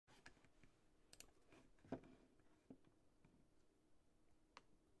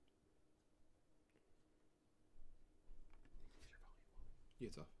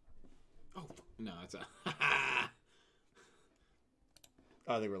it's off. Oh, no, it's off.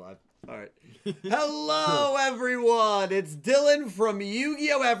 I think we're live. All right. Hello, everyone. It's Dylan from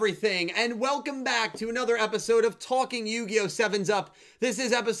Yu-Gi-Oh! Everything, and welcome back to another episode of Talking Yu-Gi-Oh! 7's Up. This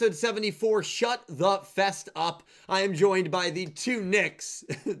is episode 74, Shut the Fest Up. I am joined by the two Nicks.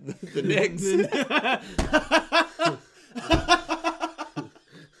 the Nicks.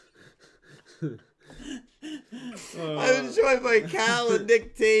 I'm joined by Cal and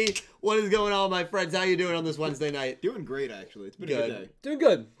Nick T. What is going on, my friends? How you doing on this Wednesday night? Doing great, actually. It's been a good day. Doing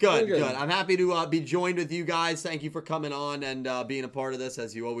good. Good. I'm happy to be joined with you guys. Thank you for coming on and being a part of this,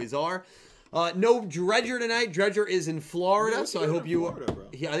 as you always are. No Dredger tonight. Dredger is in Florida, so I hope you... Florida, bro.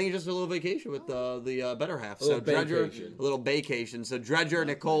 Yeah, I think it's just a little vacation with the better half. A little vacation. So Dredger,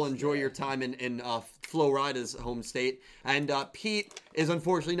 Nicole, enjoy your time in Flo Rida's home state. And Pete is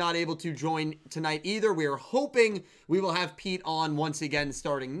unfortunately not able to join tonight either. We are hoping we will have Pete on once again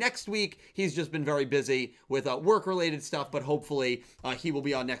starting next week. He's just been very busy with work-related stuff, but hopefully he will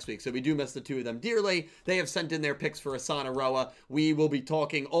be on next week. So we do miss the two of them dearly. They have sent in their picks for Asana Roa. We will be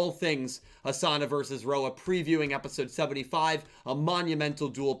talking all things Asana versus Roa, previewing episode 75, a monumental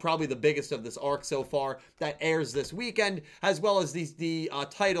duel, probably the biggest of this arc so far, that airs this weekend, as well as the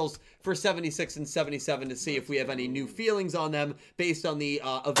titles for 76 and 77 to see if we have any new feelings on them based on the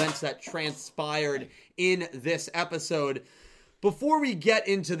events that transpired in this episode. Before we get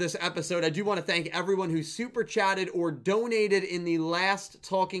into this episode, I do want to thank everyone who super chatted or donated in the last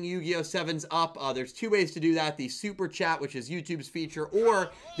Talking Yu-Gi-Oh! 7's Up. There's two ways to do that: the super chat, which is YouTube's feature, or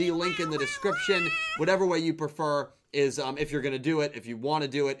the link in the description. Whatever way you prefer is, if you're going to do it, if you want to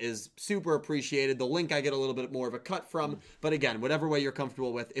do it, is super appreciated. The link I get a little bit more of a cut from, but again, whatever way you're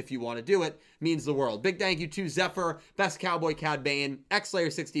comfortable with, if you want to do it, means the world. Big thank you to Zephyr, Best Cowboy Cad Bane,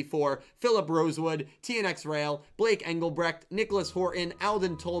 Xlayer64, Philip Rosewood, TNX Rail, Blake Engelbrecht, Nicholas Horton,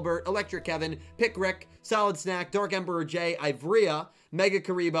 Alden Tolbert, Electric Kevin, Pick Rick, Solid Snack, Dark Emperor J, Ivrea, Mega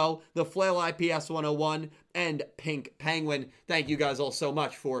Karibo, The Flail IPS 101, and Pink Penguin. Thank you guys all so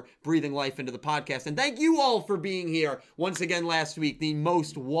much for breathing life into the podcast. And thank you all for being here once again last week, the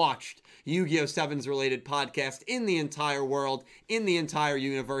most watched Yu-Gi-Oh! 7's related podcast in the entire world, in the entire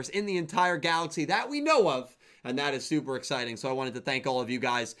universe, in the entire galaxy that we know of. And that is super exciting. So I wanted to thank all of you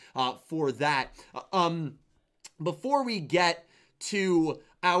guys for that. Before we get to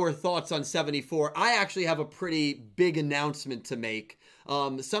our thoughts on 74, I actually have a pretty big announcement to make.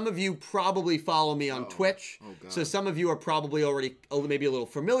 Some of you probably follow me on Twitch, so some of you are probably already maybe a little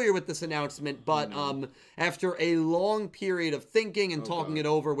familiar with this announcement, but after a long period of thinking and talking it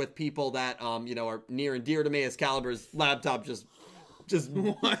over with people that you know, are near and dear to me, as Caliber's laptop just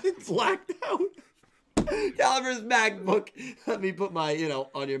blacked out. Caliber's MacBook, let me put my,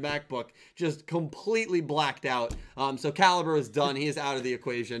 on your MacBook, just completely blacked out. So Caliber is done. He is out of the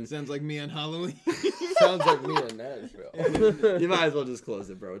equation. Sounds like me on Halloween. Sounds like me in Nashville. You might as well just close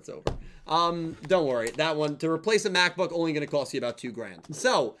it, bro. It's over. Don't worry. That one, to replace a MacBook, only going to cost you about $2,000.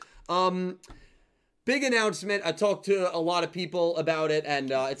 So, big announcement. I talked to a lot of people about it, and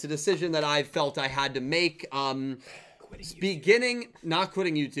it's a decision that I felt I had to make. Not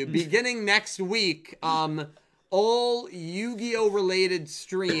quitting YouTube. Beginning next week, all Yu-Gi-Oh! Related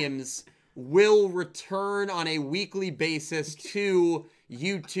streams will return on a weekly basis to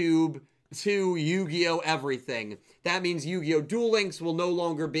YouTube, to Yu-Gi-Oh! Everything. That means Yu-Gi-Oh! Duel Links will no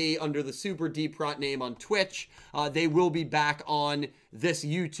longer be under the Super Deeprot name on Twitch. They will be back on this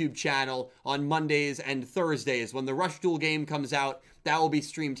YouTube channel on Mondays and Thursdays. When the Rush Duel game comes out, that will be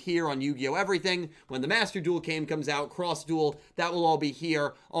streamed here on Yu-Gi-Oh! Everything. When the Master Duel game comes out, Cross Duel, that will all be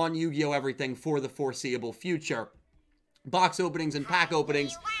here on Yu-Gi-Oh! Everything for the foreseeable future. Box openings and pack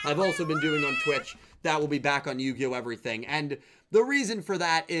openings I've also been doing on Twitch. That will be back on Yu-Gi-Oh! Everything. And the reason for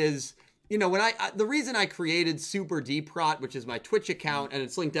that is, the reason I created Super Deeprot, which is my Twitch account, and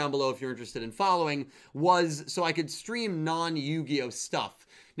it's linked down below if you're interested in following, was so I could stream non-Yu-Gi-Oh! Stuff.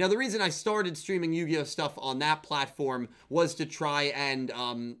 Now, the reason I started streaming Yu-Gi-Oh! Stuff on that platform was to try and,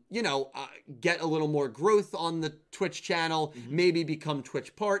 get a little more growth on the Twitch channel, maybe become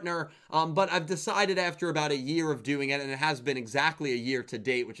Twitch partner. But I've decided after about a year of doing it, and it has been exactly a year to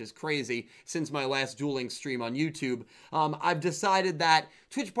date, which is crazy, since my last dueling stream on YouTube, I've decided that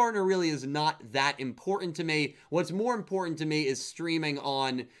Twitch partner really is not that important to me. What's more important to me is streaming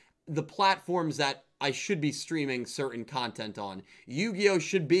on the platforms that I should be streaming certain content on. Yu-Gi-Oh!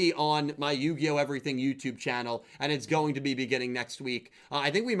 Should be on my Yu-Gi-Oh! Everything YouTube channel, and it's going to be beginning next week. I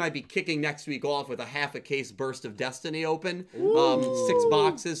think we might be kicking next week off with a half a case Burst of Destiny open. 6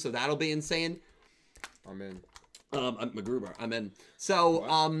 boxes, so that'll be insane. I'm in. MacGruber, I'm in.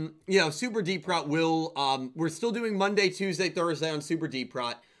 So, Super Deep Rot will, we're still doing Monday, Tuesday, Thursday on Super Deep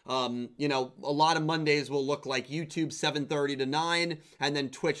Rot. A lot of Mondays will look like YouTube 7:30 to 9, and then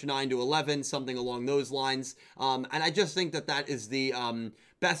Twitch 9 to 11, something along those lines. And I just think that is the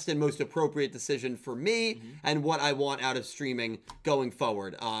best and most appropriate decision for me and what I want out of streaming going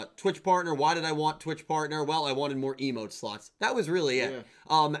forward. Twitch partner, why did I want Twitch partner? Well, I wanted more emote slots. That was really it.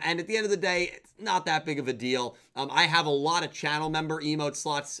 And at the end of the day, it's not that big of a deal. I have a lot of channel member emote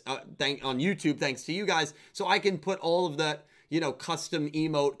slots on YouTube, thanks to you guys, so I can put all of the custom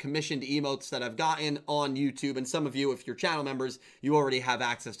commissioned emotes that I've gotten on YouTube. And some of you, if you're channel members, you already have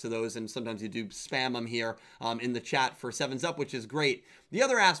access to those. And sometimes you do spam them here in the chat for 7s Up, which is great. The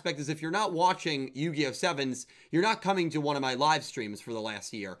other aspect is if you're not watching Yu-Gi-Oh! 7s, you're not coming to one of my live streams for the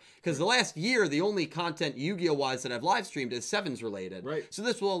last year. Because the last year, the only content Yu-Gi-Oh! Wise that I've live streamed is 7s related. Right. So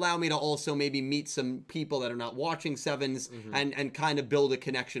this will allow me to also maybe meet some people that are not watching 7s and kind of build a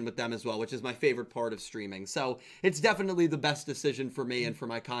connection with them as well, which is my favorite part of streaming. So it's definitely the best decision for me and for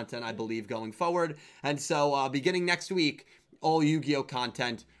my content, I believe, going forward. And so beginning next week, all Yu-Gi-Oh!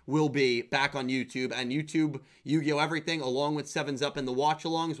 Content will be back on YouTube, and YouTube Yu-Gi-Oh! Everything, along with 7s Up and the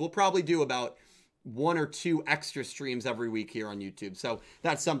watch-alongs, we'll probably do about 1 or 2 extra streams every week here on YouTube. So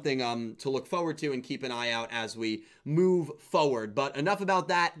that's something to look forward to and keep an eye out as we move forward. But enough about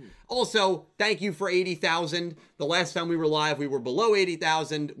that. Also, thank you for 80,000. The last time we were live, we were below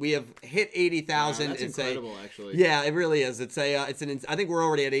 80,000. We have hit 80,000. Wow, that's incredible, actually. Yeah, it really is. I think we're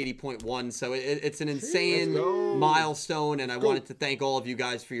already at 80.1, so it's an insane milestone, and I wanted to thank all of you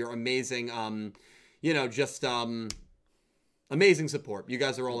guys for your amazing, amazing support. You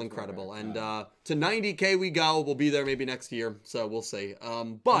guys are all incredible. And to 90K we go. We'll be there maybe next year, so we'll see.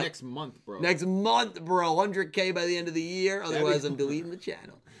 But next month, bro. 100K by the end of the year. Otherwise, I'm deleting the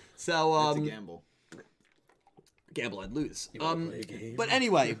channel. So it's a gamble. Gamble, I'd lose. But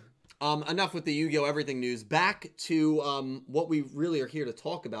anyway, enough with the Yu-Gi-Oh! Everything news. Back to what we really are here to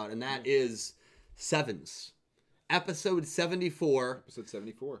talk about, and that is Sevens. Episode 74. Episode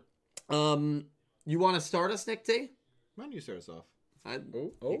 74. You want to start us, Nick T? Why don't you start us off?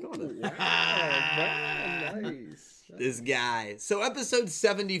 Nice. This guy. So episode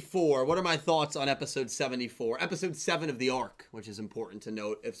 74, what are my thoughts on episode 74? Episode 7 of the arc, which is important to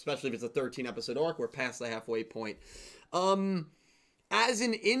note, especially if it's a 13-episode arc. We're past the halfway point. As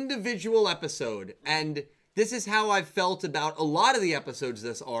an individual episode, and this is how I've felt about a lot of the episodes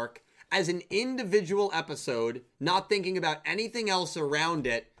this arc, as an individual episode, not thinking about anything else around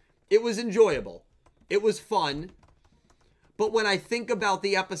it, it was enjoyable. It was fun. But when I think about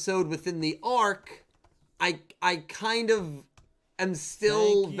the episode within the arc, I kind of am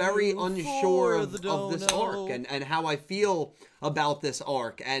still very unsure of this arc and how I feel about this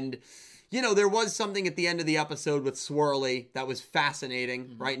arc. And, there was something at the end of the episode with Swirly that was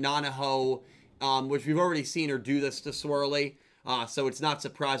fascinating, right? Nanaho, which we've already seen her do this to Swirly. So it's not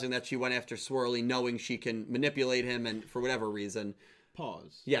surprising that she went after Swirly knowing she can manipulate him and for whatever reason.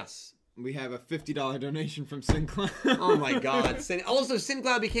 Pause. Yes. We have a $50 donation from SinCloud. Oh my God. Also,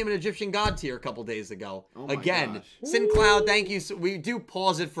 SinCloud became an Egyptian god tier a couple days ago. Oh my Again, gosh. SinCloud, thank you. We do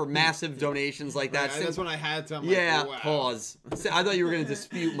pause it for massive donations like that. Right, that's when I had to. Yeah, wow. pause. I thought you were going to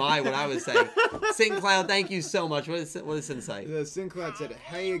dispute what I was saying. SinCloud, thank you so much. What does Sin say? The SinCloud said,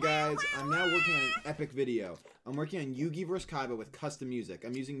 "Hey guys, I'm now working on an epic video. I'm working on Yugi vs. Kaiba with custom music.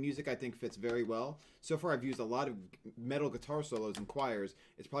 I'm using music I think fits very well. So far, I've used a lot of metal guitar solos and choirs.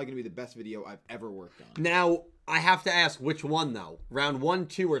 It's probably going to be the best video I've ever worked on." Now, I have to ask which one, though. Round 1,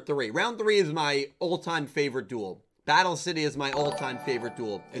 2, or 3? Round 3 is my all-time favorite duel. Battle City is my all-time favorite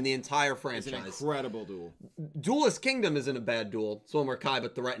duel in the entire franchise. It's an incredible duel. Duelist Kingdom isn't a bad duel. It's one where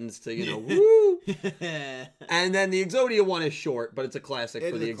Kaiba threatens to, woo! And then the Exodia one is short, but it's a classic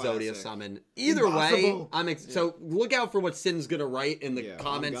for the Exodia summon. Either way, so look out for what Sin's gonna write in the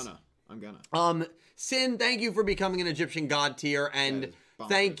comments. I'm gonna. Sin, thank you for becoming an Egyptian god tier, and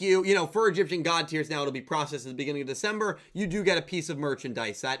thank bonkers. you. For Egyptian god tiers now, it'll be processed at the beginning of December. You do get a piece of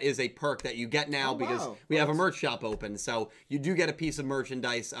merchandise. That is a perk that you get now because we have a merch shop open. So you do get a piece of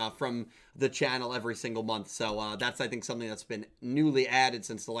merchandise from the channel every single month. So that's, I think, something that's been newly added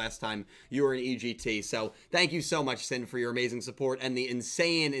since the last time you were in EGT. So thank you so much, Sin, for your amazing support and the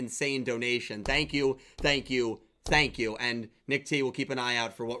insane donation. Thank you. Thank you. And Nick T will keep an eye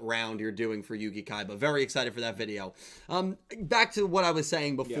out for what round you're doing for Yugi Kaiba. Very excited for that video. Back to what I was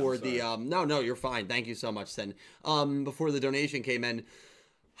saying before no, you're fine. Thank you so much, Sin. Before the donation came in.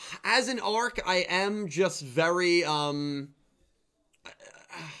 As an arc, I am just very, I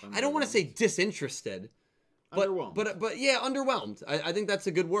don't want to say disinterested, Underwhelmed. But yeah, underwhelmed. I think that's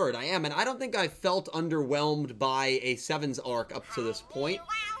a good word. I am, and I don't think I felt underwhelmed by a Sevens arc up to this point.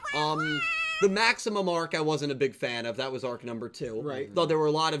 The Maximum arc I wasn't a big fan of. That was arc number 2. Right. Though there were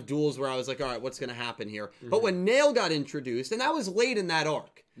a lot of duels where I was like, all right, what's going to happen here? But when Nail got introduced, and that was late in that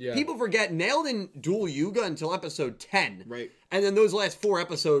arc. Yeah. People forget Nail didn't duel Yuga until episode 10. Right. And then those last 4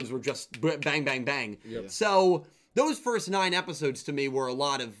 episodes were just bang, bang, bang. Yep. So those first 9 episodes to me were a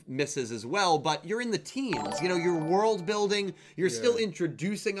lot of misses as well, but you're in the teens. You know, you're world building. You're still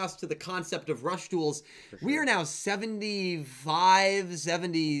introducing us to the concept of rush duels. Sure. We are now 75,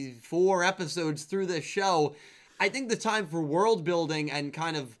 74 episodes through this show. I think the time for world building and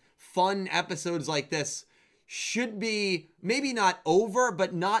kind of fun episodes like this should be maybe not over,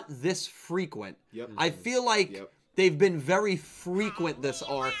 but not this frequent. Yep. I feel like they've been very frequent this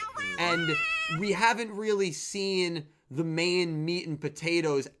arc, and we haven't really seen the main meat and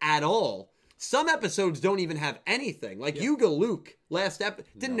potatoes at all. Some episodes don't even have anything. Like Yuga Luke last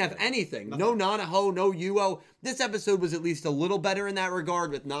didn't have anything. No Nanaho, no Yuo. This episode was at least a little better in that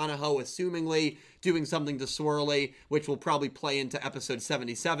regard, with Nanaho assumingly doing something to Swirly, which will probably play into episode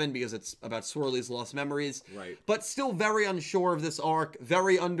 77 because it's about Swirly's lost memories. Right. But still very unsure of this arc,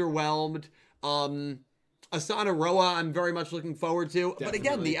 very underwhelmed. Asana Roa, I'm very much looking forward to. Definitely. But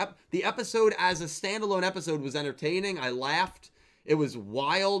again, the episode as a standalone episode was entertaining. I laughed. It was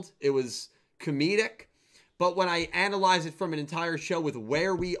wild. It was comedic. But when I analyze it from an entire show with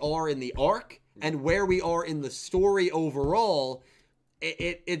where we are in the arc and where we are in the story overall,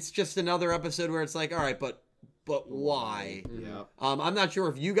 it's just another episode where it's like, all right, but why? Yeah. I'm not sure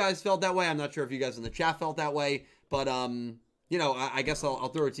if you guys felt that way. I'm not sure if you guys in the chat felt that way. But you know, I guess I'll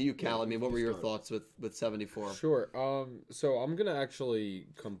throw it to you, Cal. I mean, what were your thoughts with 74? Sure. So I'm gonna actually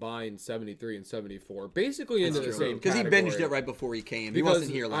combine 73 and 74 basically into the same because he category. binged it right before he came. Because he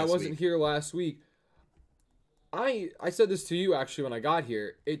wasn't here last week. I wasn't here last week. I said this to you actually when I got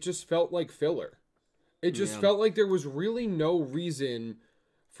here. It just felt like filler. It just felt like there was really no reason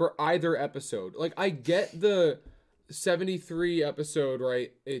for either episode. Like, I get the 73 episode,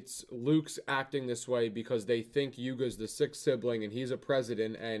 right? It's Luke's acting this way because they think Yuga's the 6th sibling and he's a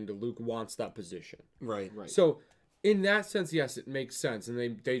president and Luke wants that position. Right. So, in that sense, yes, it makes sense.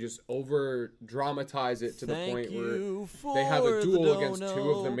 And they just over dramatize it to the point where they have a duel against 2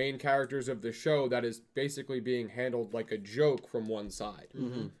 of the main characters of the show that is basically being handled like a joke from one side.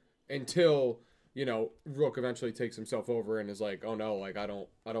 Mm-hmm. Until, you know, Rook eventually takes himself over and is like, oh no, like I don't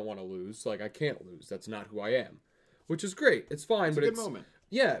want to lose. Like, I can't lose. That's not who I am. Which is great. It's fine, It's but a good moment.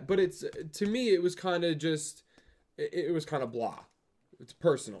 Yeah, but it's, to me, it was kind of just, it was kind of blah. It's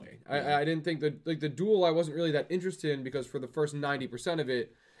personally. I didn't think that, like, the duel I wasn't really that interested in because for the first 90% of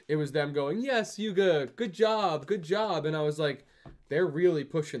it, it was them going, yes, Yuga, good job. And I was like, they're really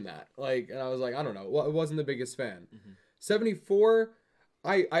pushing that. Like, and I was like, I don't know. Well, I wasn't the biggest fan. Mm-hmm. 74,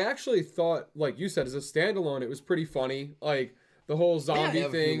 I actually thought, like you said, as a standalone, it was pretty funny. Like, the whole zombie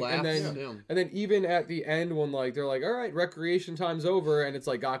thing, and then even at the end when like they're like, all right, recreation time's over, and it's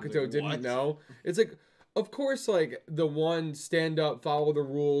like Gakuto didn't know. It's like, of course, like the one stand up, follow the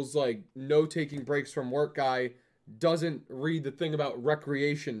rules, like no taking breaks from work guy doesn't read the thing about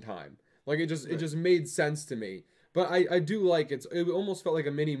recreation time. Like it just made sense to me. But I do like it almost felt like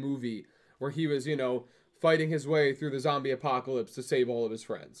a mini movie where he was, you know, fighting his way through the zombie apocalypse to save all of his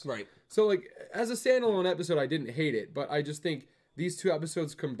friends. Right. So like as a standalone episode, I didn't hate it, but I just think these 2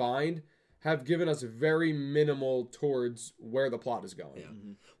 episodes combined have given us very minimal towards where the plot is going. Yeah.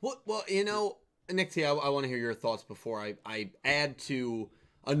 Mm-hmm. Well, you know, Nick T, I want to hear your thoughts before I add to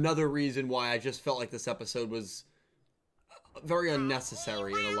another reason why I just felt like this episode was very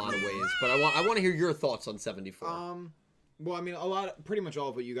unnecessary in a lot of ways. But I want to hear your thoughts on 74. Well, I mean, pretty much all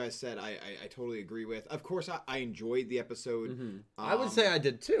of what you guys said, I totally agree with. Of course, I enjoyed the episode. Mm-hmm. I would say I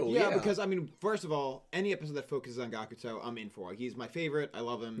did too. Yeah, because, I mean, first of all, any episode that focuses on Gakuto, I'm in for. He's my favorite. I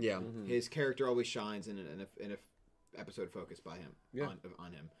love him. Yeah. Mm-hmm. His character always shines in an episode focused by him. Yeah.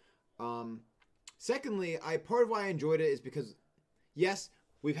 On him. Secondly, part of why I enjoyed it is because, yes,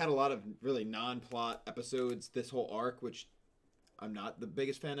 we've had a lot of really non-plot episodes this whole arc, which I'm not the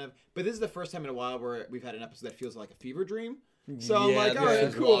biggest fan of, but this is the first time in a while where we've had an episode that feels like a fever dream. So I'm like, all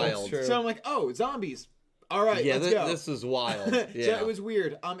right, cool. So I'm like, oh, zombies. All right, let's go. This was wild. Yeah. So it was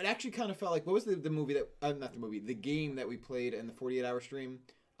weird. It actually kind of felt like, what was the movie that, not the movie, the game that we played in the 48-hour stream?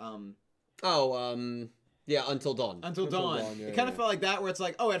 Yeah, Until Dawn. Until Dawn. It kind of felt like that, where it's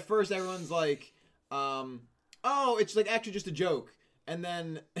like, oh, at first everyone's like, oh, it's like actually just a joke. And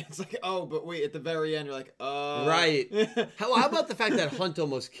then it's like, oh, but wait, at the very end, you're like, oh. Right. How about the fact that Hunt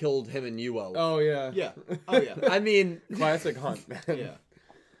almost killed him and Yuo? Oh, yeah. Yeah. Oh, yeah. I mean. Classic Hunt, man. Yeah.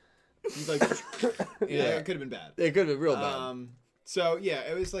 He's like, yeah, it could have been bad. It could have been real bad. So yeah,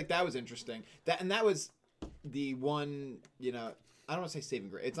 it was like that was interesting. That was the one, you know, I don't want to say saving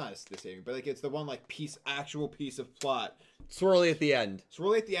grace. It's not the saving, but like it's the one like actual piece of plot. Swirly at the end.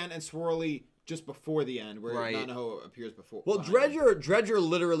 Swirly at the end and swirly just before the end, where Right. Nanaho appears before. Well, behind him. Dredger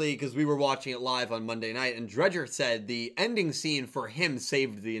literally, because we were watching it live on Monday night, and Dredger said the ending scene for him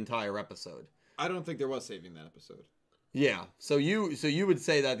saved the entire episode. I don't think there was saving that episode. Yeah. So you would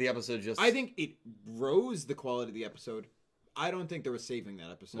say that the episode just. I think it rose the quality of the episode. I don't think there was saving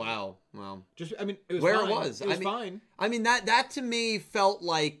that episode. Wow. Well. Just, I mean, it was Where fine. it was. It was I mean, fine. I mean that to me felt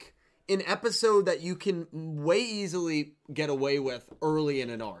like an episode that you can way easily get away with early in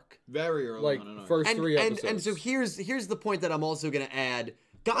an arc. Very early Like on. an arc. first three episodes. And so here's the point that I'm also going to add.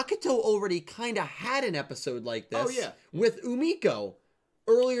 Gakuto already kind of had an episode like this. Oh, yeah. With Umiko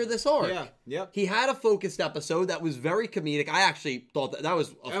earlier this arc. Yeah. Yep. He had a focused episode that was very comedic. I actually thought that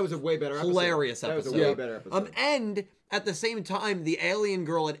was a way better episode. hilarious That was a episode. way better episode. And at the same time, the alien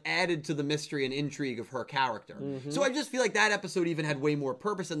girl had added to the mystery and intrigue of her character. So I just feel like that episode even had way more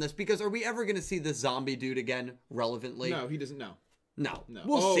purpose than this, because are we ever going to see this zombie dude again relevantly? No, he doesn't know. No. No.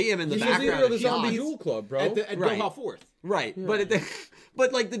 We'll Oh, see him in the He's the leader background. of the in Zombie shots. Duel Club, bro. At Right. Doha 4th. Right,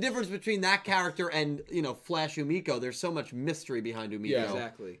 but like the difference between that character and Flash Umiko, there's so much mystery behind Umiko. Yeah.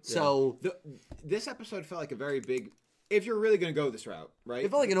 Exactly. So This episode felt like a very big. If you're really going to go this route, right?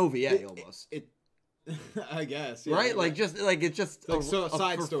 it felt like an OVA almost, It I guess. Yeah, right? Like it's just like a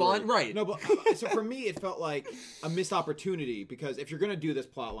side for story, fun, right? No, but so for me, it felt like a missed opportunity, because if you're gonna do this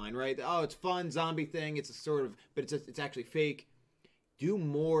plot line, right? Oh, it's fun zombie thing. It's a sort of, but it's actually fake. Do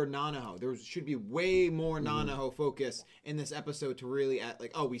more Nanaho. There should be way more Nanaho focus in this episode to really act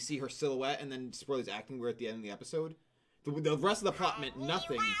like, oh, we see her silhouette and then Swirly's acting. We're at the end of the episode. The rest of the plot meant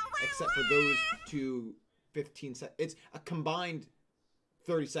nothing except for those two 15 seconds. It's a combined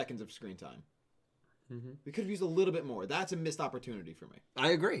 30 seconds of screen time. We could have used a little bit more. That's a missed opportunity for me.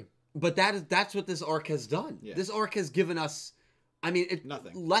 I agree, but that's what this arc has done. Yeah. This arc has given us, I mean,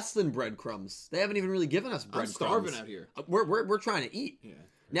 Nothing. less than breadcrumbs. They haven't even really given us I'm breadcrumbs. starving out here. We're trying to eat. Yeah.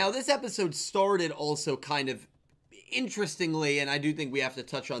 Now this episode started also kind of interestingly, and I do think we have to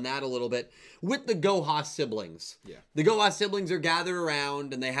touch on that a little bit, with the Goha siblings. Yeah. The Goha siblings are gathered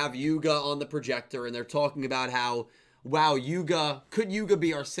around, and they have Yuga on the projector, and they're talking about how, wow, could Yuga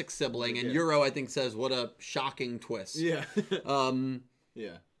be our sixth sibling? And Yeah. Yuro, I think, says, what a shocking twist. Yeah.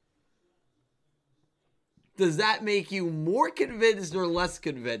 Yeah. Does that make you more convinced or less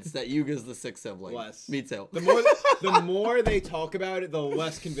convinced that Yuga's the sixth sibling? Less. Me too. The more they talk about it, the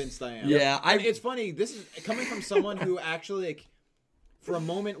less convinced I am. Yeah, And it's funny. This is coming from someone who actually, like, for a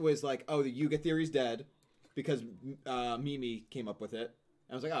moment was like, "Oh, the Yuga theory's dead," because Mimi came up with it.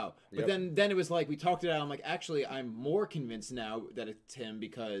 I was like, "Oh," but then it was like we talked it out. I'm like, actually, I'm more convinced now that it's him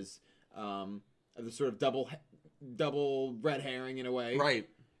because of the sort of double red herring in a way. Right.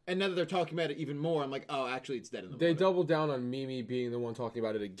 And now that they're talking about it even more, I'm like, oh, actually, it's dead in the They water. doubled down on Mimi being the one talking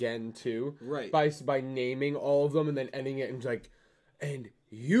about it again too, Right. By naming all of them and then ending it and like, and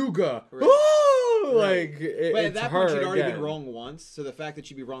Yuga, Right. oh, Right. like it, But at it's that her point, she'd already again. been wrong once. So the fact that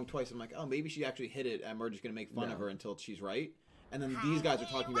she'd be wrong twice, I'm like, oh, maybe she actually hit it, and we're just gonna make fun of her until she's right. And then these guys are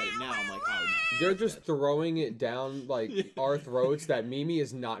talking about it now. I'm like, oh no. They're just throwing it down like our throats that Mimi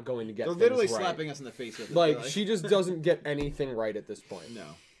is not going to get. They're things literally right. slapping us in the face with it. Like They're she just doesn't get anything right at this point. no.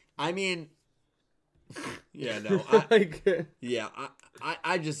 I mean, yeah, no. Like Yeah,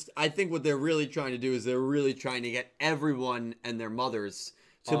 I think what they're really trying to do is they're really trying to get everyone and their mothers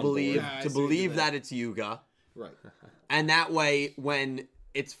to On believe board. Yeah, I see what you believe mean. that it's Yuga, Right. and that way when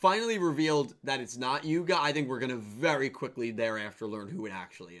it's finally revealed that it's not Yuga, I think we're gonna very quickly thereafter learn who it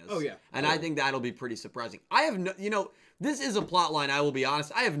actually is. Oh, yeah. and I think that'll be pretty surprising. I have no, this is a plot line. I will be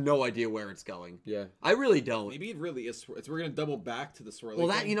honest, I have no idea where it's going. yeah. I really don't. Maybe it really is. We're gonna double back to the swirly. Well,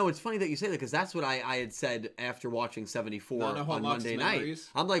 that thing. it's funny that you say that because that's what I had said after watching 74 Not know how on unlocks Monday his night. memories.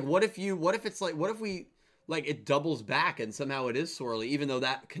 I'm like, what if we like it doubles back and somehow it is Swirly, even though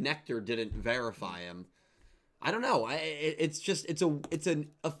that connector didn't verify him. I don't know. It's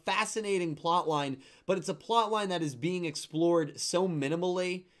a fascinating plot line, but it's a plot line that is being explored so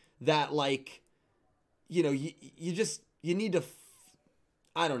minimally that like, you need to.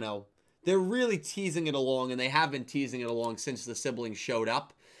 I don't know. They're really teasing it along, and they have been teasing it along since the siblings showed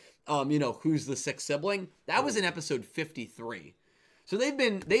up. Who's the sixth sibling? That was in episode 53. So they've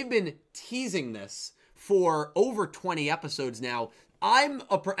been teasing this for over 20 episodes now. And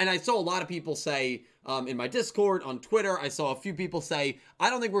I saw a lot of people say in my Discord, on Twitter, I saw a few people say, I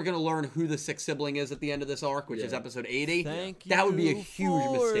don't think we're going to learn who the sixth sibling is at the end of this arc, which is episode 80. That would be a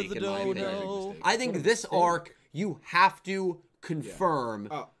huge mistake in my opinion. I think this arc, you have to confirm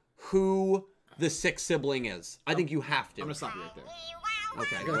who the sixth sibling is. I think you have to. I'm gonna stop you right there.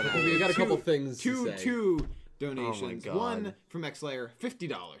 Okay. We got a couple things Two to say. donations. God. One from X-Layer,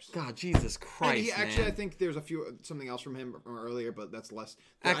 $50. God, Jesus And Christ, he, actually, man. I think there's something else from him earlier, but that's less.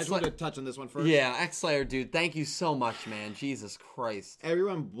 I just X-La- wanted to touch on this one first. Yeah, X-Slayer, dude. Thank you so much, man. Jesus Christ.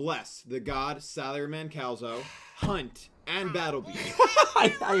 Everyone bless the god Salaryman Calzo, Hunt, and Battle Beast. I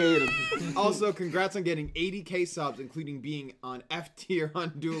hate him. Also, congrats on getting 80k subs, including being on F tier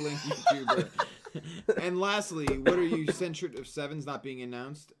on Dueling YouTuber. And lastly, what are you censored of Sevens not being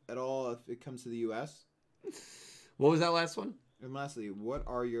announced at all if it comes to the US? What was that last one? And lastly, what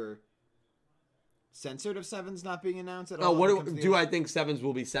are your censored of Sevens not being announced at Oh, all? what do I think Sevens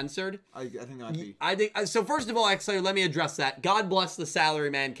will be censored? I think that might be. I think so. First of all, X-Slayer, let me address that. God bless the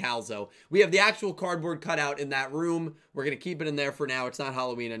Salaryman Calzo. We have the actual cardboard cutout in that room. We're gonna keep it in there for now. It's not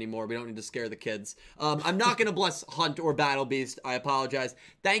Halloween anymore. We don't need to scare the kids. I'm not gonna bless Hunt or Battle Beast. I apologize.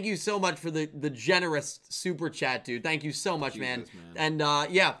 Thank you so much for the generous super chat, dude. Thank you so much, man. And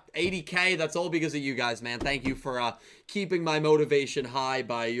yeah, 80k. That's all because of you guys, man. Thank you for keeping my motivation high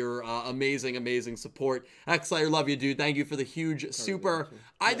by your amazing support. X-Slayer, love you, dude. Thank you for the huge super.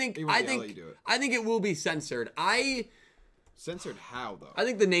 I think it will be censored. Censored how though? I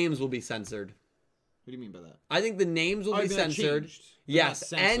think the names will be censored. What do you mean by that? I think the names will be censored. Changed.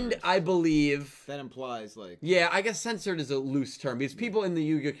 Yes, and I believe that implies like. Yeah, I guess censored is a loose term because people in the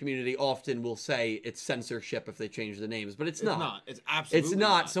Yu-Gi-Oh community often will say it's censorship if they change the names, but it's not. It's absolutely It's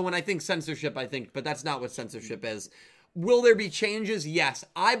not. So when I think censorship, I think, but that's not what censorship is. Will there be changes? Yes.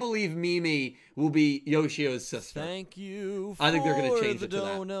 I believe Mimi will be Yoshio's sister. Thank you. I think they're going to change the it to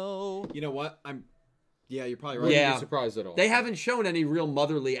that. dono. You know what? Yeah, you're probably right. Yeah. Wouldn't be surprised at all. They haven't shown any real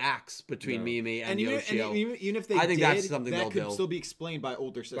motherly acts between Mimi and Yoshio. Even if they I think did, that's something that they'll could do. still be explained by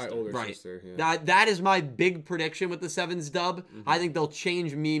older sister. Sister, yeah. That is my big prediction with the Sevens dub. I think they'll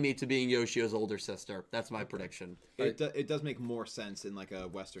change Mimi to being Yoshio's older sister. That's my prediction. It does make more sense in like a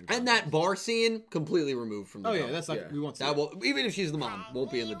Western. And that bar scene completely removed from the dub. Yeah, that's like we won't see that. Will, even if she's the mom,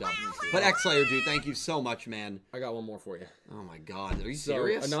 won't be in the dub. But X-Slayer, dude, thank you so much, man. I got one more for you. Oh my God, are you So,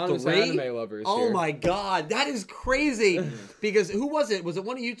 serious? anonymous 3? anime lovers. Oh here. my God, that is crazy. Because who was it? Was it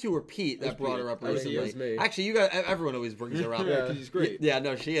one of you two or Pete that brought Pete. her up I think recently? it was me. Actually, you guys, everyone always brings her up. Yeah, because she's great. Yeah,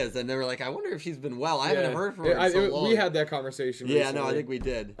 no, she is. And they were like, I wonder if she's been well. I haven't heard from her in so long. We had that conversation. Yeah, recently. no, I think we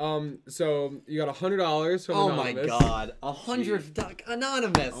did. So you got $100 from Oh Anonymous. my God, $100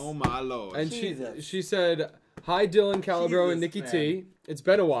 anonymous. Oh my lord. And Jesus. she said, "Hi Dylan, Calibro, and Jesus, Nikki man. T. It's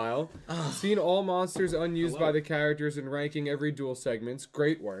been a while. Seen all monsters unused by the characters and ranking every duel segments.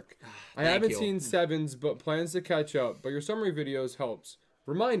 Great work. I Thank haven't you. seen Sevens, but plans to catch up. But your summary videos helps.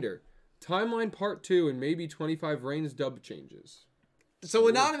 Reminder: timeline part 2 and maybe 25 Reigns dub changes." So,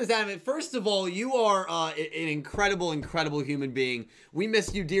 Anonymous Anime, first of all, you are an incredible human being. We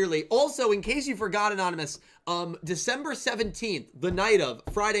miss you dearly. Also, in case you forgot, Anonymous, December 17th, the night of,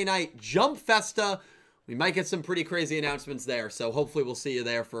 Friday night, Jump Festa. We might get some pretty crazy announcements there, so hopefully we'll see you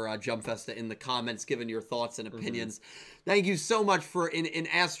there for Jump Festa in the comments, giving your thoughts and opinions. Thank you so much for an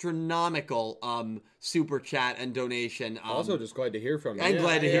astronomical super chat and donation. Also, just glad to hear from you. And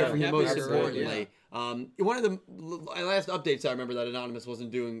glad to hear from you, happy most to hear it, importantly. One of the last updates I remember that Anonymous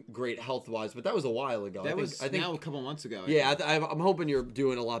wasn't doing great health-wise, but that was a while ago. That was now a couple months ago. Yeah, I'm hoping you're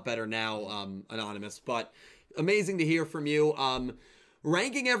doing a lot better now, Anonymous. But amazing to hear from you.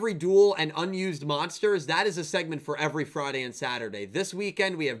 Ranking every duel and unused monsters, that is a segment for every Friday and Saturday. This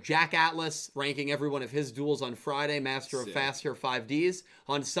weekend, we have Jack Atlas ranking every one of his duels on Friday, Master of Faster 5Ds.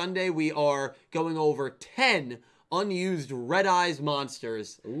 On Sunday, we are going over 10 unused Red Eyes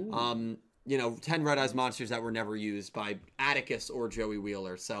monsters. 10 Red Eyes monsters that were never used by Atticus or Joey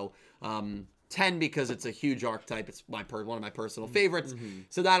Wheeler. So, 10 because it's a huge archetype. It's one of my personal favorites.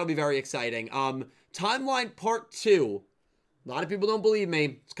 So that'll be very exciting. Timeline Part 2. A lot of people don't believe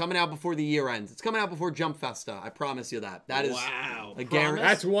me. It's coming out before the year ends. It's coming out before Jump Festa. I promise you that. That is a guarantee.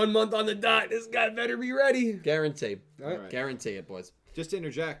 That's 1 month on the dot. This guy better be ready. Guarantee. right. Guarantee it, boys. Just to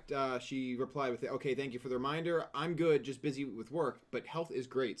interject, she replied with, "Okay, thank you for the reminder. I'm good, just busy with work, but health is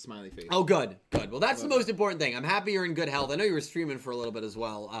great." Smiley face. Oh, good. Well, that's the most important thing. I'm happy you're in good health. I know you were streaming for a little bit as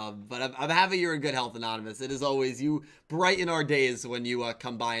well, but I'm happy you're in good health, Anonymous. It is always, you brighten our days when you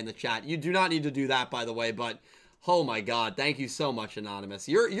come by in the chat. You do not need to do that, by the way, but oh my God, thank you so much, Anonymous.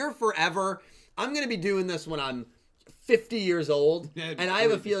 You're forever. I'm going to be doing this when I'm 50 years old, and I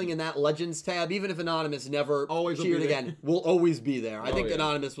have a feeling in that Legends tab, even if Anonymous never cheered again, will always be there. I think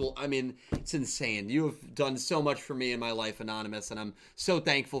Anonymous will, it's insane. You have done so much for me in my life, Anonymous, and I'm so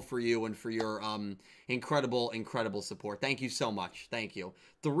thankful for you and for your incredible support. Thank you so much. Thank you.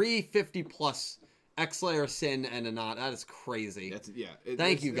 350 plus X-Slayer, Sin, and Anat. That is crazy.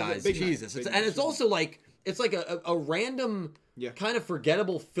 Thank you guys. Jesus. It's also like it's like a random kind of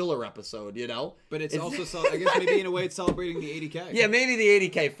forgettable filler episode, you know? But it's also, I guess maybe in a way it's celebrating the 80K. Yeah, maybe the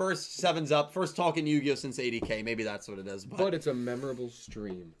 80K. First Sevens Up. First talking Yu-Gi-Oh! Since 80K. Maybe that's what it is. But it's a memorable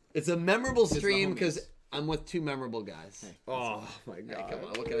stream. It's a memorable stream because I'm with two memorable guys. Hey, oh, my God. Hey, come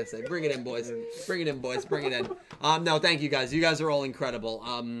on. What can I say? Bring it in, boys. Bring it in, boys. Bring it in. No, thank you, guys. You guys are all incredible.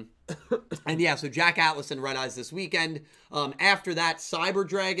 And yeah, so Jack Atlas and Red Eyes this weekend. After that, Cyber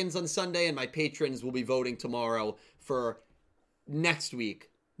Dragons on Sunday, and my patrons will be voting tomorrow for next week,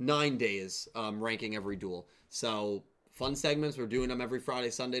 9 days, ranking every duel. So, fun segments. We're doing them every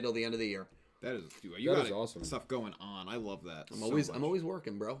Friday, Sunday till the end of the year. That is, dude, you got awesome stuff going on. I love that. I'm always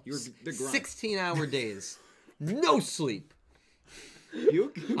working, bro. You're the grind. 16-hour days, no sleep.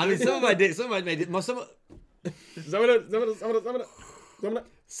 You? I mean, some of my days, some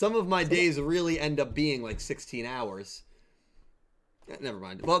of my days really end up being like 16 hours. Never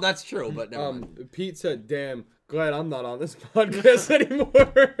mind. Well, that's true, but never mind. Pete said, "Damn, glad I'm not on this podcast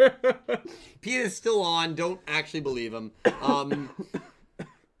anymore." Pete is still on. Don't actually believe him.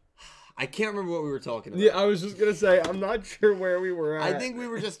 I can't remember what we were talking about. Yeah, I was just going to say, I'm not sure where we were at. I think we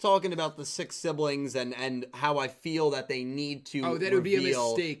were just talking about the 6 siblings and how I feel that they need to that it would be a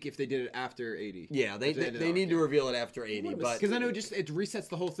mistake if they did it after 80. Yeah, they need to reveal it after 80. Because I know it resets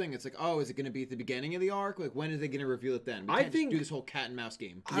the whole thing. It's like, is it going to be at the beginning of the arc? Like, when are they going to reveal it then? I think do this whole cat and mouse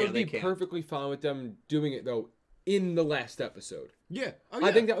game. I would be perfectly fine with them doing it, though, in the last episode. Yeah.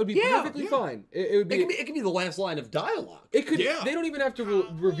 I think that would be perfectly fine. It would be. It could be the last line of dialogue. It could. Yeah. They don't even have to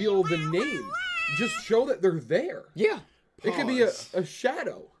reveal the name. Just show that they're there. Yeah. It could be a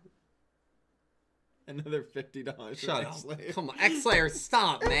shadow. Another $50. Shut up. Come on, X-Slayer,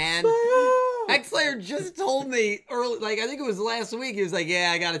 stop, man. X-Slayer just told me early, like I think it was last week. He was like,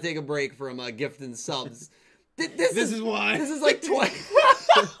 "Yeah, I got to take a break from gifting subs." This is why. This is like 20.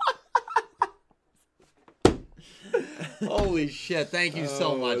 Holy shit! Thank you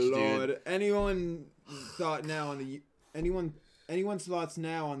so much, Lord. dude. Anyone's thoughts now on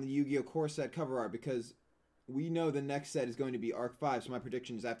the Yu-Gi-Oh! Core set cover art? Because we know the next set is going to be Arc 5. So my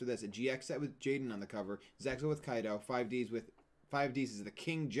prediction is after this, a GX set with Jaden on the cover, Zexo with Kaido, 5Ds is the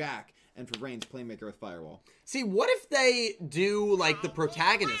King Jack, and for Reigns, Playmaker with Firewall. See, what if they do like the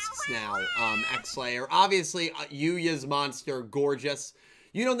protagonists now? X-Slayer, obviously, Yuya's monster, gorgeous.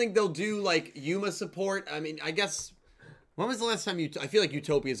 You don't think they'll do like Yuma support? I mean, I guess. When was the last time I feel like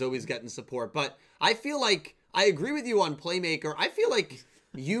Utopia is always getting support, but I feel like I agree with you on Playmaker. I feel like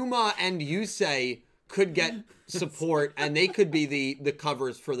Yuma and Yusei could get support, and they could be the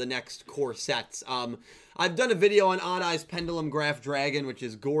covers for the next core sets. I've done a video on Odd Eye's Pendulum Graph Dragon, which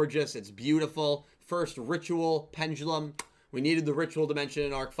is gorgeous. It's beautiful. First Ritual Pendulum. We needed the Ritual dimension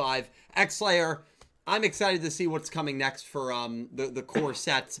in Arc 5. X-Slayer. I'm excited to see what's coming next for the core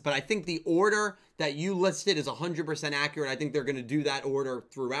sets, but I think the order that you listed is 100% accurate. I think they're going to do that order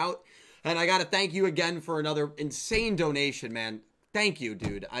throughout. And I got to thank you again for another insane donation, man. Thank you,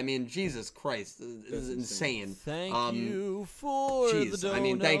 dude. I mean, Jesus Christ. This is insane. Thank you for the dono. I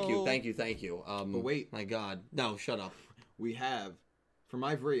mean, thank you. But wait. My God. No, shut up. We have, for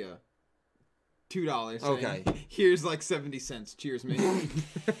my Vria, $2. Okay. Here's like 70 cents. Cheers, man.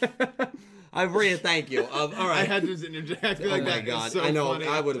 Ivrea, thank you. All right. I had to interject. I feel like that is so I know. funny.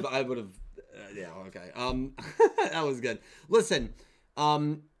 I would have. Yeah. Okay. That was good. Listen,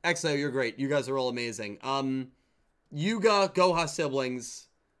 Exo, you're great. You guys are all amazing. Yuga, Goha siblings.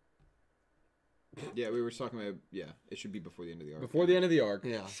 Yeah, we were talking about. Yeah, it should be before the end of the arc. Before the end of the arc.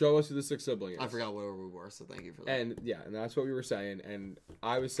 Yeah. Show us who the 6th sibling is. I forgot where we were, so thank you for that. And that's what we were saying. And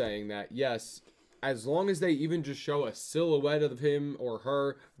I was saying that yes, as long as they even just show a silhouette of him or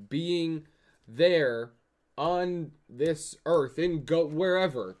her being there on this earth in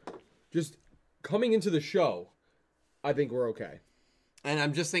wherever, just coming into the show, I think we're okay. And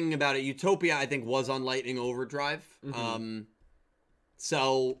I'm just thinking about it. Utopia, I think, was on Lightning Overdrive.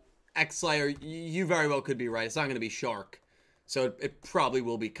 So X-Slayer, you very well could be right. It's not going to be Shark. So it probably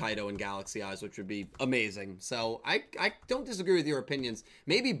will be Kaido and Galaxy Eyes, which would be amazing. So I don't disagree with your opinions.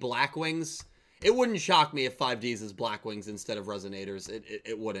 Maybe Black Wings. It wouldn't shock me if 5Ds is Black Wings instead of Resonators.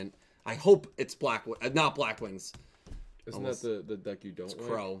 It wouldn't. I hope it's not Black Wings. Isn't that the deck you don't like?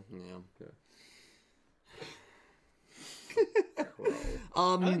 Crow. Yeah. Crow.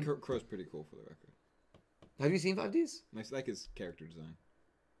 I think Crow's pretty cool for the record. Have you seen 5Ds? I like his character design.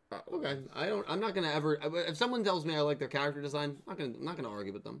 Okay. I'm not gonna ever. If someone tells me I like their character design, I'm not gonna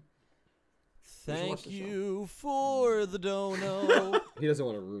argue with them. Thank you for the dono. He doesn't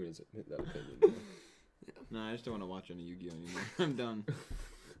want to ruin that opinion. No, I just don't want to watch any Yu-Gi-Oh anymore. I'm done.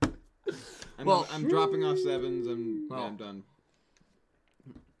 I'm dropping off sevens. Well. I'm done.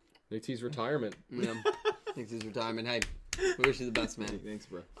 Nick T's retirement. Yeah. Thanks his retirement. Hey, we wish you the best, man. Thanks,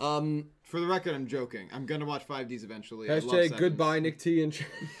 bro. For the record, I'm joking. I'm gonna watch 5Ds eventually. I love Hashtag sevens. goodbye Nick T and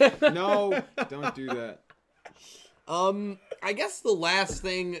No, don't do that. I guess the last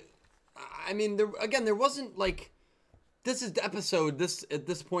thing, I mean, there wasn't like, this is the episode, at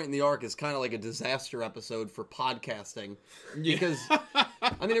this point in the arc is kind of like a disaster episode for podcasting. Because,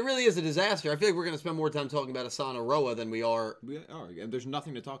 I mean, it really is a disaster. I feel like we're going to spend more time talking about Asana Roa than we are. And there's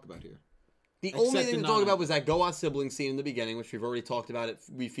nothing to talk about here. The only thing to talk about was that Goa sibling scene in the beginning, which we've already talked about.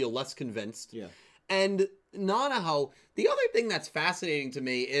 We feel less convinced. Yeah. And Nanaho, the other thing that's fascinating to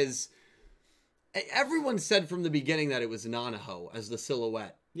me is everyone said from the beginning that it was Nanaho as the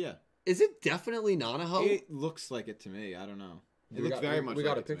silhouette. Yeah. Is it definitely Nanaho? It looks like it to me. I don't know. It looks very much. We got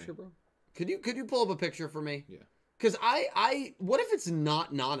like a it to picture, me. bro. Could you pull up a picture for me? Yeah. Because what if it's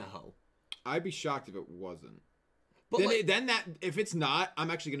not Nanaho? I'd be shocked if it wasn't. But Then if it's not,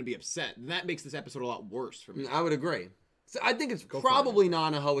 I'm actually going to be upset. That makes this episode a lot worse for me. I would agree. So I think it's probably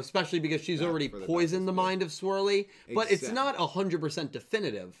Nanaho, especially because she's already poisoned the mind of Swirly. But it's not 100%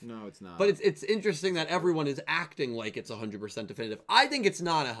 definitive. No, it's not. But it's interesting that everyone is acting like it's 100% definitive. I think it's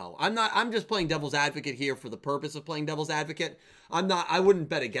Nanaho. I'm just playing devil's advocate here for the purpose of playing devil's advocate. I wouldn't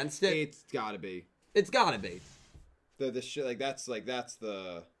bet against it. It's got to be. It's got to be. The shit that's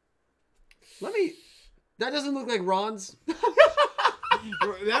the. That doesn't look like Ron's.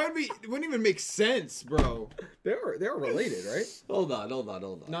 Bro, it wouldn't even make sense, bro. They're related, right? Hold on.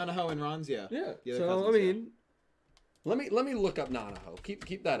 Nanaho and Ron's, yeah. Yeah. they're So cousins, I mean, let me look up Nanaho.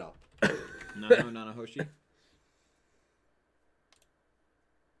 Keep that up. Nanahoshi.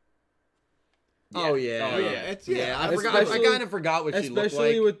 Oh yeah. Oh yeah. I forgot. I kind of forgot what she looked like.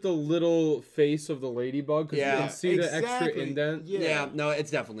 especially with the little face of the ladybug, because you can see the extra exactly. indent. Yeah. No, it's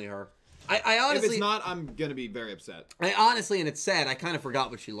definitely her. I honestly, if it's not, I'm gonna be very upset. I honestly, and it's sad. I kind of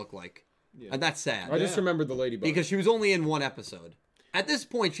forgot what she looked like, and that's sad. I just remembered the ladybug because she was only in one episode. At this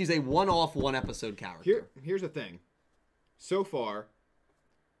point, she's a one-off, one-episode character. Here's the thing. So far,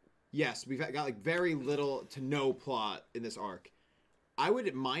 yes, we've got like very little to no plot in this arc. I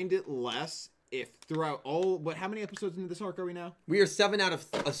would mind it less if throughout how many episodes into this arc are we now? We are 7 out of,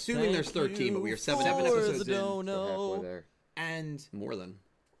 assuming there's 13, but we are 7 episodes in. halfway there. And More than.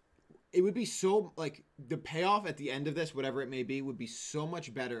 it would be so, like, the payoff at the end of this, whatever it may be, would be so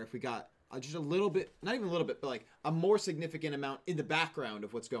much better if we got just a little bit, not even a little bit, but like a more significant amount in the background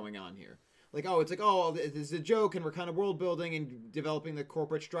of what's going on here. Like, it's this is a joke and we're kind of world building and developing the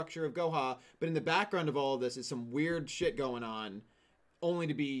corporate structure of Goha, but in the background of all of this is some weird shit going on, only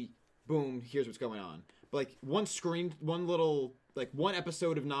to be, boom, here's what's going on. But like one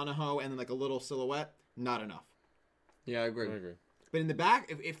episode of Nanaho and then like a little silhouette, not enough. Yeah, I agree. But in the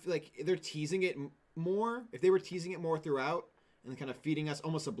back, if like they're teasing it more, if they were teasing it more throughout and kind of feeding us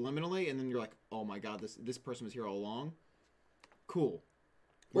almost subliminally, and then you're like, oh my god, this person was here all along. Cool.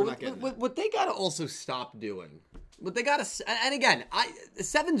 We're not getting that. What they gotta also stop doing. What they gotta, and again,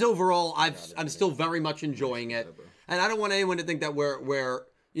 Sevens overall, I'm still very much enjoying it, and I don't want anyone to think that we're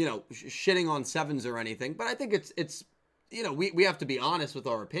shitting on Sevens or anything. But I think it's we have to be honest with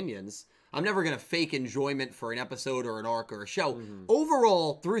our opinions. I'm never going to fake enjoyment for an episode or an arc or a show. Mm-hmm.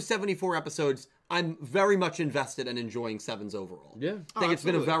 Overall, through 74 episodes, I'm very much invested in enjoying Sevens overall. Yeah. I think it's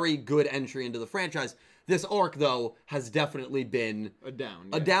been a very good entry into the franchise. This arc, though, has definitely been a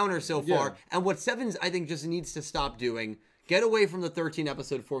downer so far. Yeah. And what Sevens, I think, just needs to stop doing, get away from the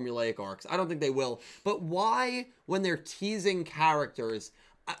 13-episode formulaic arcs. I don't think they will. But why, when they're teasing characters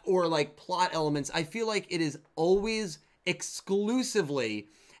or, like, plot elements, I feel like it is always exclusively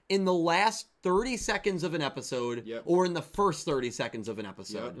in the last 30 seconds of an episode or in the first 30 seconds of an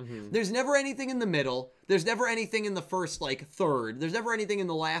episode. Yep. Mm-hmm. There's never anything in the middle. There's never anything in the first, like, third. There's never anything in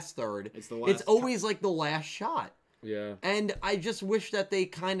the last third. It's always, like, the last shot. Yeah. And I just wish that they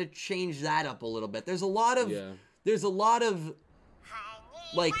kind of changed that up a little bit. There's a lot of,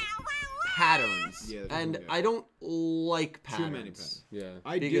 like, patterns. Yeah, and I don't like patterns. Too many patterns. Yeah.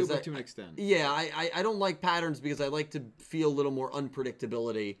 I do, but to an extent. Yeah, I don't like patterns because I like to feel a little more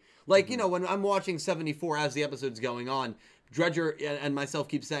unpredictability. Like, when I'm watching 74 as the episode's going on, Dredger and myself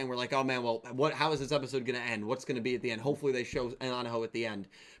keep saying, we're like, oh man, well, how is this episode going to end? What's going to be at the end? Hopefully they show Nanaho at the end.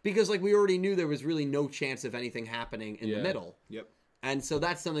 Because, like, we already knew there was really no chance of anything happening in the middle. Yep. And so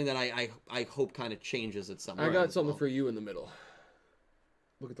that's something that I hope kind of changes at some point. I got something for you in the middle.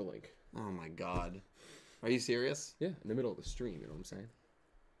 Look at the link. Oh my god. Are you serious? Yeah, in the middle of the stream, you know what I'm saying?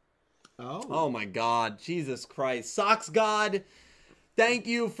 Oh my god. Jesus Christ. Socks God. Thank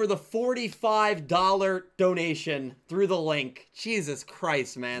you for the $45 donation through the link. Jesus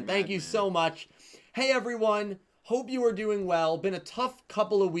Christ, man. Thank you so much. Hey, everyone. Hope you are doing well. Been a tough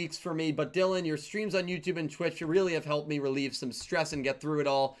couple of weeks for me, but Dylan, your streams on YouTube and Twitch really have helped me relieve some stress and get through it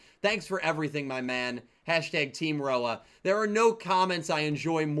all. Thanks for everything, my man. Hashtag Team Roa. There are no comments I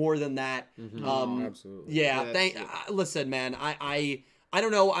enjoy more than that. Absolutely. Yeah, listen, man, I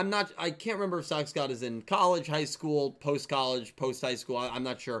don't know. I can't remember if Sock Scott is in college, high school, post-college, post-high school. I'm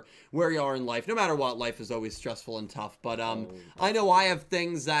not sure where you are in life. No matter what, life is always stressful and tough. But I know I have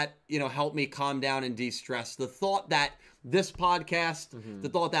things that, help me calm down and de-stress. The thought that this podcast, the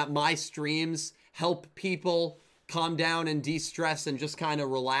thought that my streams help people calm down and de-stress and just kind of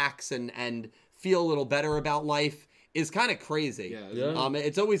relax and feel a little better about life is kind of crazy. Yeah.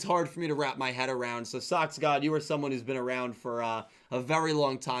 It's always hard for me to wrap my head around. So, Socks God, you are someone who's been around for a very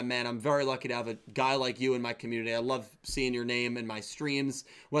long time, man. I'm very lucky to have a guy like you in my community. I love seeing your name in my streams,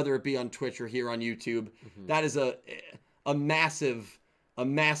 whether it be on Twitch or here on YouTube. That is a massive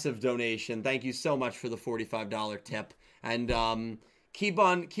donation. Thank you so much for the $45 tip. And keep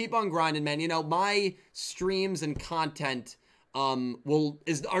on grinding, man. My streams and content are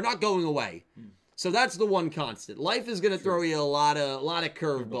not going away. So that's the one constant. Life is going to throw you a lot of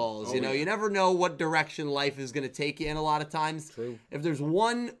curveballs. You never know what direction life is going to take you in a lot of times. True. If there's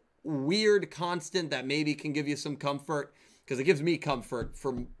one weird constant that maybe can give you some comfort, because it gives me comfort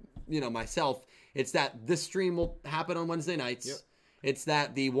from, myself, it's that this stream will happen on Wednesday nights. Yep. It's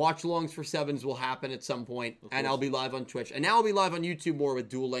that the watch-alongs for Sevens will happen at some point, and I'll be live on Twitch. And now I'll be live on YouTube more with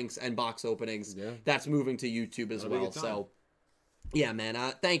dual links and box openings. Yeah. That's moving to YouTube as That'll be a well. good time. So, yeah, man.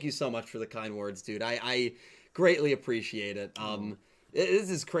 Thank you so much for the kind words, dude. I greatly appreciate it. This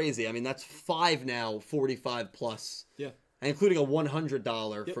is crazy. I mean, that's 5 now, 45 plus. Yeah. Including a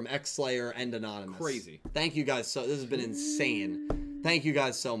 $100 from X-Slayer and Anonymous. Crazy. Thank you guys. This has been insane. Thank you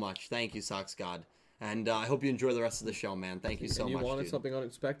guys so much. Thank you, Socks God. And I hope you enjoy the rest of the show, man. Thank you so much. You wanted dude. something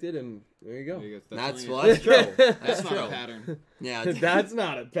unexpected, and there you go. There you go. That's only true. That's true. not a pattern. Yeah. That's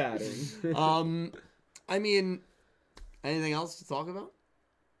not a pattern. I mean, anything else to talk about?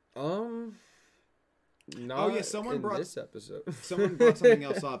 Not someone in brought- this episode. Someone brought something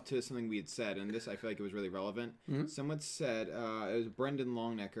else up to something we had said, and this I feel like it was really relevant. Mm-hmm. Someone said it was Brendan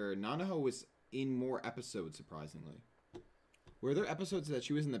Longnecker. Nanaho was in more episodes, surprisingly. Were there episodes that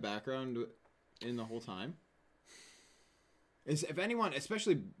she was in the background in the whole time? If anyone,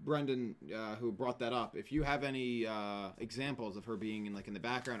 especially Brendan, who brought that up, if you have any examples of her being in the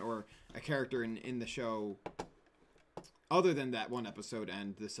background or a character in the show, other than that one episode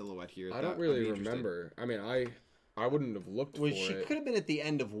and the silhouette here, I don't really remember. I mean, I wouldn't have looked for She it. could have been at the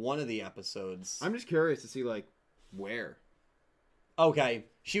end of one of the episodes. I'm just curious to see where. Okay.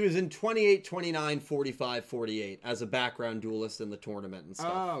 She was in 28, 29, 45, 48 as a background duelist in the tournament and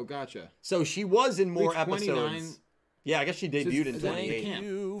stuff. Oh, gotcha. So she was in more Wait, 29 episodes. Yeah, I guess she debuted in is that the 28. camp?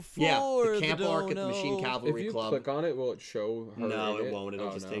 Yeah, the camp arc at the Machine If Cavalry you Club. click on it, will it show her? No, in it won't. It'll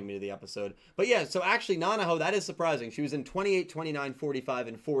Oh, just no. take me to the episode. But yeah, so actually, Nanaho, that is surprising. She was in 28, 29, 45,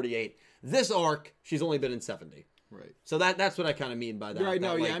 and 48. This arc, she's only been in 70. Right. So that's what I kind of mean by that. Right. that,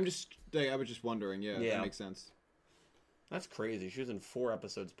 No. like, Yeah. I was just wondering. Yeah. Yeah. That makes sense. That's crazy. She was in 4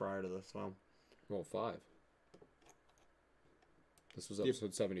 episodes prior to this. Wow. Well, 5. This was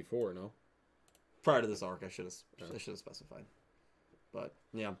episode 74, no? Prior to this arc, I should have specified. But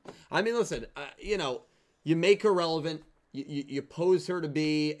yeah, I mean, listen, you make her relevant. You pose her to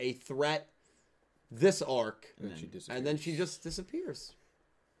be a threat. This arc, And then she just disappears.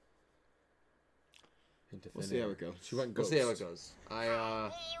 We'll see how it goes. She went We'll ghost. see how it goes.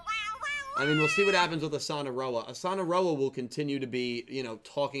 I mean, we'll see what happens with Asana Roa. Asana Roa will continue to be,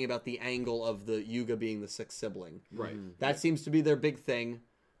 talking about the angle of the Yuga being the 6th sibling. Right. That seems to be their big thing,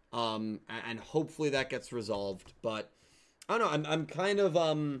 and hopefully that gets resolved. But I don't know. I'm kind of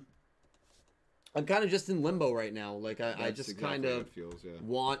just in limbo right now. Like I That's just exactly kind how of it feels, yeah.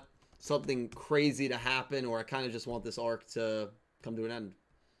 want something crazy to happen, or I kind of just want this arc to come to an end.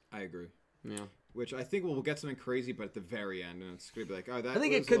 I agree. Yeah. Which I think we'll get something crazy, but at the very end, and it's gonna be like, oh, that. I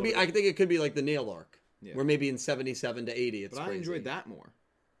think was it could a be. little I bit- think it could be like the Nail arc, Yeah. where maybe in 77 to 80, it's But crazy. I enjoyed that more.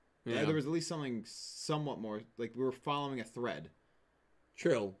 Yeah. There was at least something somewhat more. Like we were following a thread.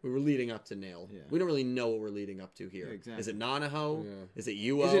 True. We were leading up to Nail. Yeah. We don't really know what we're leading up to here. Yeah, exactly. Is it Nanaho? Yeah. Is it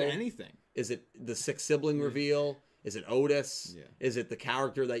Yuo? Is it anything? Is it the 6th sibling reveal? Is it Otis? Yeah. Is it the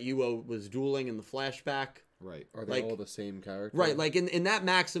character that Yuo was dueling in the flashback? Right. Are they like- all the same character? Right, like in that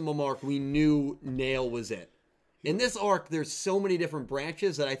Maximum arc, we knew Nail was it. In this arc, there's so many different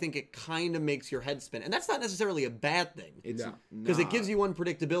branches that I think it kind of makes your head spin. And that's not necessarily a bad thing. It's No. Because it gives you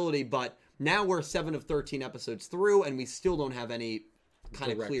unpredictability, but now we're 7 of 13 episodes through, and we still don't have any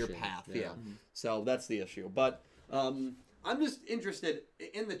kind of clear direction. path. Yeah. Yeah. So that's the issue. But I'm just interested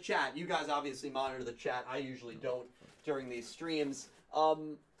in the chat. You guys obviously monitor the chat. I usually don't during these streams.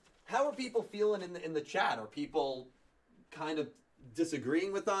 How are people feeling in the chat? Are people kind of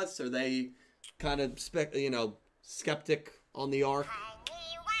disagreeing with us? Are they kind of skeptic on the arc?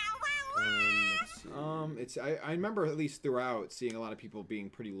 Let's see. I remember at least throughout seeing a lot of people being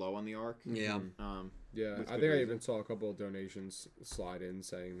pretty low on the arc. Yeah. Yeah, With I good think I reason. even saw a couple of donations slide in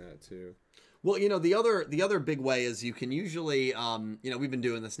saying that too. Well, the other big way is you can usually, we've been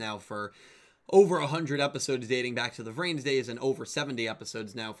doing this now for over 100 episodes dating back to the Vrains days and over 70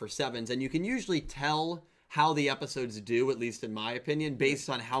 episodes now for Sevens. And you can usually tell how the episodes do, at least in my opinion, based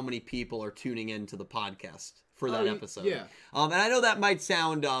on how many people are tuning into the podcast for that episode. Yeah. And I know that might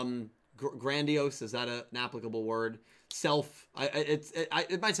sound grandiose. Is that an applicable word?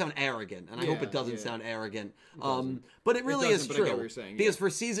 It might sound arrogant, and I hope it doesn't sound arrogant. But it really is doesn't, but I get true. what you're saying, Because for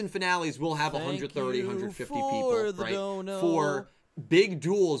season finales, we'll have Thank 130, you 150 for people, the right? dono. For big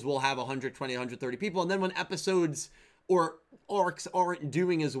duels, we'll have 120, 130 people. And then when episodes or arcs aren't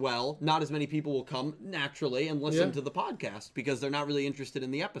doing as well, not as many people will come naturally and listen to the podcast because they're not really interested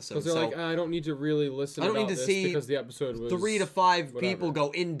in the episode. Because they're like, I don't need to really listen. I don't about need to this see because the episode was 3 to 5 whatever. people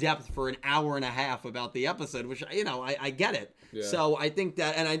go in depth for an hour and a half about the episode, which I get it. Yeah. So I think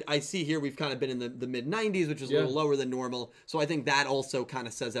that, and I see here we've kind of been in the mid 90s, which is a little lower than normal. So I think that also kind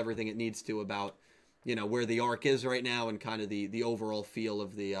of says everything it needs to about where the arc is right now and kind of the overall feel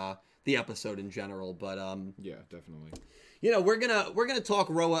of the episode in general. But Yeah, definitely. we're gonna talk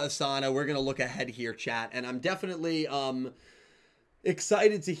Roa Asana. We're gonna look ahead here, chat, and I'm definitely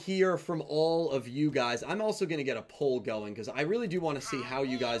excited to hear from all of you guys. I'm also gonna get a poll going because I really do want to see how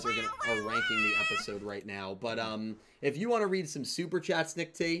you guys are ranking the episode right now. But if you want to read some super chats,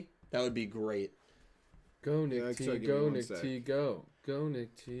 Nick T, that would be great. Go Nick T, sorry, give me go one Nick sec. T, go. Go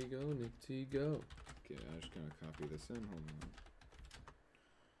Nick T, go Nick T, go. Okay, I'm just gonna copy this in. Hold on.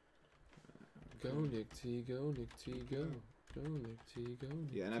 Go Nick T, go Nick T, go. Go Nick T, go Nick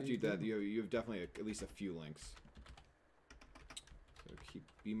Yeah, and after T, you do that, go. you have definitely at least a few links. So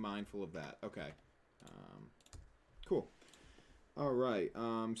be mindful of that. Okay. Cool. All right.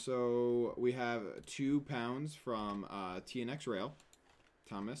 So we have £2 from TNX Rail,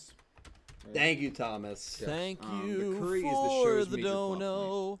 Thomas. Thank you, Thomas. Thank The you curry is the for show's the major plot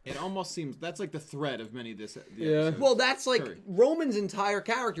dono. It almost seems that's like the thread of many of the Yeah. episodes. Well, that's like Curry. Roman's entire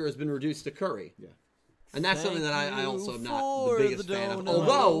character has been reduced to curry. Yeah. And that's something that I Thank also you am not for the biggest the fan of. dono.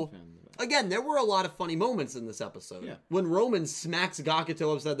 Although, again, there were a lot of funny moments in this episode. Yeah. When Roman smacks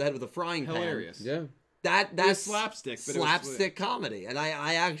Gakuto upside the head with a frying pan. Hilarious. Yeah. That's slapstick, but slapstick comedy. And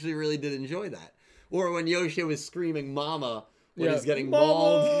I actually really did enjoy that. Or when Yoshio was screaming mama when Yeah. he's getting Mama!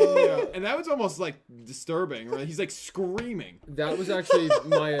 mauled. Yeah, and that was almost like disturbing. Right? He's like screaming. That was actually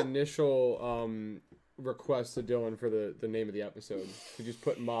my initial request to Dylan for the name of the episode. To just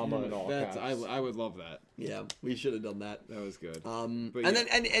put mama in all That's caps. I would love that. Yeah, we should have done that. That was good. But yeah. and then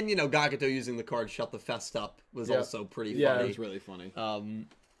and Gakuto using the card "Shut the Fest Up" was Yeah. also pretty Yeah. That funny. was really funny.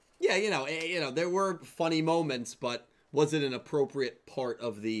 Yeah, there were funny moments, but was it an appropriate part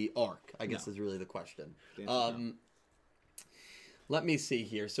of the arc? I guess is really the question. The answer's no. Let me see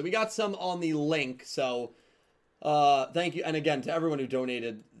here. So we got some on the link. So thank you, and again to everyone who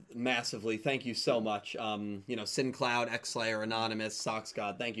donated massively. Thank you so much. SinCloud, X-Slayer, Anonymous, Socks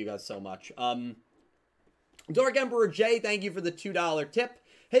God. Thank you guys so much. Dark Emperor J, thank you for the $2 tip.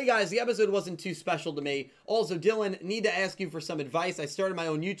 Hey guys, the episode wasn't too special to me. Also, Dylan, need to ask you for some advice. I started my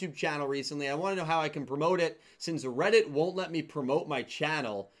own YouTube channel recently. I want to know how I can promote it since Reddit won't let me promote my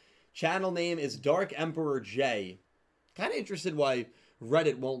channel. Channel name is Dark Emperor J. Kind of interested why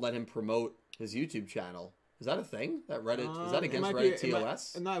Reddit won't let him promote his YouTube channel. Is that a thing? That Reddit is that It against might Reddit be- it might-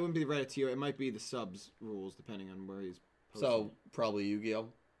 TOS? No, it wouldn't be the Reddit TOS. It might be the subs rules depending on where he's posting. So probably Yu-Gi-Oh.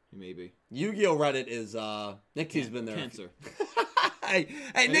 Maybe. Yu-Gi-Oh Reddit is Nick T's been there. Cancer. hey,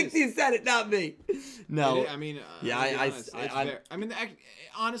 Nick is. T said it, not me. No. I mean, Yeah, I'll be I- honest, I- it's I- very- I mean,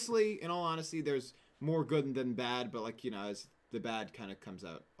 honestly, in all honesty, there's more good than bad, but as the bad kind of comes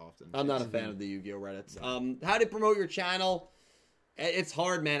out often. I'm not a fan of the Yu-Gi-Oh Reddits. How to promote your channel? It's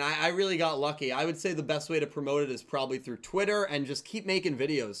hard, man. I really got lucky. I would say the best way to promote it is probably through Twitter and just keep making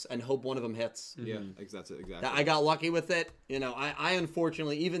videos and hope one of them hits. Yeah, that's it, exactly. I got lucky with it. I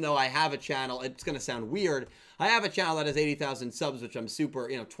unfortunately, even though I have a channel, it's going to sound weird. I have a channel that has 80,000 subs, which I'm super,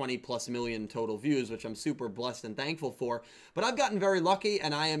 20 plus million total views, which I'm super blessed and thankful for. But I've gotten very lucky,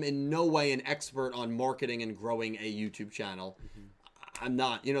 and I am in no way an expert on marketing and growing a YouTube channel. I'm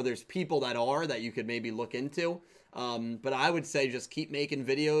not. There's people that you could maybe look into. But I would say just keep making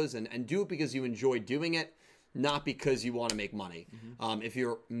videos and do it because you enjoy doing it. not because you want to make money. If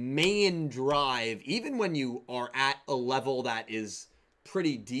your main drive, even when you are at a level that is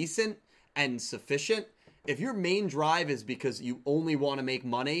pretty decent and sufficient, if your main drive is because you only want to make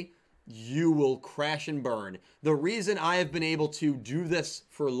money, you will crash and burn. The reason I have been able to do this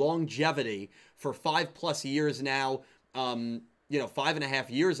for longevity for 5+ years now, 5.5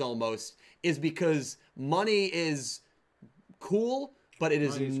 years almost, is because money is cool, but it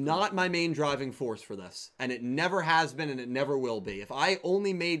is not my main driving force for this. And it never has been, and it never will be. If I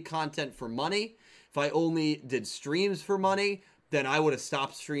only made content for money, if I only did streams for money, then I would have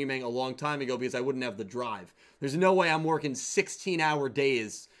stopped streaming a long time ago because I wouldn't have the drive. There's no way I'm working 16-hour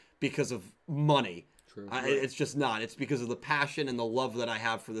days because of money. True. It's just not. It's because of the passion and the love that I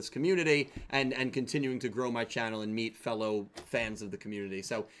have for this community and continuing to grow my channel and meet fellow fans of the community.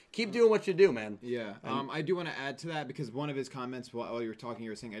 So keep doing what you do, man. Yeah. I do want to add to that because one of his comments while you were talking, you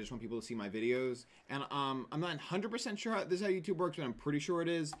were saying, I just want people to see my videos. And I'm not 100% sure how this is how YouTube works, but I'm pretty sure it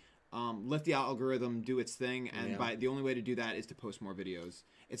is. Let the algorithm do its thing, and the only way to do that is to post more videos.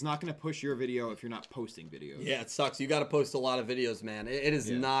 It's not going to push your video if you're not posting videos. Yeah, it sucks. You got to post a lot of videos, man. It is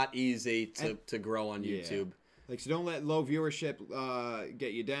not easy to grow on YouTube. So don't let low viewership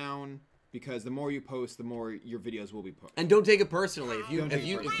get you down, because the more you post, the more your videos will be posted. And don't take it personally. If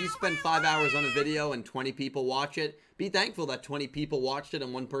you spend 5 hours on a video and 20 people watch it, be thankful that 20 people watched it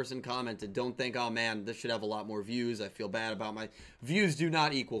and one person commented. Don't think, oh man, this should have a lot more views. I feel bad about my views. Do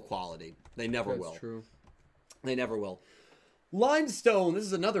not equal quality. They never will. That's true. They never will. Limestone, this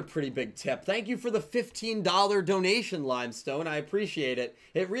is another pretty big tip. Thank you for the $15 donation, Limestone. I appreciate it.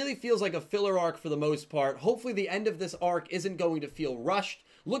 It really feels like a filler arc for the most part. Hopefully the end of this arc isn't going to feel rushed.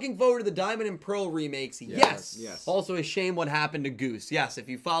 Looking forward to the Diamond and Pearl remakes. Yes. Also a shame what happened to Goose. Yes, if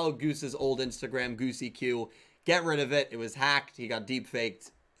you follow Goose's old Instagram, GooseEQ, get rid of it. It was hacked. He got deep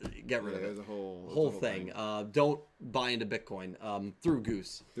faked. Get rid of it. It was a whole thing. Don't buy into Bitcoin through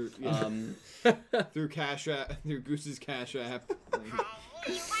Goose. Through Cash App, through Goose's Cash App.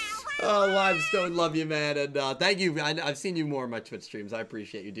 Limestone, love you, man, and thank you. I've seen you more on my Twitch streams. I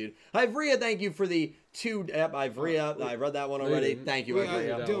appreciate you, dude. Ivrea, thank you for the 2. Ivrea, I read that one already. Thank you,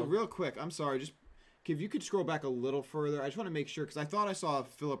 Ivrea. Dill, real quick, I'm sorry, just if you could scroll back a little further, I just want to make sure, because I thought I saw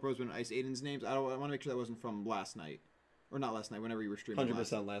Philip Roseman and Ice Aiden's names. I want to make sure that wasn't from last night. Or not last night, whenever you were streaming.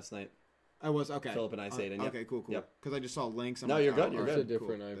 100% last night. I was, okay. Philip and Ice Aiden, yep. Okay, cool. Yep. Because I just saw links. No, you're good, you're It's good. a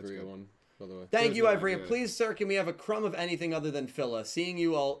different Cool. Ivory one, by the way. Thank you, Ivrea. Good. Please, sir, can we have a crumb of anything other than Seeing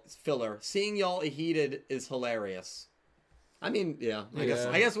y'all heated is hilarious. I mean, yeah. I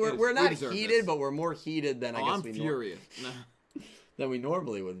guess we're not heated, but we're more heated than I'm furious. than we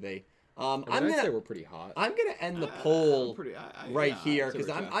normally would be. I'd say we're pretty hot. I'm gonna end the poll right here because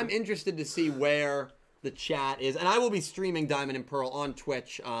we're I'm interested to see where the chat is, and I will be streaming Diamond and Pearl on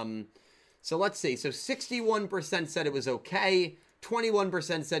Twitch. So let's see. So 61% said it was okay,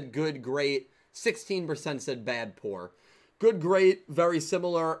 21% said good, great, 16% said bad, poor. Good, great, very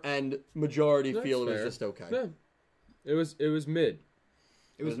similar, and majority feel it was just okay. Yeah. It was mid.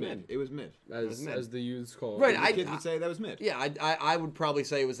 It was mid. It was mid. As the youths call it. Right, The kids would say that was mid. Yeah, I would probably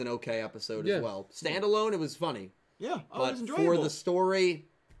say it was an okay episode as well. Standalone, it was funny. Yeah, it But was enjoyable. for the story,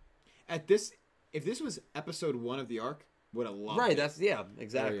 if this was episode 1 of the arc, would have loved right? it. That's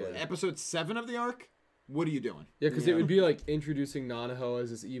exactly. Oh, yeah. Episode 7 of the arc. What are you doing? Yeah, because it would be like introducing Nanaho as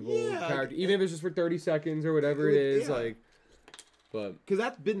this evil character, even if it's just for 30 seconds or whatever it is. Yeah. But because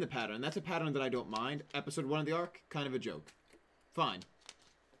that's been the pattern. That's a pattern that I don't mind. Episode 1 of the arc, kind of a joke. Fine.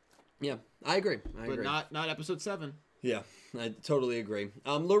 Yeah, I agree. But not episode 7. Yeah, I totally agree.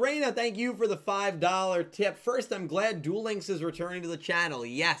 Lorena, thank you for the $5 tip. First, I'm glad Duel Links is returning to the channel.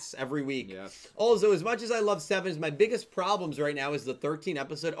 Yes, every week. Yes. Also, as much as I love Sevens, my biggest problems right now is the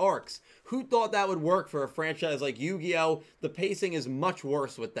 13-episode arcs. Who thought that would work for a franchise like Yu-Gi-Oh? The pacing is much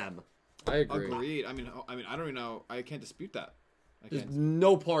worse with them. I agree. Agreed. I mean, I don't even know. I can't dispute that. There's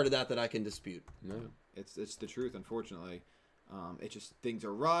no part of that I can dispute. No. It's the truth, unfortunately. It's just things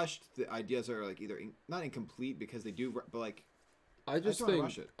are rushed. The ideas are like either not incomplete because they do, but like I just don't wanna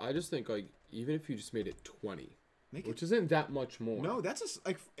rush it. think like even if you just made it 20, Make which it, isn't that much more. no, that's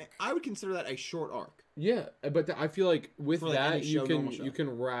like I would consider that a short arc. Yeah, but I feel like with For, like, that any show, normal show. you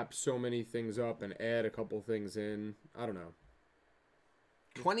can wrap so many things up and add a couple things in. I don't know.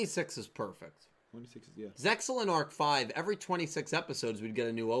 26 is perfect. 26 is, yeah. Zexel in Arc 5, every 26 episodes, we'd get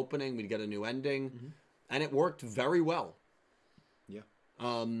a new opening, we'd get a new ending, and it worked very well. Yeah.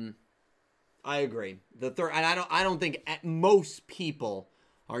 I agree. And I don't think most people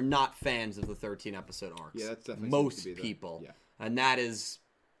are not fans of the 13-episode arcs. Yeah, that's definitely most seems to be people. yeah. And that is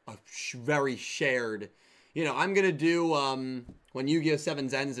a very shared you know, I'm gonna do when Yu-Gi-Oh!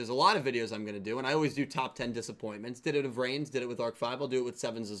 Sevens ends. There's a lot of videos I'm gonna do, and I always do top 10 disappointments. Did it with Reigns, did it with Arc 5. I'll do it with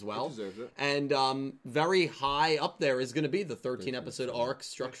Sevens as well. It deserves it. And very high up there is gonna be the 13 episode arc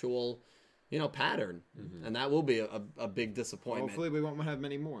structural, you know, pattern, and that will be a big disappointment. Hopefully, we won't have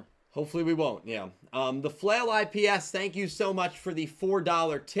many more. Hopefully we won't, yeah. The Flail IPS, thank you so much for the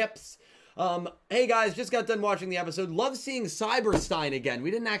 $4 tips. Hey guys, just got done watching the episode. Love seeing Cyberstein again.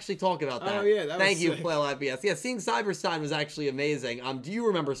 We didn't actually talk about that. Oh yeah, that was Thank you, sick. Flail IPS. Yeah, seeing Cyberstein was actually amazing. Do you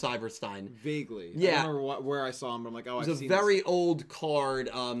remember Cyberstein? Vaguely. Yeah. I don't remember where I saw him, but I'm like, oh, It I've was a seen very this. old card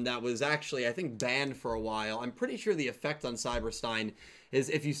that was actually, I think, banned for a while. I'm pretty sure the effect on Cyberstein is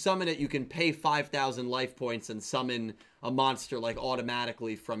if you summon it, you can pay 5,000 life points and summon a monster like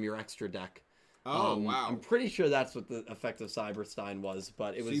automatically from your extra deck. Oh, wow. I'm pretty sure that's what the effect of Cyberstein was,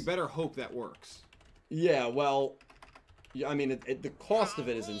 but it So was... you better hope that works. Yeah, well, yeah, I mean, the cost of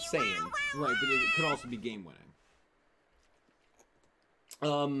it is insane. Right, but it could also be game winning.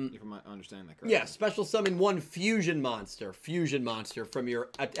 If I'm understanding that correctly. Yeah, special summon one fusion monster from your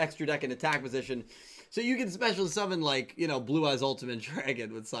extra deck and attack position. So you can special summon, like, you know, Blue Eyes Ultimate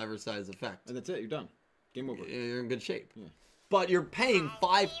Dragon with Cyberstein's effect. And that's it, you're done. Game over. You're in good shape. Yeah. But you're paying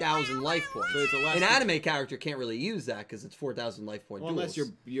 5,000 life points. So it's a less An anime character can't really use that because it's 4,000 life point Well, duels.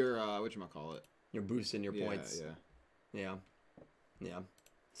 unless you're whatchamacallit. You're boosting your Yeah, points. yeah. Yeah.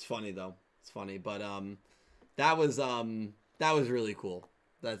 It's funny though. It's funny, but that was really cool.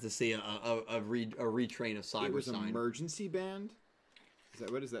 That to see a retrain of Cyberstein. It was emergency banned?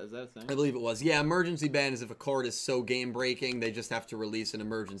 What is that? Is that a thing? I believe it was. Yeah, emergency ban is if a card is so game breaking, they just have to release an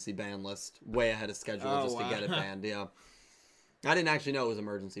emergency ban list way ahead of schedule just to get it banned. Yeah. I didn't actually know it was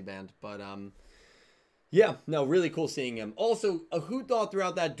emergency banned, but yeah, no, really cool seeing him. Also, who thought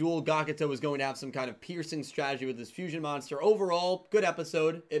throughout that duel Gakuto was going to have some kind of piercing strategy with his fusion monster? Overall, good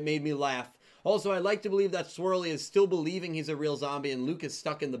episode. It made me laugh. Also, I like to believe that Swirly is still believing he's a real zombie and Luke is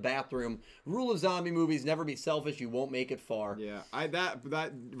stuck in the bathroom. Rule of zombie movies, never be selfish, you won't make it far. Yeah, that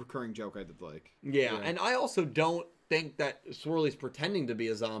recurring joke I did like. Yeah, and I also don't think that Swirly's pretending to be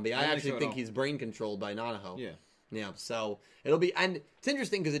a zombie. I actually think all. he's brain controlled by Nanaho. Yeah. Yeah, so it'll be, and it's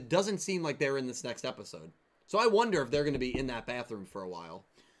interesting because it doesn't seem like they're in this next episode. So I wonder if they're going to be in that bathroom for a while.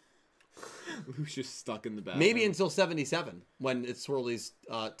 Luke's just stuck in the bathroom. Maybe until 77, when it's Swirly's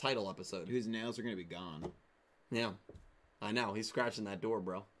title episode. His nails are going to be gone. Yeah, I know. He's scratching that door,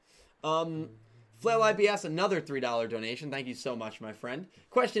 bro. Flail IBS, another $3 donation. Thank you so much, my friend.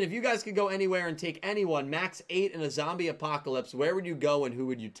 Question, if you guys could go anywhere and take anyone, max 8 in a zombie apocalypse, where would you go and who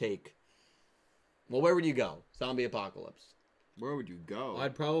would you take? Well, where would you go? Zombie apocalypse. Where would you go?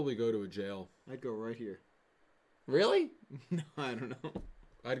 I'd probably go to a jail. I'd go right here. Really? No, I don't know.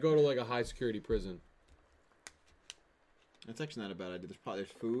 I'd go to like a high security prison. That's actually not a bad idea. There's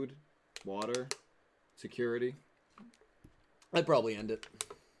food, water, security. I'd probably end it.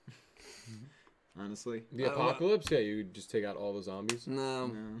 Honestly. The apocalypse? Yeah, you would just take out all the zombies.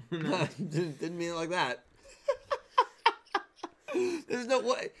 No. No. Didn't mean it like that. There's no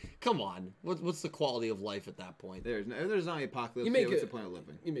way. Come on. What's the quality of life at that point? There's not an apocalypse. You make what's it- the point of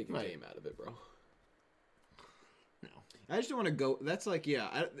living? You make a Right. game out of it, bro. No. I just don't want to go. That's like,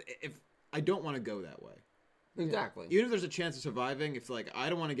 yeah. If I don't want to go that way. Exactly. Even if there's a chance of surviving, it's like I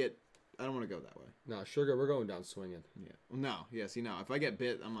don't want to go that way. Nah, sugar, we're going down swinging. Yeah. Well, no. Yeah. See, no. If I get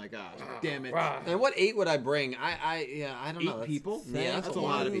bit, I'm like, damn it. And what 8 would I bring? I don't know. 8 That's- people? Yeah, That's a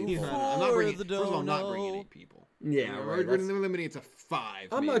lot of people. for I'm not bringing. the First of all, I'm not dono. bringing 8 people. Yeah, right. We're that's- limiting it to 5.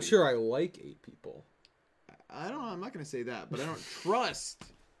 I'm not maybe. sure I like 8 people. I don't know. I'm not going to say that, but I don't trust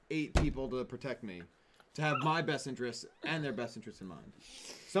 8 people to protect me, to have my best interests and their best interests in mind.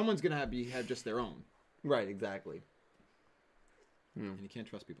 Someone's going to have just their own, Right, exactly. and you can't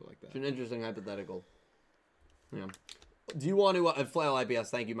trust people like It's that. an interesting hypothetical. Yeah. Do you want to, Flail IBS,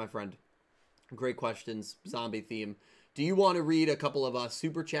 thank you, my friend. Great questions, zombie theme. Do you want to read a couple of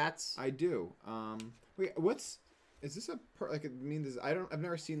super chats? I do. Wait, is this I've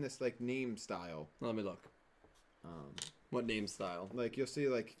never seen this like name style. Let me look. What name style? Like you'll see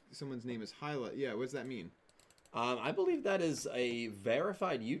like someone's name is highlight. Yeah, what does that mean? I believe that is a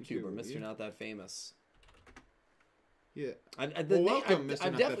verified YouTuber, Mr. yeah. Not That Famous. Yeah. I've Welcome, Mr. Not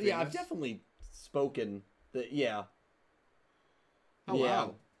That definitely, I've Famous. definitely spoken. Yeah. Oh Yeah.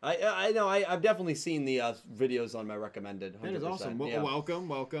 wow. I know. I've definitely seen the videos on my recommended. 100%. That is awesome. Yeah.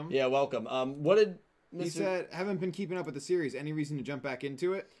 Welcome. Yeah, welcome. What did Mr. He said, haven't been keeping up with the series. Any reason to jump back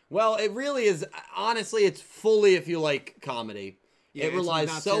into it? Well, it really is. Honestly, it's fully if you like comedy. Yeah, it it's relies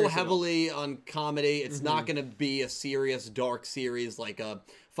not so serious at all. heavily on comedy. It's not going to be a serious, dark series like a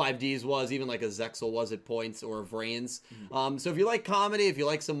 5Ds was, even like a Zexel was at points, or a Vrains. So if you like comedy, if you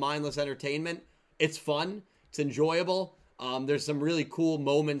like some mindless entertainment, It's fun. It's enjoyable. There's some really cool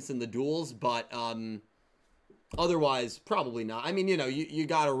moments in the duels, but otherwise, probably not. I mean, you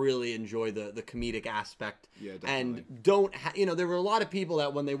got to really enjoy the comedic aspect. Yeah, definitely. And there were a lot of people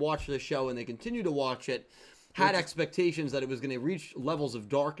that when they watched the show and they continue to watch it, had expectations that it was going to reach levels of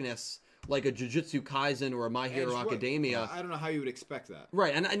darkness like a Jujutsu Kaisen or a My Hero Academia. I don't know how you would expect that.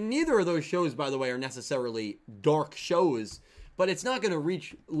 Right, and neither of those shows, by the way, are necessarily dark shows, but it's not going to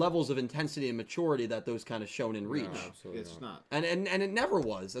reach levels of intensity and maturity that those kind of shonen reach. No, Absolutely it's not. And it never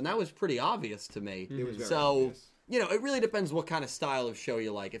was, and that was pretty obvious to me. It was very So, obvious. it really depends what kind of style of show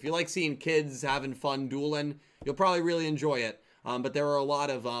you like. If you like seeing kids having fun dueling, you'll probably really enjoy it. But there are a lot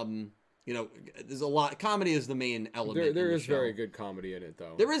of, there's a lot. Comedy is the main element. There in the is show. very good comedy in it,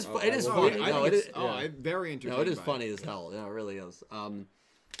 though. There is. It is I funny. will- No, it is. I'm very entertained. No, it is by funny as hell. Yeah, it really is.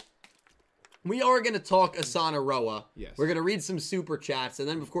 We are going to talk Asana Roa. Yes. We're going to read some super chats, and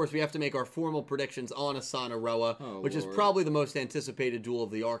then, of course, we have to make our formal predictions on Asana Roa, which is Lord. probably the most anticipated duel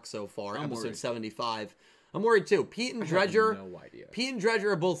of the arc so far, I'm episode worried. 75. I'm worried, too. Pete and Dredger. no idea. Pete and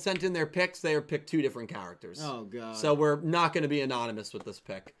Dredger are both sent in their picks. They are picked two different characters. Oh, God. So we're not going to be anonymous with this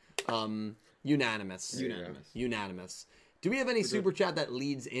pick. Unanimous. Unanimous. Do we have any super chat that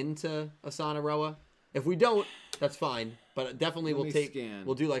leads into Asana Roa? If we don't, that's fine. But definitely Let we'll me scan.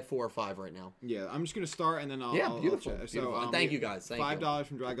 We'll do like 4 or 5 right now. Yeah, I'm just going to start, and then I'll... Yeah, I'll beautiful, chat. beautiful. So, And thank you guys. Thank you. $5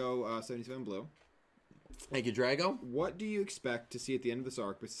 from Drago 77 Blue. Thank you, Drago. What do you expect to see at the end of this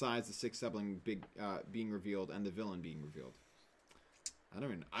arc besides the 6 sibling being revealed and the villain being revealed?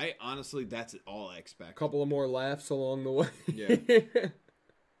 I honestly, that's all I expect. A couple of more laughs along the way. Yeah.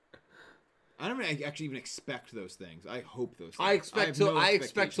 I don't actually even expect those things. I hope those things. I expect have no to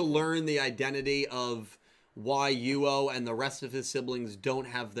expectation. learn the identity of why Yuo and the rest of his siblings don't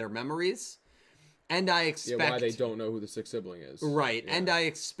have their memories. And I expect Yeah, why they don't know who the sixth sibling is. Right. Yeah. And I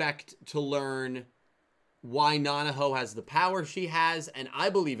expect to learn why Nanaho has the power she has, and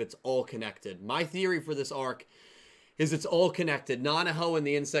I believe it's all connected. My theory for this arc is it's all connected. Nanaho and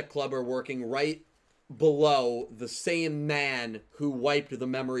the Insect Club are working right below the same man who wiped the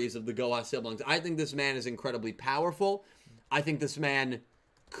memories of the Goa siblings. I think this man is incredibly powerful. I think this man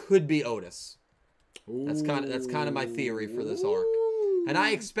could be Otis. That's kind of my theory for this arc. And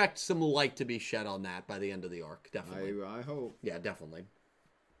I expect some light to be shed on that by the end of the arc, definitely. I hope. Yeah, definitely.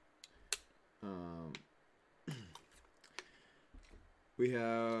 We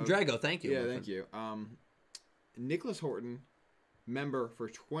have Drago, thank you. Yeah, my thank friend. you. Nicholas Horton, member for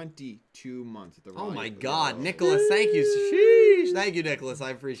 22 months at the. Oh Raleigh- my the God, Raleigh. Nicholas, thank you. Sheesh. Thank you, Nicholas.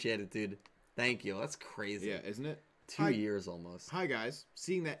 I appreciate it, dude. Thank you. That's crazy. Yeah, isn't it? 2 years almost. Hi guys,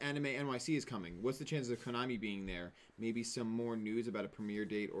 seeing that Anime NYC is coming, what's the chances of Konami being there? Maybe some more news about a premiere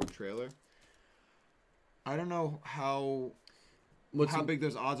date or trailer? I don't know how big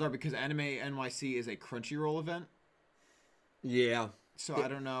those odds are because Anime NYC is a Crunchyroll event. Yeah. So I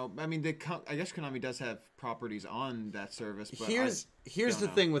don't know. I mean, I guess Konami does have properties on that service. But Here's don't the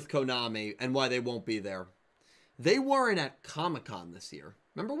know. thing with Konami and why they won't be there. They weren't at Comic-Con this year.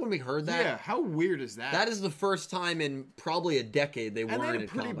 Remember when we heard that? Yeah, how weird is that? That is the first time in probably a decade they and weren't they had a at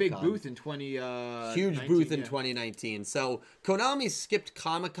pretty Comic-Con. big booth in 20. Huge booth in 2019. So Konami skipped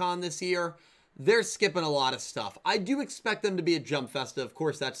Comic-Con this year. They're skipping a lot of stuff. I do expect them to be at Jump Festa. Of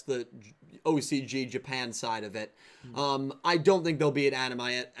course, that's the OCG Japan side of it. I don't think they'll be at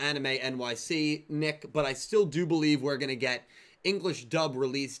Anime NYC, Nick, but I still do believe we're going to get English dub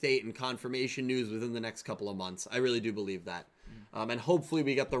release date and confirmation news within the next couple of months. I really do believe that. And hopefully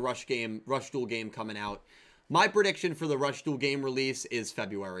we get the Rush Duel game coming out. My prediction for the Rush Duel game release is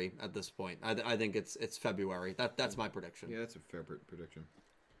February at this point. I think it's February. That's my prediction. Yeah, that's a fair prediction.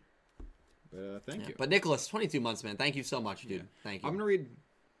 But thank you. But Nicholas, 22 months, man. Thank you so much, dude. Thank you. I'm gonna read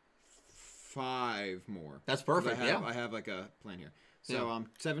 5 more. That's perfect. I have like a plan here. So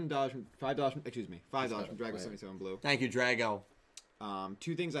 $5 from Dragon 77 Blue. Thank you, Drago.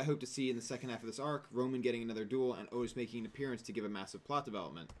 2 things I hope to see in the second half of this arc: Roman getting another duel, and Otis making an appearance to give a massive plot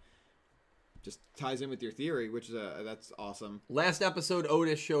development. Just ties in with your theory, which is that's awesome. Last episode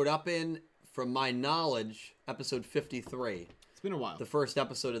Otis showed up in, from my knowledge, episode 53. It's been a while. The first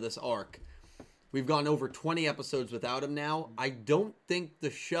episode of this arc. We've gone over 20 episodes without him now. I don't think the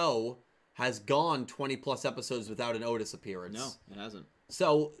show has gone 20 plus episodes without an Otis appearance. No, it hasn't.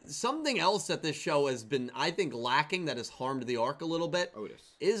 So something else that this show has been, I think, lacking that has harmed the arc a little bit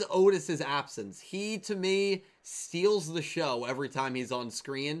is Otis's absence. He, to me, steals the show every time he's on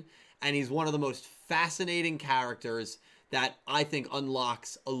screen, and he's one of the most fascinating characters that I think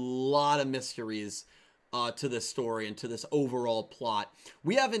unlocks a lot of mysteries to this story and to this overall plot.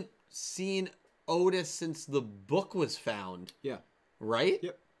 We haven't seen Otis since the book was found. Yeah. Right?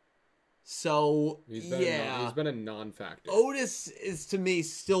 Yep. So, He's yeah. been a non-factor. Otis is, to me,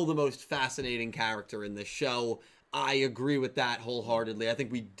 still the most fascinating character in the show. I agree with that wholeheartedly. I think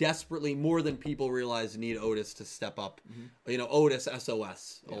we desperately, more than people realize, need Otis to step up. You know, Otis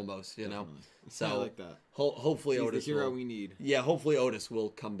SOS, almost, you know? So, I like that. Hopefully He's Otis the hero will, we need. Yeah, hopefully Otis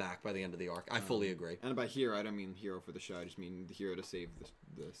will come back by the end of the arc. I fully agree. And by hero, I don't mean hero for the show. I just mean the hero to save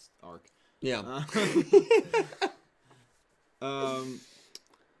this arc. Yeah.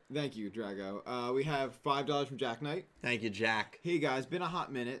 Thank you, Drago. We have $5 from Jack Knight. Thank you, Jack. Hey guys, been a hot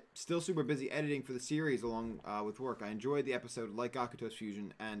minute. Still super busy editing for the series along with work. I enjoyed the episode like Gakuto's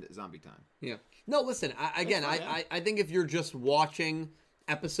Fusion and Zombie Time. Yeah. No, listen, I think if you're just watching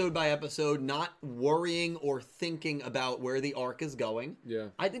episode by episode, not worrying or thinking about where the arc is going,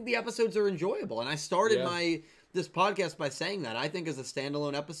 I think the episodes are enjoyable. And I started this podcast by saying that. I think as a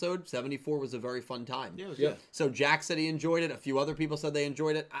standalone episode, 74 was a very fun time. Yeah, it was good. So Jack said he enjoyed it. A few other people said they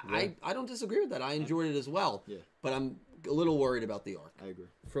enjoyed it. I don't disagree with that. I enjoyed it as well. Yeah. But I'm a little worried about the arc. I agree.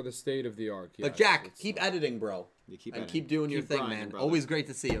 For the state of the arc, But Jack, keep editing, bro. Yeah, keep and editing. keep doing your Keep thing, grinding, man. brother. Always great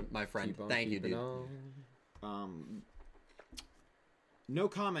to see you, my friend. Keep on Thank you, keeping dude. on. No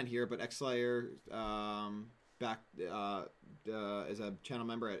comment here, but X-Slayer back is a channel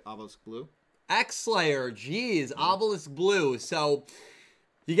member at Obelisk Blue. X-Slayer, geez, Obelisk Blue. So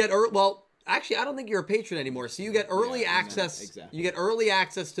you get actually, I don't think you're a patron anymore. So you get early access. exactly. You get early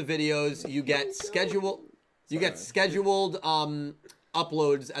access to videos. You get scheduled. You get scheduled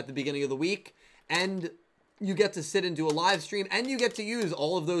uploads at the beginning of the week, and you get to sit into a live stream, and you get to use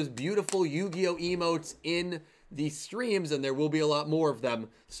all of those beautiful Yu-Gi-Oh emotes in the streams, and there will be a lot more of them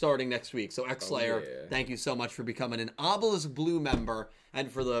starting next week. So X-Slayer, thank you so much for becoming an Obelisk Blue member and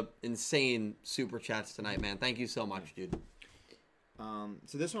for the insane super chats tonight, man. Thank you so much, dude.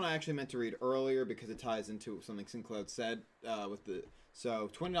 So this one I actually meant to read earlier because it ties into something SynCloud said so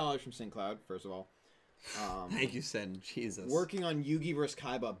 $20 from SynCloud, first of all. Thank you, Sen. Jesus. Working on Yugi vs.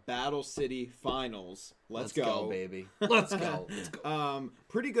 Kaiba Battle City Finals. Let's go, baby. Let's go.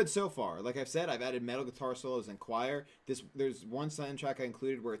 Pretty good so far. Like I've said, I've added metal guitar solos and choir. There's one soundtrack I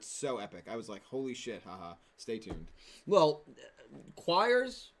included where it's so epic. I was like, holy shit, haha. Stay tuned. Well,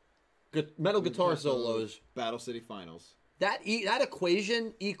 choirs, metal guitar solos, Battle City Finals. That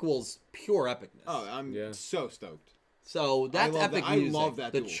equation equals pure epicness. Oh, I'm so stoked. So that's epic music. I love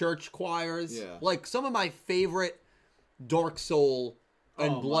that the duel. church choirs. Yeah. Like some of my favorite Dark Soul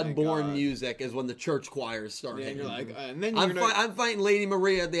and Bloodborne music is when the church choirs start Yeah, and hitting. you're like, and then I'm fighting Lady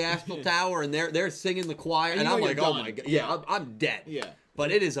Maria at the Astral Tower, and they're singing the choir, and I'm like, oh my god, yeah, I'm dead. Yeah.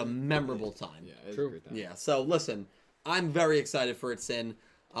 But it is a memorable time. Yeah, it's a great time. Yeah. So listen, I'm very excited for its in.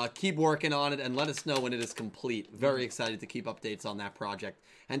 Keep working on it and let us know when it is complete. Very excited to keep updates on that project.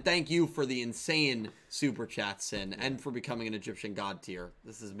 And thank you for the insane super chats, Sin, and for becoming an Egyptian god tier.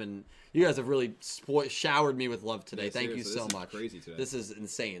 This has been, you guys have really showered me with love today. Yeah, thank you so this is much. crazy today. This is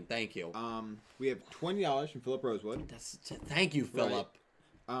insane. Thank you. We have $20 from Philip Rosewood. Thank you, Philip.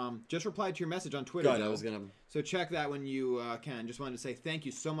 Just replied to your message on Twitter. Good, I was gonna. So check that when you can. Just wanted to say thank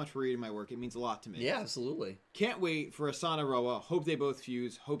you so much for reading my work. It means a lot to me. Yeah, absolutely. Can't wait for Asana Roa. Hope they both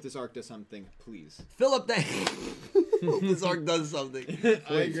fuse. Hope this arc does something. Please. Philip, thank Hope this arc does something.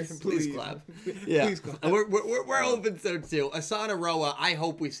 Please clap. Yeah, Please clap. And we're hoping so too. Asana Roa. I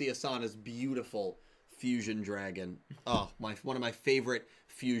hope we see Asana's beautiful fusion dragon. Oh, one of my favorite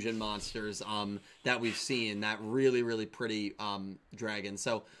fusion monsters that we've seen. That really pretty dragon.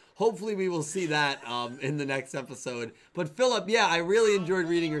 So hopefully we will see that in the next episode. But Philip, yeah, I really enjoyed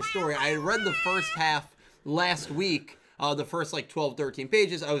reading your story. I had read the first half last week. The first 12, 13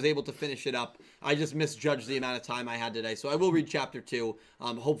 pages. I was able to finish it up. I just misjudged the amount of time I had today. So I will read chapter 2,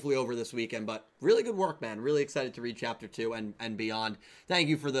 hopefully over this weekend. But really good work, man. Really excited to read chapter 2 and beyond. Thank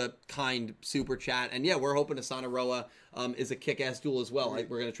you for the kind super chat. And yeah, we're hoping Asana Roa is a kick-ass duel as well. We're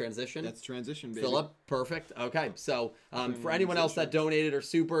going to transition. That's transition, baby. Philip, perfect. Okay, so for anyone else that donated or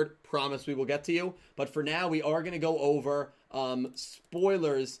supered, promise we will get to you. But for now, we are going to go over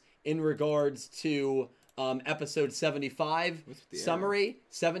spoilers in regards to episode 75, summary,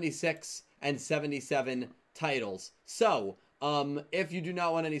 76, and 77 titles. So, if you do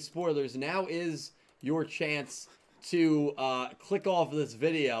not want any spoilers, now is your chance to click off this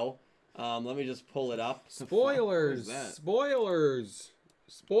video. Let me just pull it up. Spoilers! Spoilers!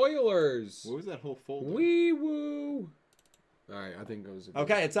 Spoilers! What was that whole folder? Wee woo! Alright, I think it was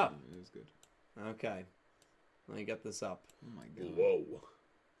Okay, it's up. It was good. Okay. Let me get this up. Oh my god. Whoa.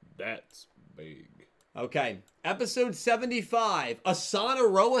 That's big. Okay, episode 75, Asana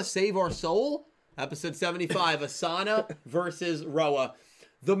Roa Save Our Soul. Episode 75, Asana versus Roa.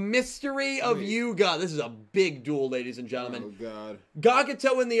 The Mystery of Yuga. This is a big duel, ladies and gentlemen. Oh, God.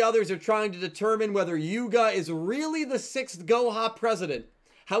 Gakuto and the others are trying to determine whether Yuga is really the 6th Goha president.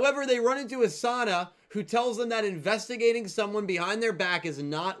 However, they run into Asana, who tells them that investigating someone behind their back is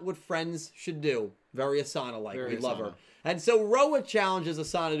not what friends should do. Very Asana-like. We love her. And so Roa challenges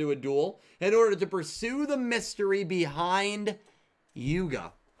Asana to a duel in order to pursue the mystery behind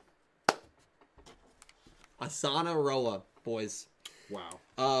Yuga. Asana Roa, boys. Wow.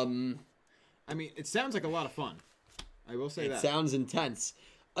 I mean, it sounds like a lot of fun. I will say that. It sounds intense.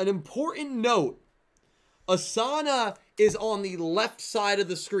 An important note. Asana is on the left side of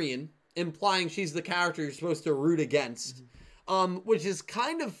the screen, implying she's the character you're supposed to root against. Which is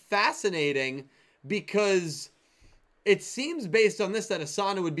kind of fascinating because it seems based on this that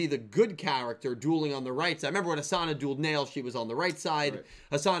Asana would be the good character dueling on the right side. I remember when Asana dueled Nail, she was on the right side.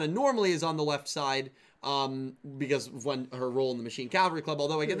 Right. Asana normally is on the left side because of when her role in the Machine Cavalry Club.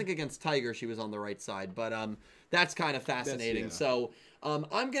 Although I think against Tiger, she was on the right side. But that's kind of fascinating. So I'm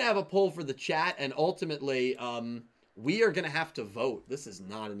going to have a poll for the chat, and ultimately we are going to have to vote. This is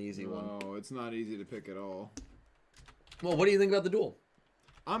not an easy one. No, it's not easy to pick at all. Well, what do you think about the duel?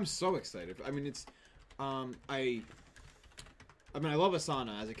 I'm so excited. I mean, it's I love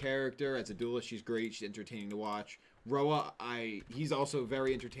Asana as a character, as a duelist. She's great. She's entertaining to watch. Roa, he's also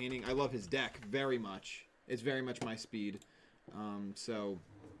very entertaining. I love his deck very much. It's very much my speed. So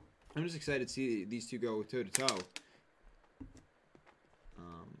I'm just excited to see these two go toe to toe.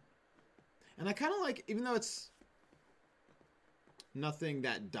 And I kind of like, even though it's nothing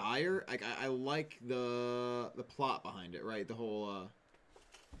that dire, like I like the plot behind it, right? The whole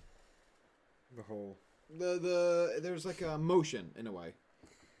there's like a motion in a way.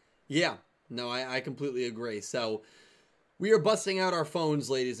 Yeah, no, I completely agree. So we are busting out our phones,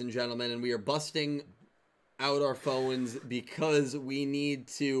 ladies and gentlemen, and we are busting out our phones because we need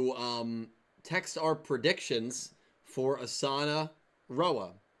to text our predictions for Asana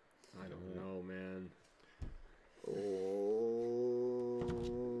Roa. I don't know, man.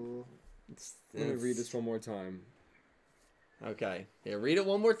 Let me read this one more time. Okay. Yeah, read it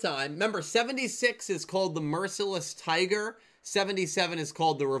one more time. Remember, 76 is called the Merciless Tiger. 77 is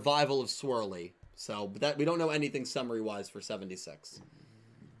called the Revival of Swirly. So, but that we don't know anything summary-wise for 76.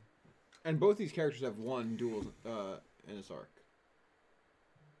 And both these characters have won duels in this arc.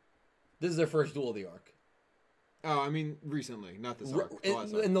 This is their first duel of the arc. Oh, I mean recently, not this arc.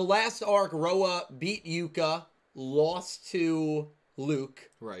 In the last arc, Roa beat Yuka, lost to Luke.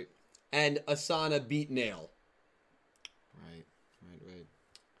 Right. And Asana beat Nail. Right.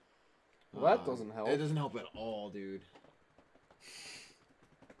 Well, that doesn't help. It doesn't help at all, dude.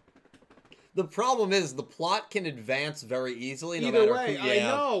 The problem is the plot can advance very easily. No Either matter way, who, I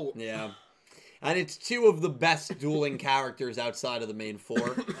know. Yeah. And it's two of the best dueling characters outside of the main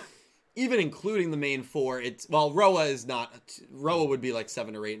four. Even including the main four, Roa is not. Roa would be like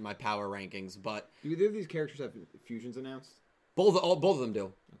 7 or 8 in my power rankings, but Do either of these characters have fusions announced? both of them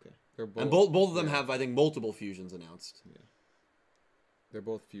do. Okay. They're both, And both of them have, I think, multiple fusions announced. Yeah. They're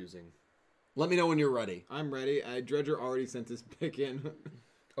both fusing. Let me know when you're ready. I'm ready. Dredger already sent his pick in.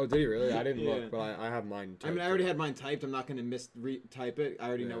 Oh, did he really? I didn't Yeah. look, but I have mine. I mean, I already had mine typed. I'm not going to type it. I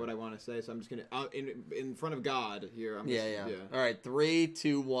already know what I want to say, so I'm just going to in front of God here. I'm just, Yeah. All right, 3,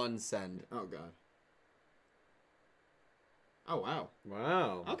 2, 1, send. Oh God. Oh wow.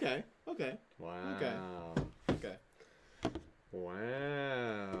 Wow. Okay. Wow. Okay. Okay.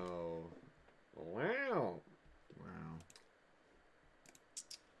 Wow.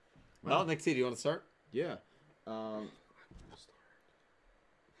 Well, Nick T, do you want to start? Yeah.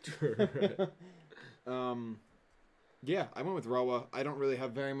 Yeah, I went with Roa. I don't really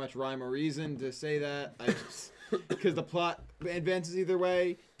have very much rhyme or reason to say that. I just because the plot advances either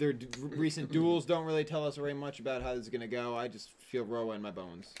way. Their recent duels don't really tell us very much about how this is gonna go. I just feel Roa in my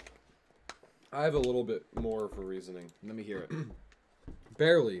bones. I have a little bit more for reasoning. Let me hear it.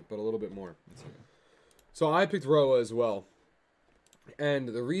 Barely, but a little bit more. So I picked Roa as well. And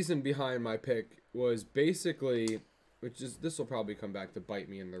the reason behind my pick was basically, this will probably come back to bite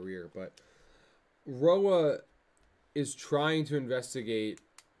me in the rear, but Roa is trying to investigate,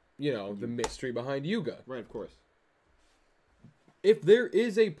 the mystery behind Yuga. Right, of course. If there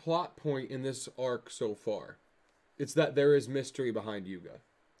is a plot point in this arc so far, it's that there is mystery behind Yuga.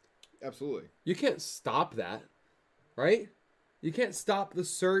 Absolutely. You can't stop that, right? You can't stop the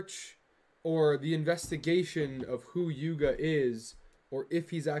search or the investigation of who Yuga is or if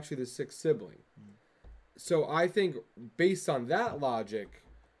he's actually the 6th sibling. So I think based on that logic,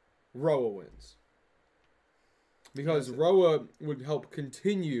 Roa wins. Because Roa would help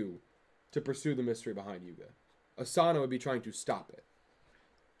continue to pursue the mystery behind Yuga. Asana would be trying to stop it.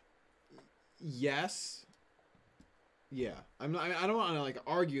 Yes. Yeah. I'm not. I don't want to like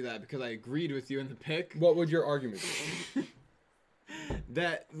argue that because I agreed with you in the pick. What would your argument be?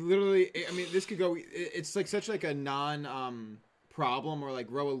 That literally, I mean, this could go. It's like such like a problem where like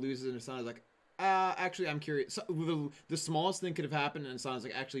Roa loses and Asana's like, actually, I'm curious. So, the smallest thing could have happened, and Asana's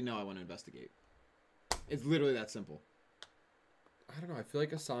like, actually, no, I want to investigate. It's literally that simple. I don't know. I feel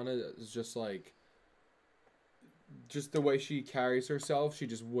like Asana is just like, just the way she carries herself. She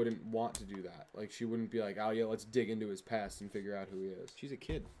just wouldn't want to do that. Like she wouldn't be like, oh yeah, let's dig into his past and figure out who he is. She's a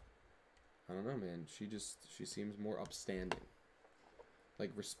kid. I don't know, man. She seems more upstanding.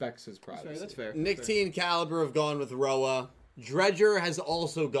 Like respects his privacy. That's fair. Nick T and Caliber have gone with Roa. Dredger has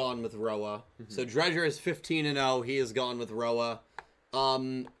also gone with Roa. So Dredger is 15-0. He has gone with Roa.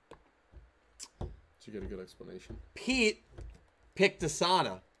 To get a good explanation. Pete picked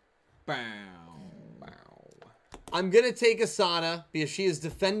Asana. Bow. I'm going to take Asana because she is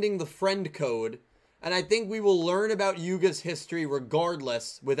defending the friend code. And I think we will learn about Yuga's history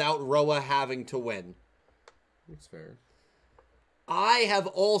regardless without Roa having to win. That's fair. I have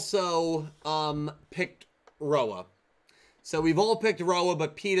also picked Roa. So we've all picked Roa,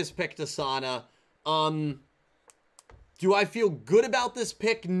 but Pete has picked Asana. Do I feel good about this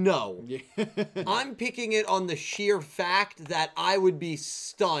pick? No. Yeah. I'm picking it on the sheer fact that I would be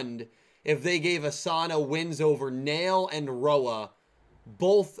stunned if they gave Asana wins over Nail and Roa,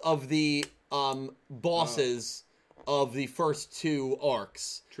 both of the bosses of the first two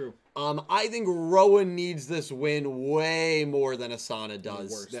arcs. True. I think Roa needs this win way more than Asana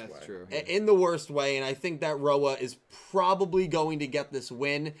does. That's true. In the worst way, and I think that Roa is probably going to get this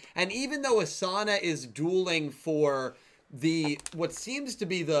win. And even though Asana is dueling for the what seems to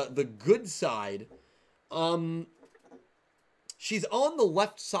be the good side, she's on the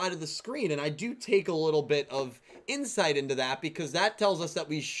left side of the screen, and I do take a little bit of insight into that because that tells us that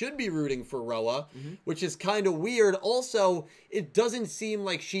we should be rooting for Roa, which is kind of weird. Also, it doesn't seem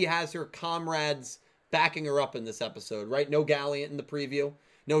like she has her comrades backing her up in this episode, right? No Galliant in the preview,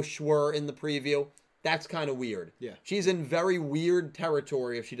 no Schwer in the preview. That's kind of weird. Yeah. She's in very weird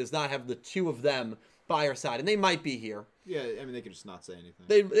territory if she does not have the two of them by her side, and they might be here. Yeah, I mean, they could just not say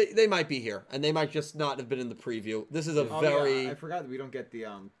anything. They might be here, and they might just not have been in the preview. This is a Yeah, I forgot that we don't get the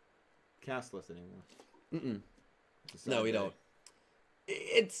cast list anymore. No, we don't.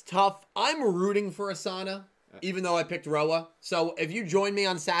 It's tough. I'm rooting for Asana, even though I picked Roa. So if you join me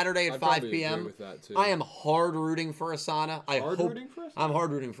on Saturday at I'd 5 probably p.m., agree with that, too. I am hard rooting for Asana. Rooting for Asana? I'm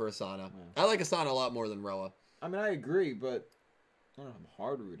hard rooting for Asana. I like Asana a lot more than Roa. I mean, I agree, but I don't know, I'm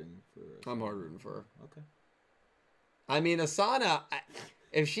hard rooting for Asana. I'm hard rooting for her. Okay. I mean, Asana,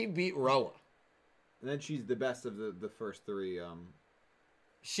 if she beat Roa, And then she's the best of the first three.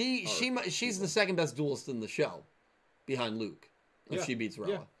 she's the second best duelist in the show, behind Luke. If she beats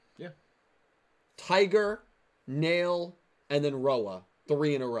Roa, Yeah. Tiger, Nail, and then Roa,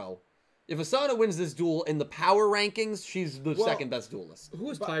 3 in a row. If Asana wins this duel in the power rankings, she's the second best duelist. Who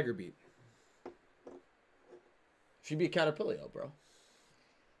has Tiger beat? She beat Caterpillar, bro.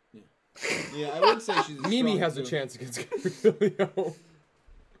 Yeah, I would say she's. Mimi has a chance against Caterpillar.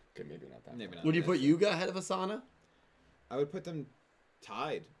 Okay, maybe not that. Maybe not. Would you put Yuga ahead of Asana? I would put them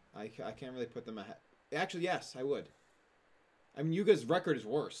tied. I can't really put them ahead. Actually, yes, I would. I mean, Yuga's record is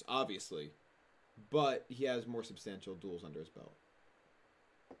worse, obviously, but he has more substantial duels under his belt.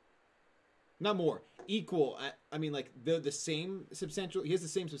 Not more, equal. I mean, like the same substantial. He has the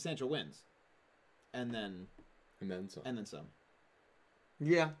same substantial wins, and then some.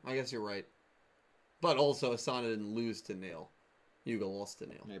 Yeah, I guess you're right. But also, Asana didn't lose to Nail. Yuga lost to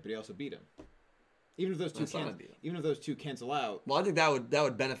Nail. Right, but he also beat him. Even if those two cancel out. Well, I think that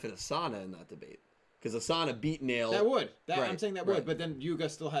would benefit Asana in that debate. Because Asana beat Nail. That would. Right, I'm saying that would. But then Yuga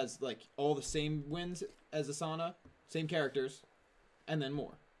still has like all the same wins as Asana, same characters, and then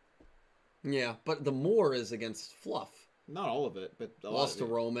more. Yeah, but the more is against Fluff. Not all of it, but a Lost lot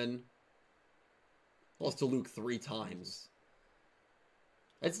to Roman. Lost to Luke 3 times.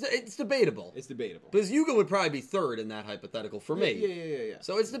 It's debatable. It's debatable. Because Yuga would probably be third in that hypothetical for me. Yeah.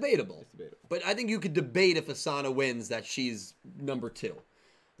 So it's debatable. It's debatable. But I think you could debate if Asana wins that she's number 2.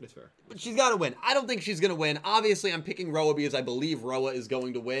 It's fair. But she's got to win. I don't think she's going to win. Obviously, I'm picking Roa because I believe Roa is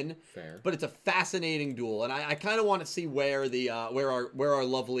going to win. Fair. But it's a fascinating duel, and I kind of want to see where the where our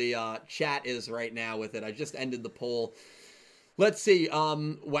lovely chat is right now with it. I just ended the poll. Let's see.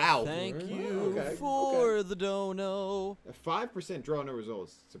 Wow. Thank you for the dono. A 5% draw, no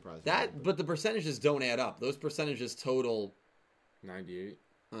results. Surprising. But the percentages don't add up. Those percentages total 98.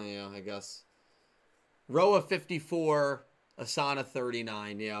 Oh yeah, I guess. Roa 54, Asana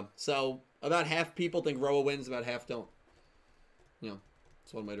 39. Yeah. So about half people think Roa wins, about half don't. Yeah,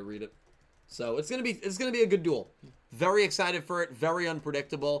 that's one way to read it. So it's gonna be a good duel. Very excited for it. Very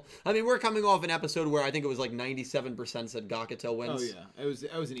unpredictable. I mean, we're coming off an episode where I think it was like 97% said Gakuto wins. Oh yeah, it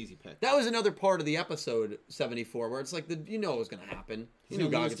was an easy pick. That was another part of the episode 74 where it's like it was going to happen. You knew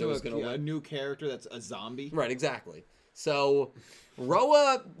Gakuto was going to win. A new character that's a zombie. Right, exactly. So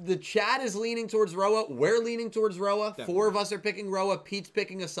Roa, the chat is leaning towards Roa. We're leaning towards Roa. Definitely. 4 of us are picking Roa. Pete's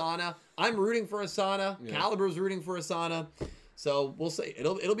picking Asana. I'm rooting for Asana. Yeah. Caliber's rooting for Asana. So we'll see.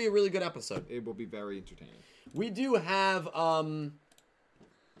 It'll be a really good episode. It will be very entertaining. We do have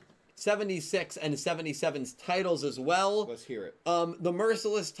 76 and 77's titles as well. Let's hear it. The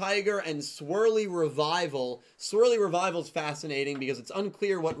Merciless Tiger and Swirly Revival. Swirly Revival is fascinating because it's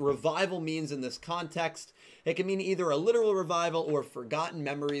unclear what revival means in this context. It can mean either a literal revival or forgotten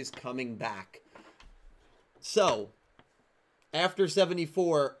memories coming back. So, after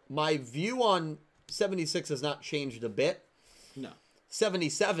 74, my view on 76 has not changed a bit. No,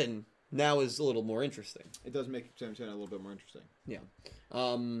 77 now is a little more interesting. it does make 77 a little bit more interesting. Yeah.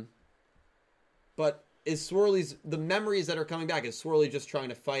 But is Swirly's, the memories that are coming back, is Swirly just trying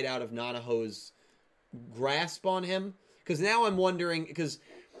to fight out of Nanaho's grasp on him? Because now I'm wondering, because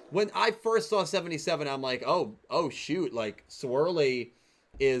when I first saw 77, I'm like, oh shoot, like Swirly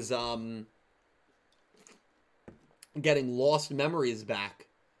is getting lost memories back,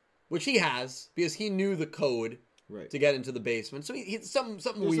 which he has because he knew the code Right. to get into the basement. So he something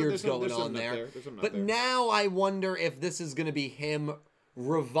weird's going on there. But now I wonder if this is going to be him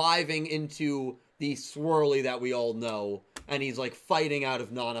reviving into the Swirly that we all know, and he's like fighting out of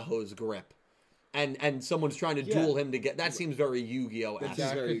Nanaho's grip. And someone's trying to duel him to get. That seems very Yu-Gi-Oh! That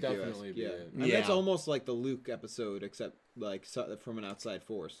could definitely be it. And that's almost like the Luke episode, except like from an outside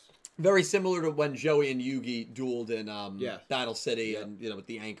force. Very similar to when Joey and Yugi dueled in Battle City, Yeah. and with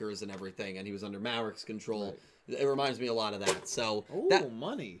the anchors and everything, and he was under Marek's control. Right. It reminds me a lot of that. So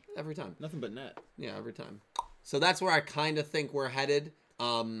Money every time, nothing but net. Yeah, every time. So that's where I kind of think we're headed.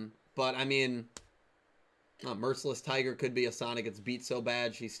 But I mean, Merciless Tiger could be Asana gets beat so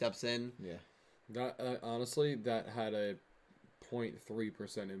bad she steps in. Yeah. That honestly, that had a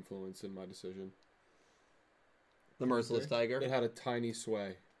 0.3% influence in my decision. The Merciless Tiger. It had a tiny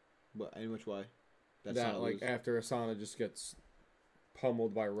sway. But in which way? That like after Asana just gets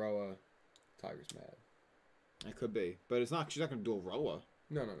pummeled by Roa, Tiger's mad. It could be, but it's not. She's not going to duel Roa.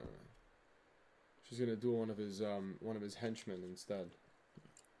 No. She's gonna duel one of his henchmen instead.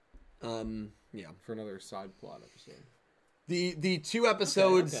 Yeah. For another side plot episode. The 2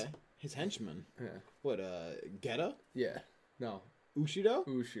 episodes. Okay. His henchman. Yeah. What? Geta? Yeah. No. Ushido?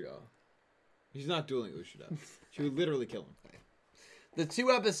 Ushido. He's not dueling Ushido. She would literally kill him. The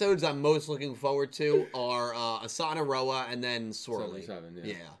 2 episodes I'm most looking forward to are Asana Roa and then Swirly. 77,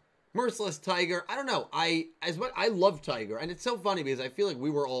 yeah. Merciless Tiger. I don't know. I love Tiger, and it's so funny because I feel like we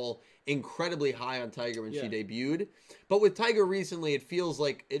were all incredibly high on Tiger when she debuted, but with Tiger recently, it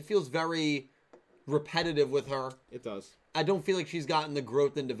feels very repetitive with her. It does. I don't feel like she's gotten the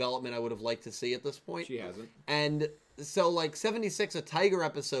growth and development I would have liked to see at this point. She hasn't. And so, like 76, a Tiger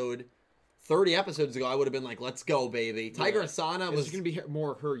episode. 30 episodes ago, I would have been like, let's go, baby. Tiger Asana was... Is it going to be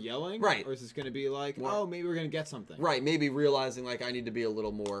more her yelling? Right. Or is this going to be like, maybe we're going to get something? Right, maybe realizing, like, I need to be a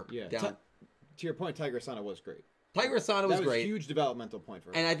little more down. To your point, Tiger Asana was great. Tiger Asana was great. That was a huge developmental point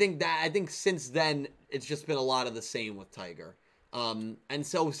for her. And I think since then, it's just been a lot of the same with Tiger. And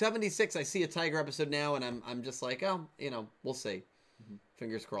so 76, I see a Tiger episode now, and I'm just like, we'll see. Mm-hmm.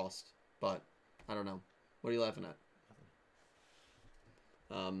 Fingers crossed. But, I don't know. What are you laughing at?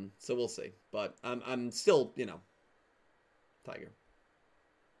 So we'll see, but I'm still, Tiger.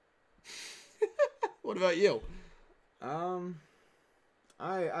 What about you? I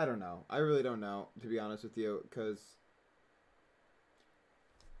don't know. I really don't know, to be honest with you, because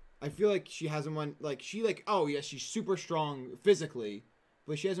I feel like she hasn't won. Like she's she's super strong physically,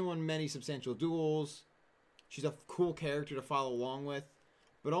 but she hasn't won many substantial duels. She's a cool character to follow along with,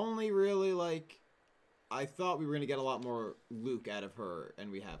 but only really like. I thought we were going to get a lot more Luke out of her,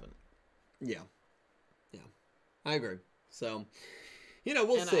 and we haven't. Yeah. I agree. So,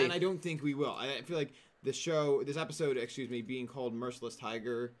 we'll see. And I don't think we will. I feel like this episode, being called Merciless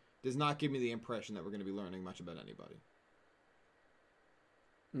Tiger, does not give me the impression that we're going to be learning much about anybody.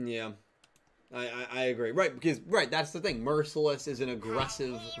 Yeah. I agree. Right, because, that's the thing. Merciless is an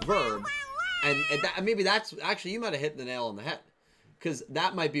aggressive verb. And maybe that's, actually, you might have hit the nail on the head. Because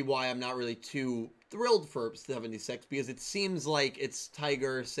that might be why I'm not really too thrilled for 76, because it seems like it's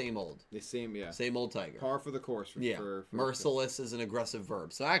Tiger, same old. Same old Tiger. Par for the course. For Merciless is an aggressive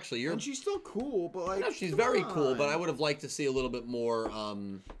verb. So actually, and she's still cool, but like... No, she's very cool, but I would have liked to see a little bit more...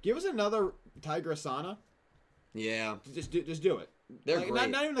 Give us another Tiger Asana. Yeah. Just do it. They're great.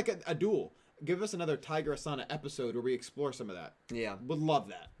 Not even like a duel. give us another Tiger Asana episode where we explore some of that. Yeah. Would love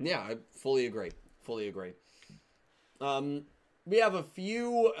that. Yeah, I fully agree. Fully agree. We have a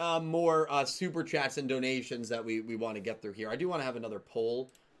few more super chats and donations that we want to get through here. I do want to have another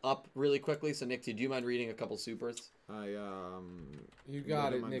poll up really quickly. So, Nick T, do you mind reading a couple supers? You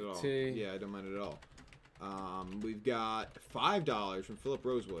got it, Nick T. Yeah, I don't mind it at all. We've got $5 from Philip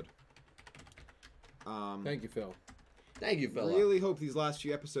Rosewood. Thank you, Phil. Thank you, Phil. Really hope these last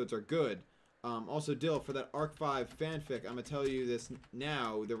few episodes are good. Also, Dill, for that Arc 5 fanfic, I'm going to tell you this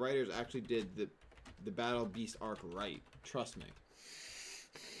now. The writers actually did the Battle Beast arc right. Trust me.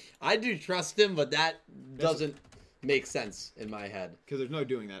 I do trust him, but that doesn't make sense in my head. Because there's no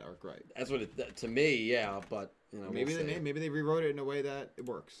doing that arc right. That's what it, to me, yeah, but you know, maybe they rewrote it in a way that it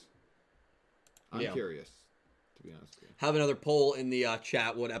works. I'm curious, to be honest with you. Have another poll in the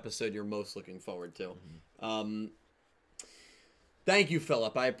chat. What episode you're most looking forward to? Thank you,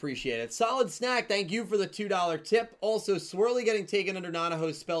 Philip. I appreciate it. Solid Snack, thank you for the $2 tip. Also, Swirly getting taken under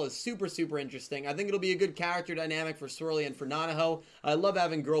Nanaho's spell is super, super interesting. I think it'll be a good character dynamic for Swirly and for Nanaho. I love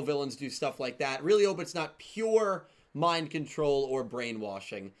having girl villains do stuff like that. Really hope it's not pure mind control or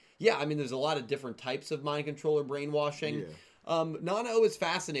brainwashing. Yeah, I mean, there's a lot of different types of mind control or brainwashing. Yeah. Nanaho is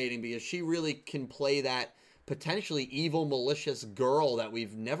fascinating because she really can play that potentially evil, malicious girl that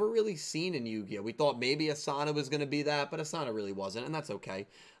we've never really seen in Yu-Gi-Oh! We thought maybe Asana was going to be that, but Asana really wasn't, and that's okay.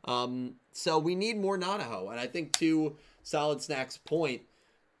 So we need more Nanaho, and I think to Solid Snack's point,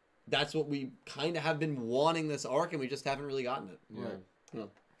 that's what we kind of have been wanting this arc, and we just haven't really gotten it. Yeah.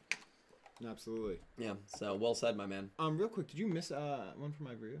 Absolutely. Yeah, so well said, my man. Real quick, did you miss one from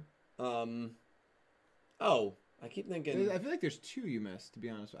my review? Oh, I keep thinking... I feel like there's two you missed, to be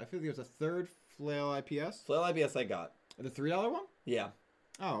honest. I feel like there's a third Flail IPS. Flail IPS I got. The $3 one? Yeah.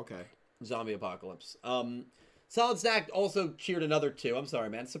 Oh, okay. Zombie Apocalypse. Solid Snack also cheered another 2. I'm sorry,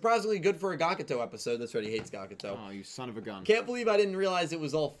 man. Surprisingly good for a Gakuto episode. That's right, he hates Gakuto. Oh, you son of a gun. Can't believe I didn't realize it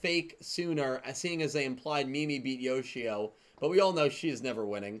was all fake sooner, seeing as they implied Mimi beat Yoshio. But we all know she is never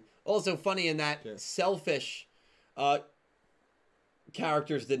winning. Also funny in that selfish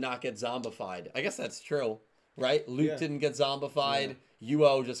characters did not get zombified. I guess that's true, right? Luke didn't get zombified.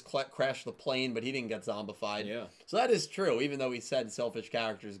 Yuo just crashed the plane, but he didn't get zombified. Yeah. So that is true, even though he said selfish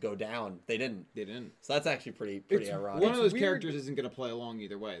characters go down. They didn't. They didn't. So that's actually pretty ironic. One of those characters isn't going to play along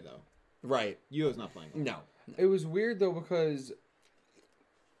either way, though. Right. Yuo's not playing along. No. It was weird, though, because...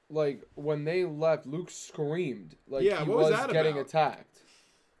 like, when they left, Luke screamed. Like, he was getting attacked.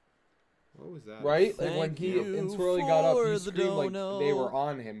 What was that? Right? Like, when he and Swirly got up, he screamed like they were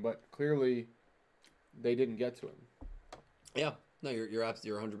on him, but clearly they didn't get to him. Yeah. No, you're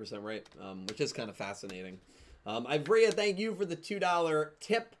absolutely 100% right, which is kind of fascinating. Ivrea, thank you for the $2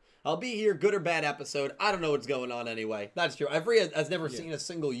 tip. I'll be here, good or bad episode. I don't know what's going on anyway. That's true. Ivrea has never seen a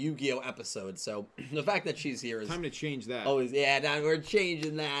single Yu-Gi-Oh episode, so the fact that she's here is... time to change that. Oh, yeah, now we're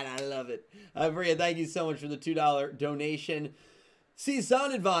changing that. I love it. Ivrea, thank you so much for the $2 donation. C.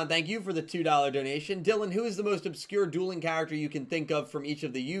 Sonadvan, thank you for the $2 donation. Dylan, who is the most obscure dueling character you can think of from each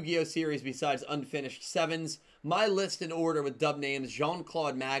of the Yu-Gi-Oh series besides Unfinished Sevens? My list in order with dub names: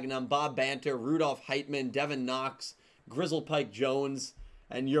 Jean-Claude Magnum, Bob Banter, Rudolph Heitman, Devin Knox, Grizzle Pike Jones,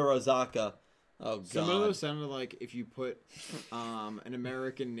 and Yorozaka. Oh, God. Some of those sounded like if you put an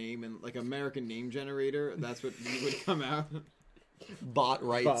American name in, like, American name generator, that's what would come out. Bot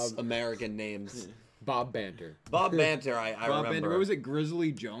writes American names. Bob Banter. Bob Banter, I Bob remember. Banter, what was it,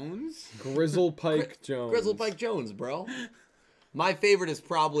 Grizzly Jones? Grizzle Pike Jones. Grizzle Pike Jones, bro. My favorite is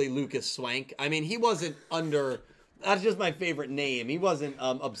probably Lucas Swank. I mean, he wasn't under... that's just my favorite name. He wasn't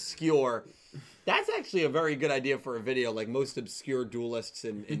obscure. That's actually a very good idea for a video, like most obscure duelists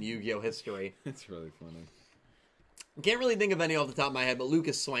in Yu-Gi-Oh! History. That's really funny. Can't really think of any off the top of my head, but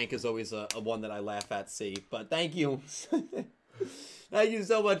Lucas Swank is always a one that I laugh at, see. But thank you. Thank you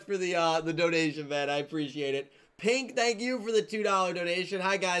so much for the donation, man. I appreciate it. Pink, thank you for the $2 donation.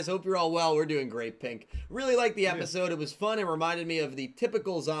 Hi, guys. Hope you're all well. We're doing great, Pink. Really liked the episode. It was fun. It reminded me of the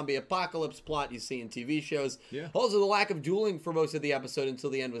typical zombie apocalypse plot you see in TV shows. Yeah. Also, the lack of dueling for most of the episode until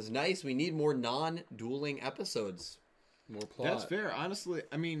the end was nice. We need more non-dueling episodes. More plot. That's fair. Honestly,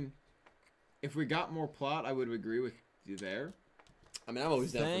 I mean, if we got more plot, I would agree with you there. I mean, I'm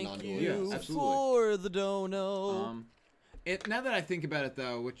always down for Thank non-dueling. you Yeah, absolutely. for the dono. Now that I think about it,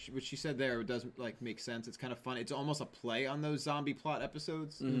 though, which she said there doesn't like make sense. It's kind of fun. It's almost a play on those zombie plot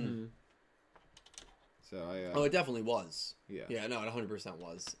episodes. Mm-hmm. So I. Oh, it definitely was. Yeah. Yeah, no, it 100%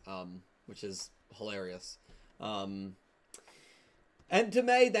 was. Which is hilarious. And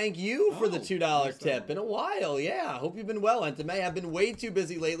May, thank you for the $2 tip. Been a while, yeah. Hope you've been well, and May. I've been way too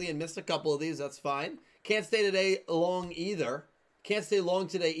busy lately and missed a couple of these. That's fine. Can't stay today long either. Can't stay long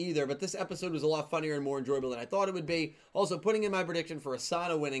today either, but this episode was a lot funnier and more enjoyable than I thought it would be. Also, putting in my prediction for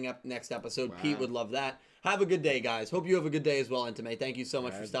Asana winning up next episode. Wow. Pete would love that. Have a good day, guys. Hope you have a good day as well, Entame. Thank you so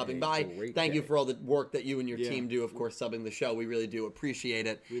much for stopping by. Thank you for all the work that you and your team do, of course, subbing the show. We really do appreciate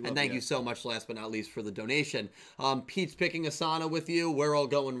it. And thank you so much, last but not least, for the donation. Pete's picking Asana with you. We're all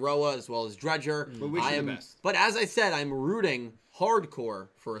going Roa as well as Dredger. But wish you the best. But as I said, I'm rooting hardcore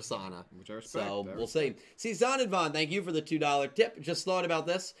for Asana. Which I respect. So we'll see. See, Zonadvon, thank you for the $2 tip. Just thought about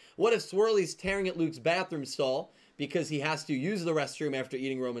this. What if Swirly's tearing at Luke's bathroom stall because he has to use the restroom after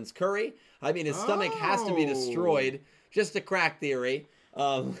eating Roman's curry? I mean, his stomach has to be destroyed. Just a crack theory.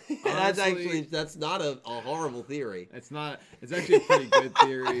 That's not a horrible theory. It's actually a pretty good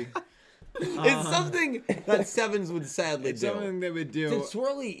theory. It's something that Sevens would sadly do. Something they would do. Did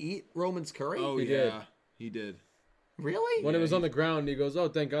Swirly eat Roman's curry? Oh, He yeah. did. He did. Really? When it was on the ground, he goes, "Oh,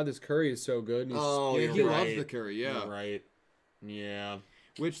 thank God this curry is so good." And Oh, Yeah, you're he right. loves the curry, yeah. You're right. Yeah.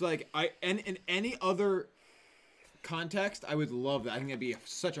 Which, like, and in any other context, I would love that. I think that'd be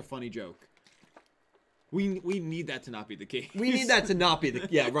such a funny joke. We need that to not be the case. We need that to not be the...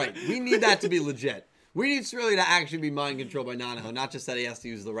 Yeah, right. We need that to be legit. We need Swirly to actually be mind controlled by Nanaho, not just that he has to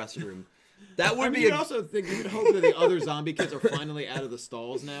use the restroom. That would be you would also think, you would hope that the other zombie kids are finally out of the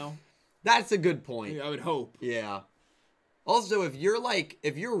stalls now. That's a good point. I would hope. Yeah. Also, if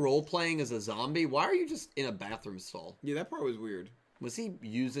you're role-playing as a zombie, why are you just in a bathroom stall? Yeah, that part was weird. Was he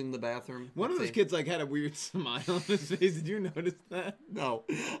using the bathroom? One of those kids, like, had a weird smile on his face. Did you notice that? No,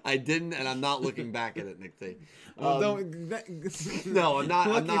 I didn't, and I'm not looking back at it, Nick T. Well, No, I'm not.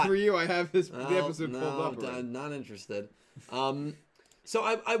 Lucky I'm not. for you, I have the episode no, pulled up. I'm not interested. So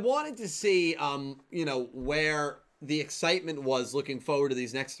I wanted to see, where the excitement was looking forward to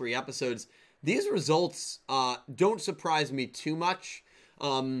these next 3 episodes. These results don't surprise me too much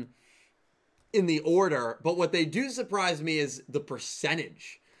in the order, but what they do surprise me is the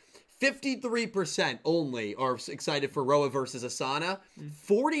percentage. 53% only are excited for Roa versus Asana.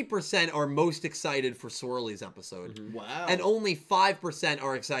 40% are most excited for Swirly's episode. Wow. And only 5%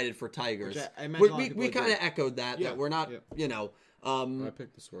 are excited for Tigers. Which I imagine a lot of We people kind of agree. echoed that Yeah, we're not, yeah. I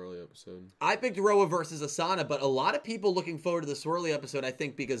picked the Swirly episode. I picked Roa versus Asana, but a lot of people looking forward to the Swirly episode, I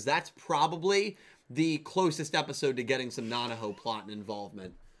think, because that's probably the closest episode to getting some Nanaho plot and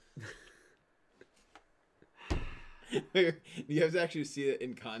involvement. You have to actually see it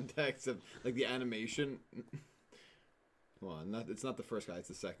in context of, like, the animation. Well, it's not the first guy, it's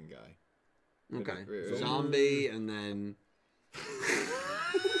the second guy. Okay. Zombie, and then...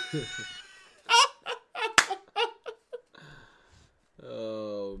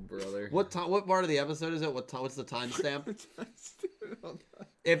 Oh, brother. What part of the episode is it? What's the timestamp?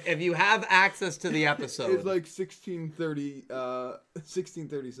 If you have access to the episode, It's like 1630,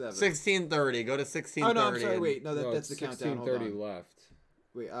 1637. 1630. Go to 1630. Oh, no, I'm sorry, wait. No, No, that's the it's countdown. Hold 16:30 on. left.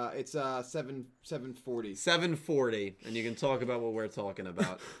 Wait, it's 740. 740, and you can talk about what we're talking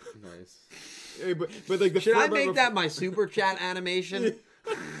about. Nice. Hey, but like the Should I but- make that my super chat animation?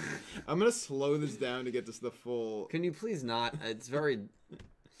 I'm gonna slow this down to get this the full. Can you please not? It's very.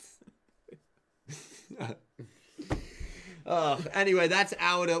 Anyway, that's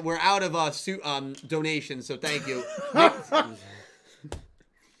out of. We're out of donations, so thank you.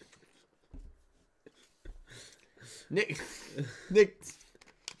 Nick.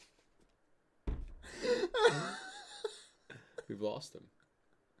 We've lost him.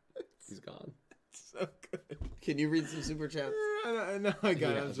 He's gone. So good. Can you read some super chats? No, I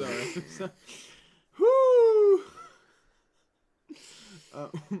got it. I'm sorry. Whoo!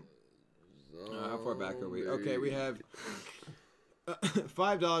 How far back are we? Okay, we have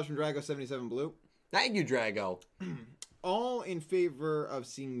 $5 from Drago77 Blue. Thank you, Drago. All in favor of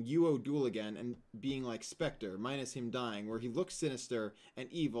seeing Yuo duel again and being like Spectre, minus him dying, where he looks sinister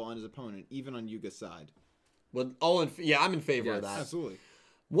and evil on his opponent, even on Yuga's side. Well, I'm in favor of that. Absolutely.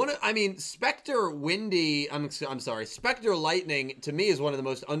 Spectre Windy. I'm sorry. Spectre Lightning to me is one of the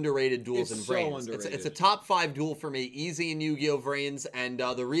most underrated duels It's in so Vrains. underrated. It's a top 5 duel for me, easy in Yu-Gi-Oh! Vrains, and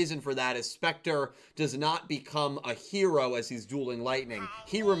the reason for that is Spectre does not become a hero as he's dueling Lightning.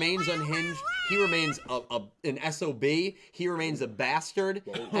 He remains unhinged. He remains an SOB. He remains a bastard,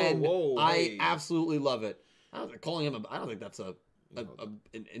 and I absolutely love it. I don't think that's an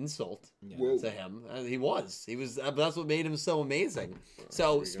insult to him. He was. That's what made him so amazing.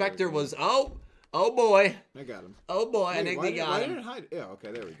 So Spectre was. Oh boy. I got him. Oh boy. Wait, I think why we got didn't him. it hide? Yeah,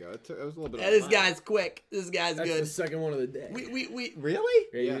 okay, there we go. It was a little bit. This guy's quick. This guy's That's good. the second one of the day. We really?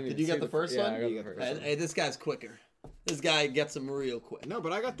 Yeah. didn't Did you see get the first yeah, one? I got You the got the first first one. Hey, this guy's quicker. This guy gets him real quick. No,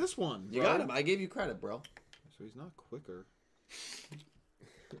 but I got this one. You bro. got him. I gave you credit, bro. So he's not quicker.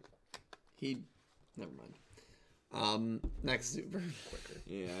 Never mind. Next super.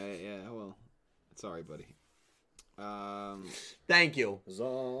 Yeah. Well, sorry, buddy. Thank you.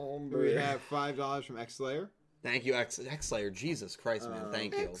 Zombie. We have $5 from X Slayer. Thank you, X Slayer. Jesus Christ, man.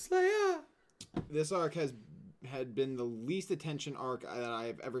 Thank you. This arc had been the least attention arc that I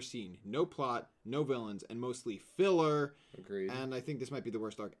have ever seen. No plot, no villains, and mostly filler. Agreed. And I think this might be the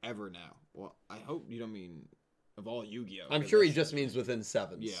worst arc ever now. Well, I hope you don't mean of all Yu-Gi-Oh! I'm sure he just means within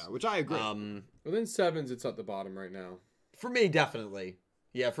sevens. Yeah, which I agree. Within sevens, it's at the bottom right now. For me, definitely.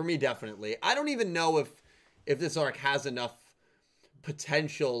 Yeah, for me, definitely. I don't even know if this arc has enough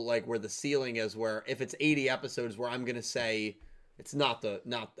potential, like where the ceiling is, where if it's 80 episodes, where I'm gonna say it's not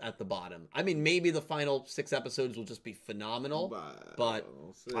at the bottom. I mean, maybe the final 6 episodes will just be phenomenal, but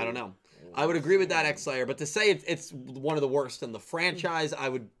I don't know. I would agree with that, X Slayer, but to say it's one of the worst in the franchise, I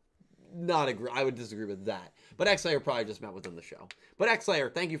would not agree. I would disagree with that. But X Slayer probably just meant within the show. But X Slayer,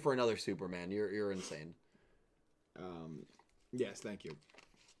 thank you for another Superman. You're insane. Yes, thank you.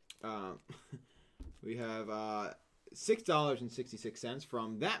 We have $6.66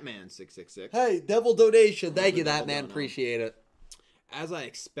 from That Man 666. Hey, devil donation. Thank you, that man. Appreciate it. As I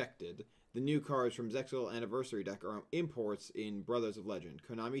expected, the new cards from Zexal Anniversary deck are imports in Brothers of Legend.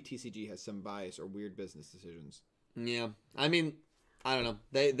 Konami TCG has some bias or weird business decisions. Yeah, I mean, I don't know.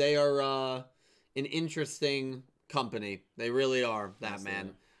 They are an interesting company. They really are, that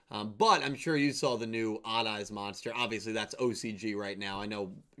man. But I'm sure you saw the new Odd Eyes monster. Obviously, that's OCG right now. I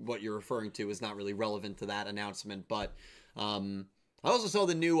know what you're referring to is not really relevant to that announcement. But I also saw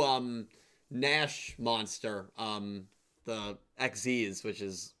the new Nash monster, the XZs, which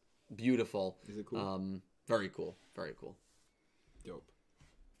is beautiful. Is it cool? Very cool. Very cool. Dope.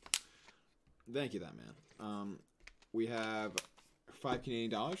 Thank you, that man. We have $5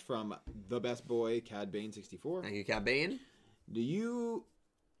 Canadian from The Best Boy, Cad Bane 64. Thank you, Cad Bane. Do you...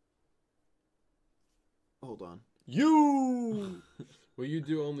 Hold on. Will you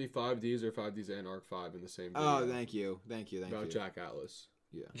do only 5Ds or 5Ds and Arc 5 in the same video? Oh, thank you. Thank you. About Jack Atlas.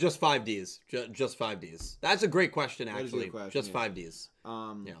 Yeah. Just 5Ds. Just 5Ds. That's a great question, That is a actually. good question, Just yeah. 5Ds.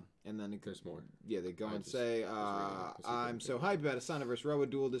 Yeah. And then There's more. Yeah, they go I and just- say, reading. I'm so hyped about a Soniverse Roa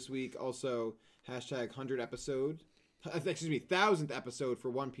duel this week. Also, hashtag 100 episode. Excuse me, 1000th episode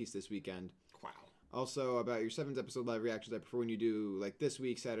for One Piece this weekend. Wow. Also, about your 7th episode live reactions. I prefer when you do, like, this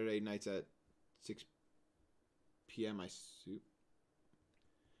week, Saturday nights at 6 p.m. I assume.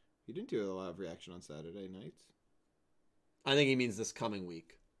 You didn't do a live reaction on Saturday nights? I think he means this coming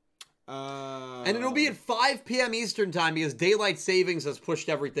week. And And it'll be at 5 p.m. Eastern time because daylight savings has pushed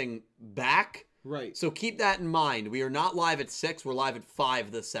everything back. Right. So keep that in mind. We are not live at 6. We're live at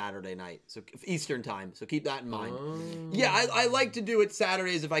 5 this Saturday night. So Eastern time. So keep that in mind. Yeah, I like to do it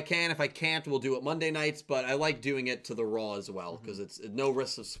Saturdays if I can. If I can't, we'll do it Monday nights. But I like doing it to the Raw as well because it's no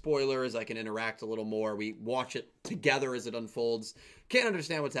risk of spoilers. I can interact a little more. We watch it together as it unfolds. Can't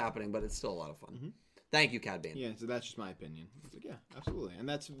understand what's happening, but it's still a lot of fun. Thank you, Cad Bane. Yeah, so that's just my opinion. It's like, yeah, absolutely. And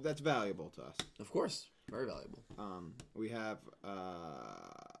that's valuable to us. Of course. Very valuable. We have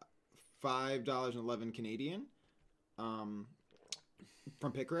 $5.11 Canadian from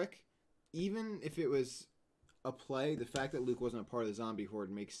Pickerick. Even if it was a play, the fact that Luke wasn't a part of the zombie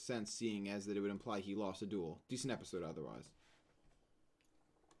horde makes sense, seeing as that it would imply he lost a duel. Decent episode otherwise.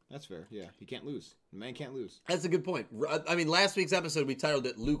 That's fair. Yeah, he can't lose. The man can't lose. That's a good point. I mean, last week's episode, we titled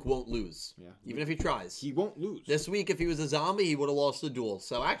it Luke Won't Lose. Yeah. Even if he tries. He won't lose. This week, if he was a zombie, he would have lost the duel.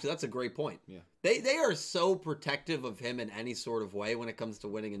 So actually, that's a great point. Yeah. They are so protective of him in any sort of way when it comes to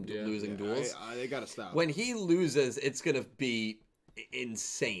winning and losing duels. They gotta stop. When he loses, it's going to be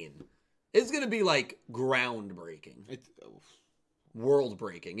insane. It's going to be like groundbreaking. It's, World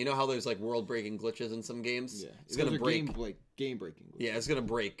breaking. You know how there's like world breaking glitches in some games? yeah. It's going to break. Game breaking. Yeah, it's going to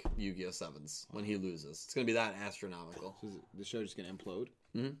break Yu-Gi-Oh! Sevens when he loses. It's going to be that astronomical. So is the show just gonna implode?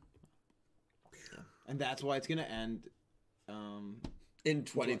 Mhm. Yeah. And that's why it's gonna end. In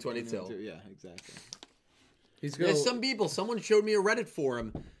 2022. Yeah, exactly. He's going There's some people, someone showed me a Reddit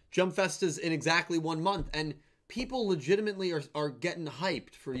forum. Jump Fest is in exactly 1 month, and people legitimately are getting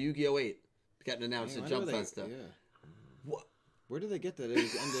hyped for Yu-Gi-Oh! 8 getting announced at Jump Festa. Yeah. What? Where did they get that? It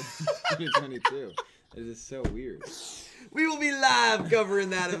was end of 2022. It is so weird. We will be live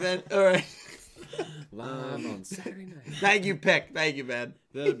covering that event. All right. live on Saturday night. Thank you, Pick. Thank you, man.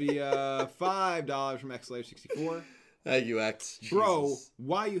 That'll be $5 from XLayer64. Thank you, X. Bro, Jesus.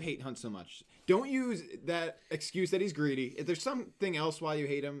 why you hate Hunt so much? Don't use that excuse that he's greedy. If there's something else why you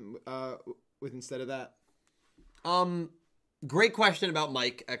hate him with instead of that. Great question about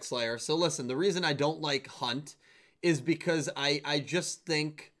Mike X Slayer. So listen, the reason I don't like Hunt is because I just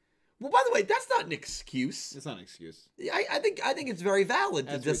think Well, by the way, that's not an excuse. It's not an excuse. I think it's very valid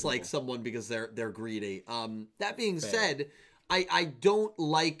to That's dislike reasonable. someone because they're greedy. That being Fair. said, I don't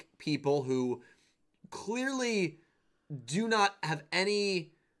like people who clearly do not have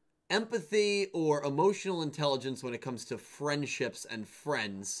any empathy or emotional intelligence when it comes to friendships and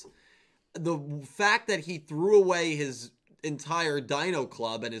friends. The fact that he threw away his entire Dino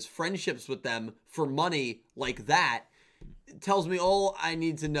Club and his friendships with them for money like that tells me all I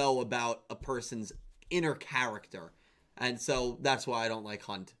need to know about a person's inner character. And so that's why I don't like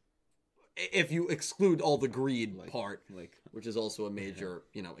Hunt. If you exclude all the greed part, which is also a major,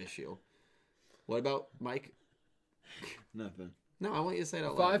 issue. What about Mike? Nothing. No, I want you to say it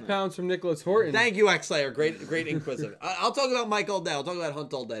out loud. 5 pounds from Nicholas Horton. Thank you, X-Slayer. Great inquisitive. I'll talk about Mike all day. I'll talk about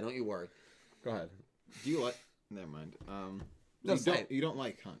Hunt all day. Don't you worry. Go ahead. Do you like? Never mind. No, say it. You don't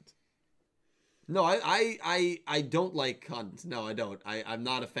like Hunt. No, I don't like Hunt. No, I don't. I'm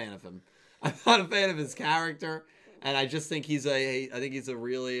not a fan of him. I'm not a fan of his character, and I just think he's a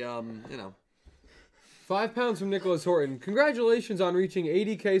really 5 pounds from Nicholas Horton. Congratulations on reaching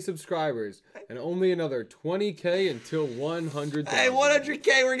 80K subscribers, and only another 20K until 100,000. Hey,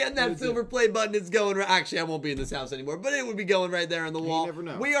 100K, we're getting that silver play button. It's going. Actually, I won't be in this house anymore, but it would be going right there on the wall. You never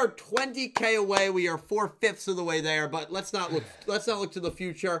know. We are 20K away. We are 4/5 of the way there, but let's not look to the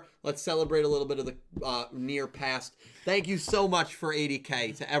future. Let's celebrate a little bit of the near past. Thank you so much for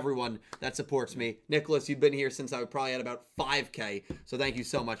 80K to everyone that supports me. Nicholas, you've been here since I probably had about 5K, so thank you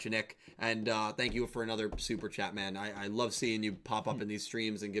so much, Nick, and thank you for another super chat, man. I love seeing you pop up in these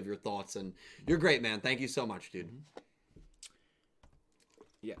streams and give your thoughts, and you're great, man. Thank you so much, dude.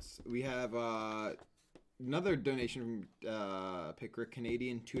 Yes, we have another donation from Pickrick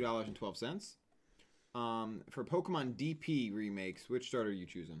Canadian, $2.12. For Pokemon DP remakes, which starter are you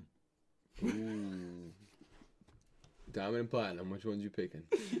choosing? Ooh. Diamond and Platinum. Which ones you picking?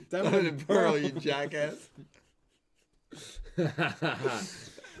 Diamond and Pearl, you jackass.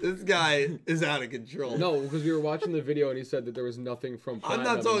 This guy is out of control. No, because we were watching the video and he said that there was nothing from I'm Platinum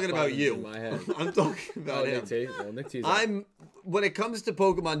not and talking about Platinum you. in my head. I'm talking about him. Nick T. Well, Nick T's When it comes to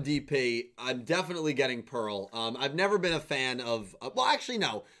Pokemon DP, I'm definitely getting Pearl. I've never been a fan of. Well, actually,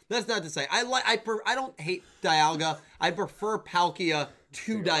 no. That's not to say I don't hate Dialga. I prefer Palkia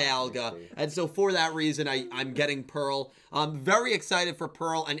to Dialga, and so for that reason, I'm getting Pearl. I'm very excited for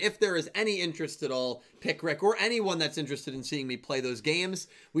Pearl, and if there is any interest at all, Pickrick or anyone that's interested in seeing me play those games,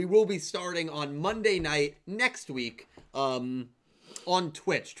 we will be starting on Monday night next week. On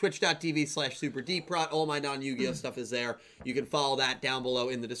Twitch, twitch.tv/SuperDeepRot. All my non-Yu-Gi-Oh stuff is there. You can follow that down below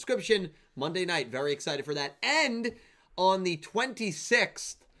in the description. Monday night, very excited for that. And on the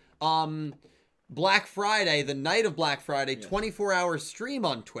 26th, Black Friday, the night of Black Friday, 24-hour stream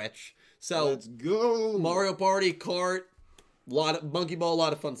on Twitch. So Let's go. Mario Party, Kart, lot of Monkey Ball, a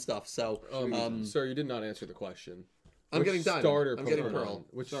lot of fun stuff. So, sir, you did not answer the question. I'm Which getting Diamond. starter I'm Pokemon, getting Pearl.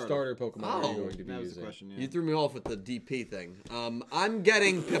 Which Starter. starter Pokemon are Oh, you going to be That was the using? question. You Yeah. threw me off with the DP thing. I'm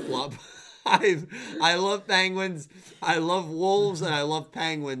getting Piplup. I love penguins. I love wolves, and I love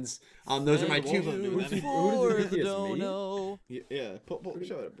penguins. Those are my two. Who does he For think he the is, me? dono. Yeah.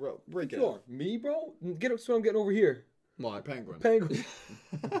 Show it, bro. Break it. Sure. Me, bro? Get up, so I'm getting over here. What? Penguin. Penguin.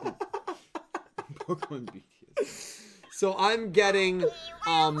 Pokemon BTS. So I'm getting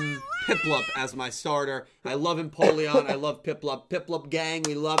Piplup as my starter. I love Empoleon. I love Piplup. Piplup gang,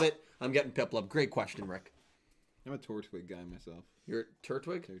 we love it. I'm getting Piplup. Great question, Rick. I'm a Tortwig guy myself. You're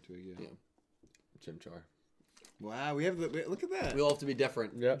Turtwig? Turtwig, yeah. Chimchar. Wow, we have the. Look at that. We all have to be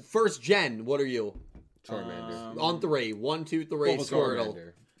different. Yep. First gen, what are you? Charmander. On 3. 1, 2, 3, Squirtle.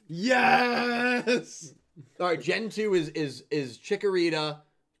 Charmander. Yes. All right, Gen 2 is Chikorita,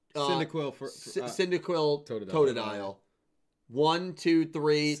 Cyndaquil for Cyndaquil, Totodile. Totodile. 1, 2,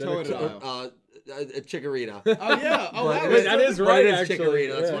 3, Totodile. Chikorita. Oh yeah. Oh, Wait, that is right, It is actually.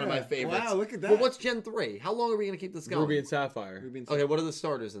 Chikorita. That's Yeah. one of my favorites. Wow, look at that. Well, what's Gen 3? How long are we going to keep this going? Ruby and Sapphire. Ruby and Okay, what are the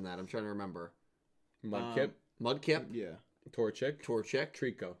starters in that? I'm trying to remember. Mudkip. Mudkip, Yeah. Torchic. Torchic,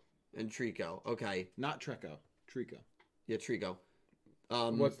 Trico. and Trico. Okay. Not Treco. Trico. Yeah, Trico.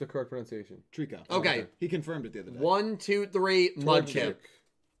 What's the correct pronunciation? Trico. Okay. He confirmed it the other day. 1, 2, 3, Mudkip. Torchic.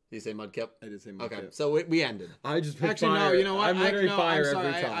 Did you say Mudkip? I did say Mudkip. Okay, so we ended. I just picked Actually, fire. no. You know what? I'm literally fire I'm sorry.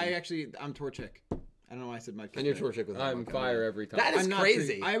 every time. I'm Torchic. I don't know why I said Mudkip. And you're Torchic with I'm Mudkip. fire every time. That is I'm not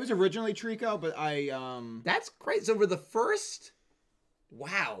crazy. I was originally Trico, but I That's crazy. So for the first,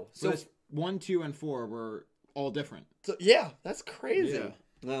 wow. So So 1, 2, and 4 were all different. yeah, that's crazy. Yeah.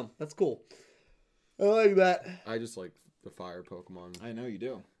 Wow, that's cool. I like that. I just like the fire Pokemon. I know you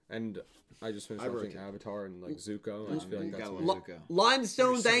do. And I just finished I wrote watching it. Avatar and like Zuko. I just feel like You that's gotta what- love Zuko.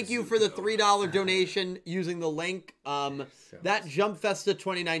 Limestone, You're so thank you for the Zuko. $3 donation using the link. That Jump Festa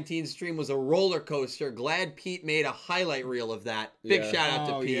 2019 stream was a roller coaster. Glad Pete made a highlight reel of that. Big Yeah. shout out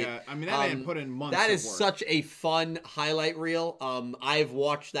to Oh, Pete. yeah. I mean, that man put in months That of is work. such a fun highlight reel. I've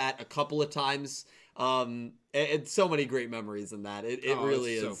watched that a couple of times. It's so many great memories in that. It Oh,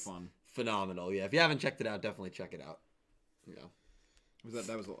 really it's is so fun. phenomenal. Yeah, if you haven't checked it out, definitely check it out. Yeah.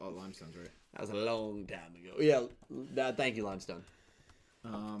 That was Limestones, right? That was a long time ago. Yeah, thank you, Limestone.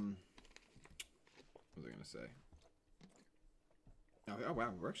 What was I gonna say? Oh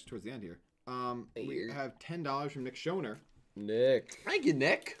wow, we're actually towards the end here. We have $10 from Nick Schoner. Nick. Thank you,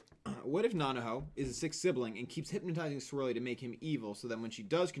 Nick. What if Nanaho is a sixth sibling and keeps hypnotizing Swirly to make him evil, so that when she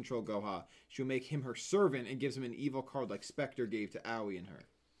does control Goha, she'll make him her servant and gives him an evil card like Spectre gave to Aoi and her?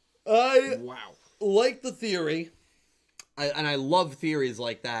 I Wow, like the theory. I love theories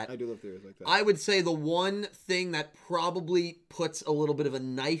like that. I do love theories like that. I would say the one thing that probably puts a little bit of a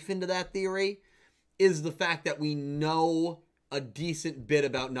knife into that theory is the fact that we know a decent bit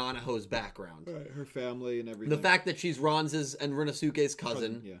about Nanaho's background. Her family and everything. The fact that she's Ron's and Rinosuke's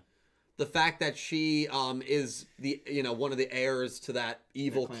cousin. yeah. The fact that she is one of the heirs to that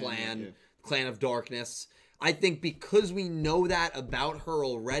evil clan, clan, yeah. Clan of Darkness. I think because we know that about her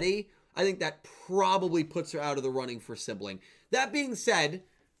already, I think that probably puts her out of the running for sibling. That being said,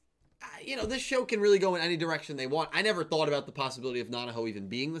 this show can really go in any direction they want. I never thought about the possibility of Nanaho even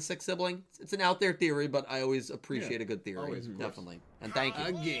being the sixth sibling. It's an out there theory, but I always appreciate a good theory. Always, of course. Definitely. And thank you.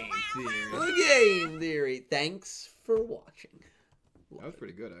 A game theory. A game theory. Thanks for watching. That was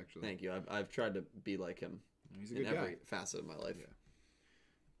pretty good, actually. Thank you. I've tried to be like him He's a in good every guy. facet of my life. Yeah.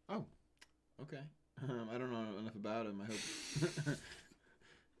 Oh, okay. I don't know enough about him. I hope.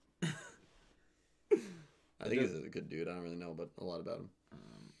 I think he's a good dude. I don't really know a lot about him.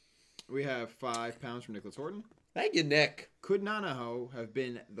 We have £5 from Nicholas Horton. Thank you, Nick. Could Nanaho have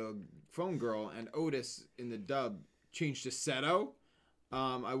been the phone girl and Otis in the dub changed to Seto?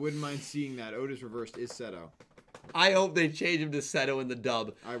 I wouldn't mind seeing that. Otis reversed is Seto. I hope they change him to Seto in the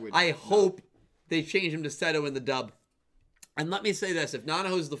dub. I hope they change him to Seto in the dub. And let me say this. If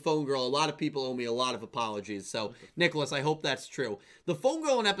Nanaho's the phone girl, a lot of people owe me a lot of apologies. So, Nicholas, I hope that's true. The phone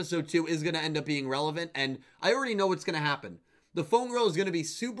girl in episode 2 is going to end up being relevant, and I already know what's going to happen. The phone girl is going to be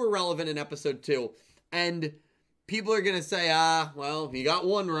super relevant in episode 2, and people are going to say, well, you got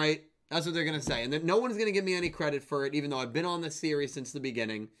one right. That's what they're going to say. And then no one's going to give me any credit for it, even though I've been on this series since the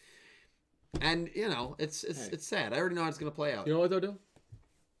beginning. And, it's sad. I already know how it's going to play out. You know what, though, Dill?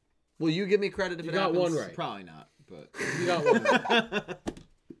 Will you give me credit if You it got happens? one right. Probably not, but You got one right.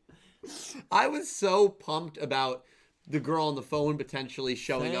 I was so pumped about the girl on the phone potentially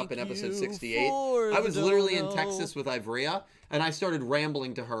showing up in Thank episode you 68. for I was the literally in dono. Texas with Ivrea, and I started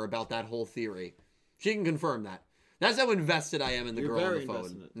rambling to her about that whole theory. She can confirm that. That's how invested I am in the You're girl on very the phone.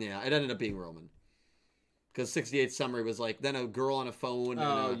 invested in it. Yeah, it ended up being Roman. Because 68 summary was like, then a girl on a phone and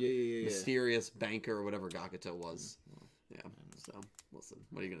a yeah. mysterious banker or whatever Gakuto was. Yeah, so listen,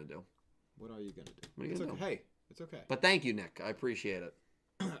 what are you going to do? What are you gonna do? What are you It's gonna okay. do? Hey, it's okay. But thank you, Nick. I appreciate it.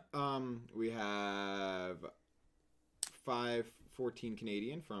 We have 5.14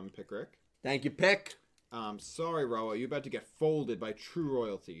 Canadian from Pickrick. Thank you, Pick. Sorry, Rawa, you're about to get folded by True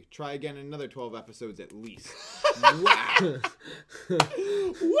Royalty. Try again in another 12 episodes at least. Wow! Woo!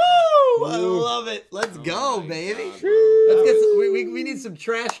 I love it. Let's go, my baby. God, bro. Let's get some, we need some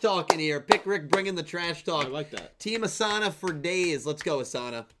trash talk in here. Pick Rick bringing the trash talk. I like that. Team Asana for days. Let's go,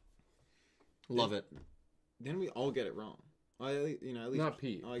 Asana. Love it. Then we all get it wrong. Well, at least, at least Not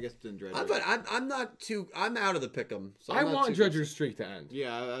Pete. Oh, I guess then Dredger. But I'm not too. I'm out of the pick'em. So I I'm not want too Dredger's streak to end.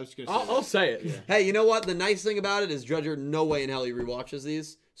 Yeah, I was gonna say. I'll say it. Yeah. Hey, you know what? The nice thing about it is Dredger, no way in hell he rewatches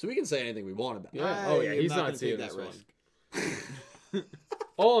these, so we can say anything we want about it. Yeah. Oh, yeah, I'm he's not not gonna seeing take this that one. risk.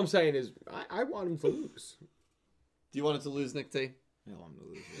 All I'm saying is, I want him to lose. Do you want it to lose, Nick T? Hell, I'm gonna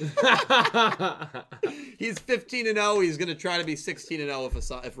lose. He's 15-0. He's gonna try to be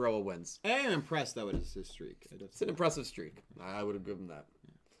 16-0 if Roa wins. I am impressed though. It is his streak. It's an impressive streak. I would have given that.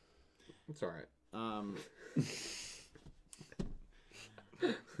 It's all right.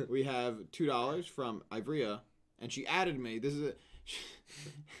 We have $2 from Ivrea, and she added me. This is she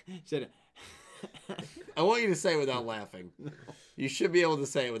said. I want you to say it without laughing. You should be able to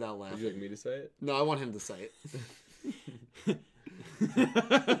say it without Would laughing. you like me to say it? No, I want him to say it.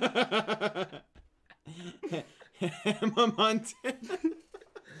 Emma Montana.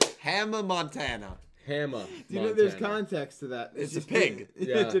 Hammer Montana. Hammer. Do you know there's context to that? It's a just- pig.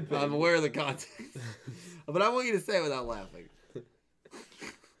 Yeah. It's a pig. I'm aware of the context. But I want you to say it without laughing.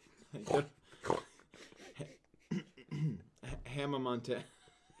 Hannah Montana.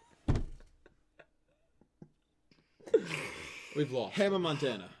 We've lost. Hannah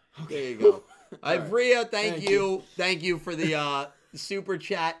Montana. There you go. right. Ivrea, thank you. Thank you for the super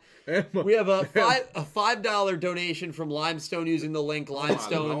chat. We have a $5 donation from Limestone using the link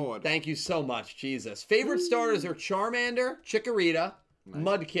Limestone. Lord. Thank you so much, Jesus. Favorite starters are Charmander, Chikorita,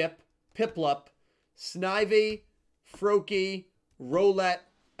 Mudkip, Piplup, Snivy, Froakie, Rowlet,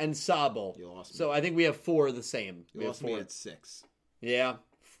 and Sobble. You lost me. So I think we have 4 of the same. You We have lost me 4. at 6. Yeah.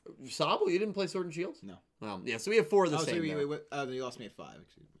 Sobble, you didn't play Sword and Shield? No. Yeah, so we have 4 of the Oh, same. so there. you lost me at 5.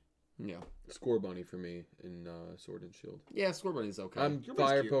 Excuse me. Yeah. Score bunny for me in Sword and Shield. Yeah, Scorbunny's okay. I'm Your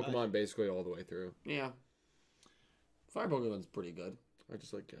fire boy's cute. Pokemon basically all the way through. Yeah. Fire Pokemon's pretty good. I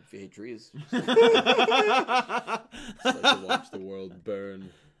just like If you hate trees. just like to watch the world burn.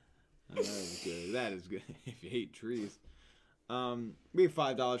 That is good. That is good. If you hate trees. We have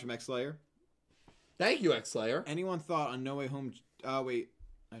 $5 from X-Slayer. Thank you, X-Slayer. Anyone thought on No Way Home... wait.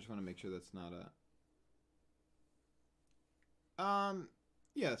 I just want to make sure that's not a...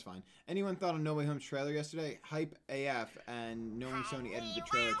 Yeah, that's fine. Anyone thought on No Way Home's trailer yesterday? Hype AF, and knowing Sony edited the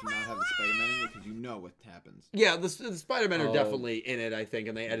trailer to not have the Spider-Man in it because you know what happens. Yeah, the Spider-Man are Oh. definitely in it, I think,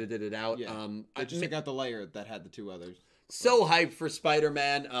 and they edited it out. Yeah. I just took out the layer that had the 2 others. So hyped for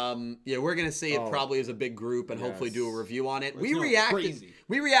Spider-Man. Yeah, we're gonna see it Oh. probably as a big group and hopefully do a Yes. review on it. It's We not reacted. crazy.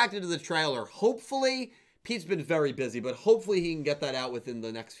 We reacted to the trailer. Hopefully, Pete's been very busy, but hopefully he can get that out within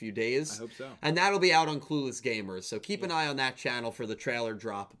the next few days. I hope so. And that'll be out on Clueless Gamers. So keep an eye on that channel for the trailer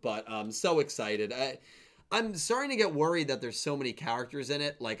drop. But I'm so excited. I'm starting to get worried that there's so many characters in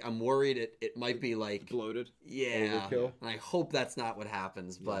it. Like, I'm worried it might be like, Bloated. yeah. Overkill. And I hope that's not what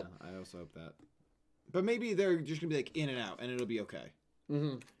happens. But Yeah, I also hope that. But maybe they're just going to be like in and out, and it'll be okay.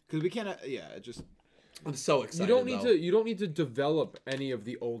 mhm. Because we can't... Yeah, it just... I'm so excited. You don't need to develop any of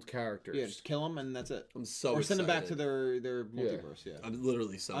the old characters. Yeah, just kill them, and that's it. I'm so Or excited. send them back to their multiverse, yeah. I'm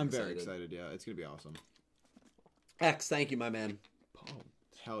literally so I'm excited. very excited, yeah. It's going to be awesome. X, thank you, my man.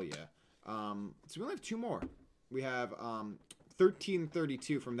 Hell yeah. So we only have 2 more. We have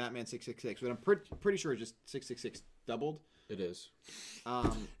 1332 from That Man 666, but I'm pretty sure it's just 666 doubled. It is.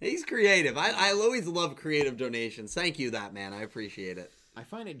 He's creative. I always love creative donations. Thank you, that man. I appreciate it. I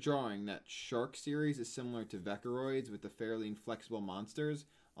find it drawing that Shark series is similar to Vecoroids with the fairly inflexible monsters,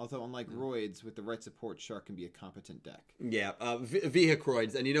 although unlike Roids, with the right support, Shark can be a competent deck. Yeah,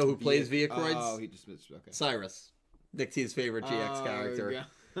 Vehicroids. And you know who plays Vehicroids? Oh, he just missed. Okay. Cyrus. Nick T's favorite GX character. Yeah.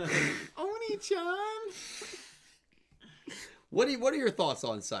 Oni-chan! What are your thoughts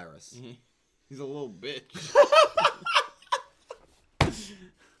on Cyrus? He's a little bitch.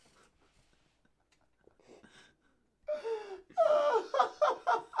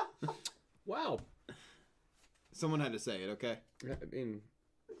 Wow. Someone had to say it, okay? I mean,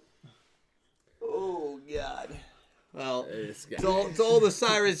 Oh, God. Well, this guy. to all the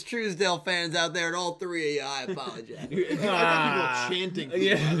Cyrus Truesdale fans out there and all 3 of you, I apologize. I got people chanting. For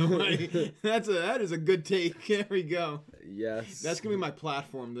you, by the way. That is a good take. There we go. Yes. That's gonna be my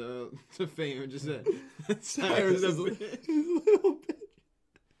platform to fame. Just Cyrus is a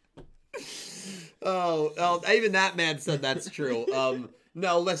Oh, even that man said that's true.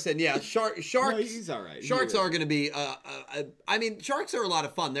 No, listen, yeah, sharks. No, he's all right. Sharks are going to be. I mean, sharks are a lot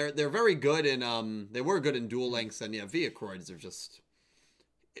of fun. They're very good in. They were good in Duel Links, and yeah, Vehicroids are just.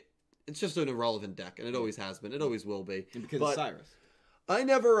 It's just an irrelevant deck, and it always has been. It always will be. And because But of Cyrus. I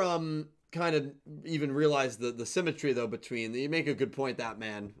never kind of even realized the symmetry though between. You make a good point, that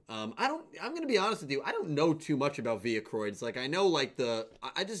man. I'm going to be honest with you. I don't know too much about Vehicroids. Like I know I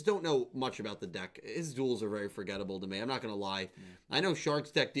just don't know much about the deck. His duels are very forgettable to me. I'm not going to lie. I know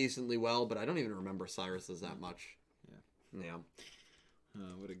Shark's deck decently well, but I don't even remember Cyrus's that much. Yeah.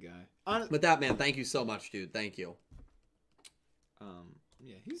 Oh, what a guy. But that man, thank you so much, dude. Thank you.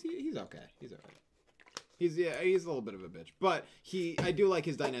 Yeah, he's okay. He's all right. He's a little bit of a bitch, but I do like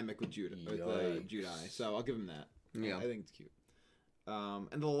his dynamic with Judai, so I'll give him that. Yeah. I think it's cute.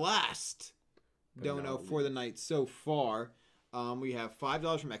 And the last dono for the night so far, we have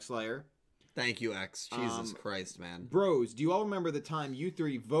 $5 from X-Slayer. Thank you, X. Jesus Christ, man. Bros, do you all remember the time you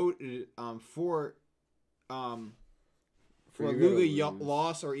 3 voted for a Luga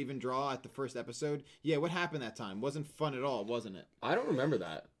loss or even draw at the first episode? Yeah, what happened that time? Wasn't fun at all, wasn't it? I don't remember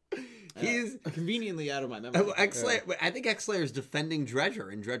that. He's conveniently out of my memory. X-Slayer. I think X-Slayer is defending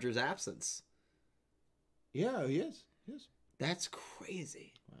Dredger in Dredger's absence. Yeah, he is. That's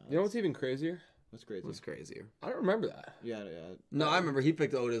crazy. Wow, You know what's even crazier? What's crazy? What's crazier? I don't remember that. Yeah. No, I remember he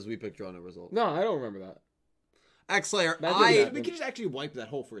picked Otis. We picked draw no result. No, I don't remember that. X-Slayer. That didn't happen. We could just actually wipe that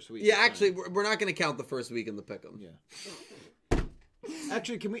whole first week. Yeah, actually, we're not going to count the first week in the pick'em. Yeah.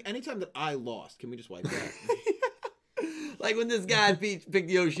 Actually, can we? Anytime that I lost, can we just wipe that? Like when this guy picked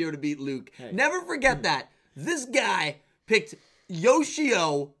Yoshio to beat Luke. Hey. Never forget that. This guy picked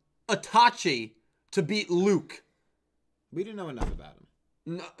Yoshio Itachi to beat Luke. We didn't know enough about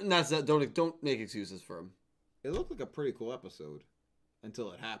him. No, don't make excuses for him. It looked like a pretty cool episode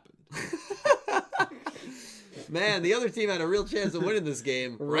until it happened. Man, the other team had a real chance of winning this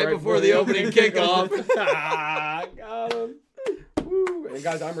game right before the opening kickoff. Got him. Woo. And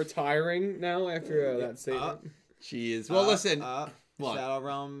guys, I'm retiring now after that statement. Jeez. Well, listen. Shout out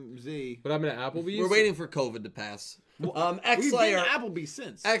Realm Z. But I'm in Applebee's. We're waiting for COVID to pass. We've been X-Slayer. to Applebee's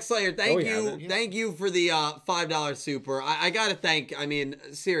since. X-Slayer, thank you. haven't. Thank you for the $5 super. I got to thank, I mean,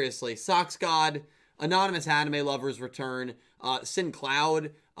 seriously, Socks God, Anonymous Anime Lovers Return, Sin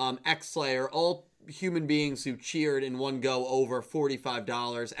Cloud, X-Slayer, all human beings who cheered in one go over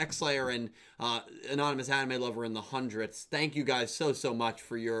 $45. X-Slayer and Anonymous Anime Lover in the hundreds. Thank you guys so much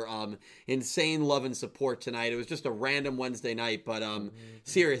for your insane love and support tonight. It was just a random Wednesday night, but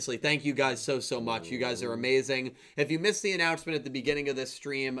seriously, thank you guys so much. You guys are amazing. If you missed the announcement at the beginning of this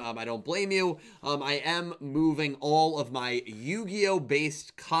stream, I don't blame you. I am moving all of my Yu-Gi-Oh!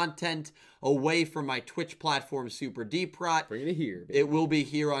 Based content away from my Twitch platform, Super Deep Rot. Bring it here, baby. It will be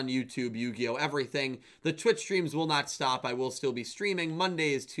here on YouTube, Yu-Gi-Oh! Everything. The Twitch streams will not stop. I will still be streaming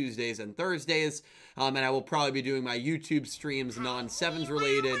Mondays, Tuesdays, and Thursdays. And I will probably be doing my YouTube streams, non-Sevens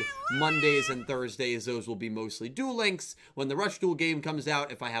related, Mondays and Thursdays. Those will be mostly Duel Links. When the Rush Duel game comes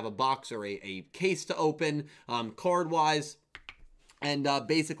out, if I have a box or a case to open, card-wise. And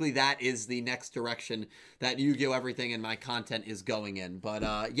basically that is the next direction that Yu-Gi-Oh! Everything and my content is going in. But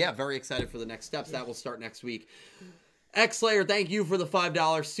yeah, very excited for the next steps. That will start next week. X-Slayer, thank you for the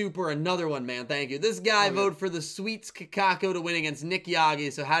 $5 super. Another one, man. Thank you. This guy voted for the Sweets Kakako to win against Nick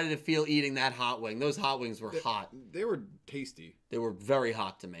Yagi. So how did it feel eating that hot wing? Those hot wings were hot. They were tasty. They were very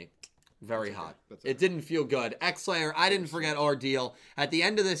hot to me. Very hot. That's It didn't feel good. X-Slayer, I didn't forget our deal. At the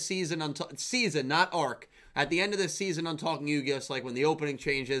end of this season, season, not arc. At the end of this season on Talking Yu-Gi-Oh! Like when the opening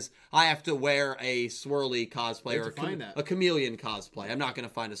changes, I have to wear a swirly cosplay or a chameleon cosplay. I'm not going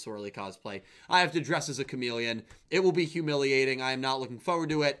to find a swirly cosplay. I have to dress as a chameleon. It will be humiliating. I am not looking forward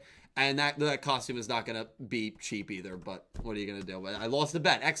to it. And that costume is not going to be cheap either. But what are you going to do? I lost the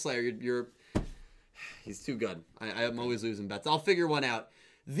bet. X-Slayer, he's too good. I'm always losing bets. I'll figure one out.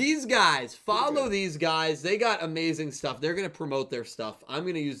 These guys, follow these guys. They got amazing stuff. They're going to promote their stuff. I'm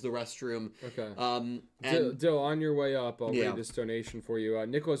going to use the restroom. Okay. Dill, on your way up, I'll read this donation for you.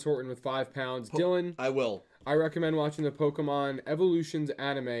 Nicholas Horton with £5. Dylan. I will. I recommend watching the Pokemon Evolutions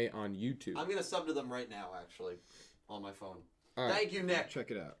anime on YouTube. I'm going to sub to them right now, actually, on my phone. All right. Thank you, Nick.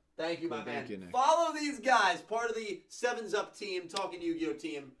 Check it out. Thank you, my man. Thank you, Nick. Follow these guys, part of the Sevens Up team, Talking Yu-Gi-Oh!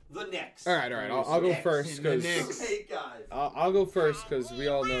 Team, the Knicks. All right. I'll go first because Hey, guys. I'll go first because we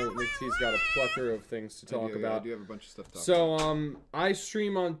all know Nick T's got a plethora of things to talk about. I do have a bunch of stuff to talk So I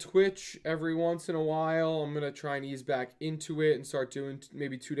stream on Twitch every once in a while. I'm gonna try and ease back into it and start doing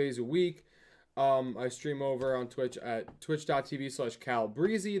maybe 2 days a week. I stream over on Twitch at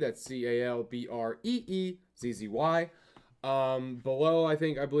twitch.tv/CalBreezy. That's CalBreeZzy. Below, I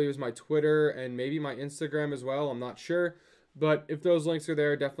believe is my Twitter and maybe my Instagram as well. I'm not sure. But if those links are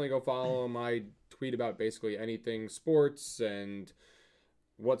there, definitely go follow them. I tweet about basically anything sports and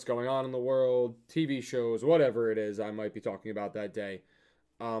what's going on in the world, TV shows, whatever it is I might be talking about that day.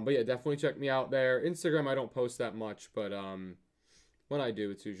 But yeah, definitely check me out there. Instagram, I don't post that much, but when I do,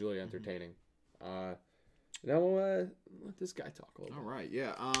 it's usually entertaining. Now let this guy talk a little bit. All right,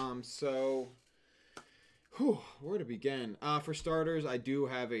 yeah. Where to begin? For starters, I do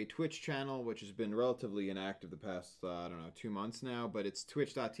have a Twitch channel, which has been relatively inactive the past, 2 months now, but it's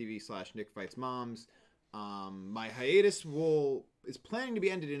twitch.tv/NickFightsMoms. My hiatus is planning to be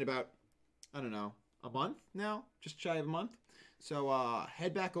ended in about, a month now, just shy of a month. So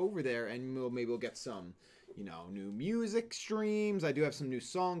head back over there and maybe we'll get some, new music streams. I do have some new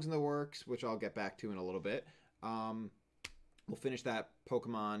songs in the works, which I'll get back to in a little bit. We'll finish that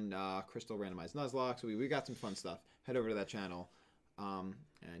Pokemon Crystal Randomized Nuzlocke. So we got some fun stuff. Head over to that channel and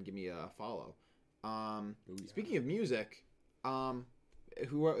give me a follow. Speaking of music, those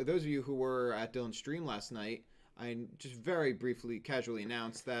of you who were at Dylan's stream last night, I just very briefly, casually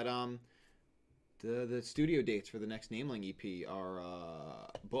announced that the studio dates for the next Nameling EP are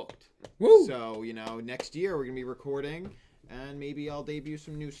booked. Woo! So, next year we're going to be recording, and maybe I'll debut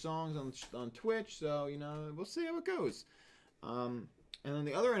some new songs on Twitch. So, we'll see how it goes. And then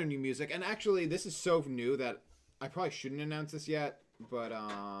the other end of new music, and actually this is so new that I probably shouldn't announce this yet, but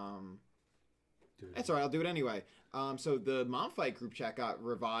that's alright, I'll do it anyway. So the Mom Fight group chat got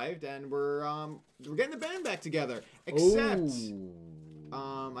revived, and we're getting the band back together. Except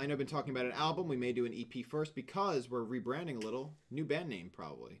I know I've been talking about an album. We may do an EP first because we're rebranding a little. New band name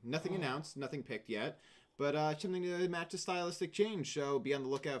probably. Nothing announced, nothing picked yet. but something to match the stylistic change. So be on the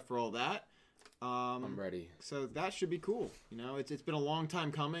lookout for all that. I'm ready. So that should be cool. You know, it's been a long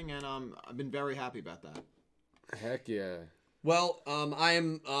time coming, and I've been very happy about that. Heck yeah. Well, I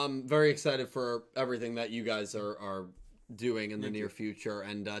am very excited for everything that you guys are doing in the near future,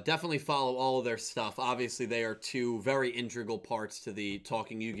 and definitely follow all of their stuff. Obviously, they are two very integral parts to the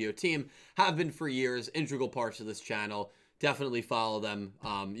Talking Yu-Gi-Oh team, have been for years, integral parts of this channel. Definitely follow them.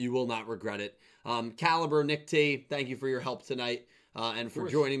 You will not regret it. Caliber, Nick T, thank you for your help tonight. And for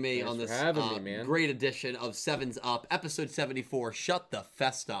joining me on this great edition of Sevens Up, episode 74, Shut the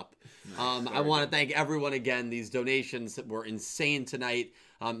Fest Up. I want to thank everyone again. These donations were insane tonight.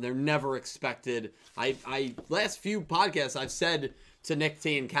 They're never expected. Last few podcasts, I've said to Nick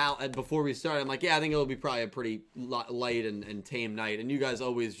T and Cal, and before we started, I'm like, yeah, I think it'll be probably a pretty light and tame night. And you guys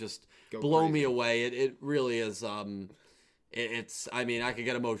always just blow me away. It really is... I mean, I could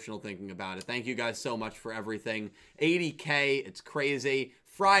get emotional thinking about it. Thank you guys so much for everything. 80K, it's crazy.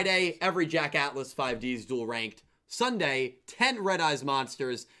 Friday, every Jack Atlas 5Ds dual ranked. Sunday, 10 Red Eyes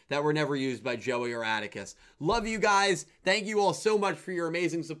monsters that were never used by Joey or Atticus. Love you guys. Thank you all so much for your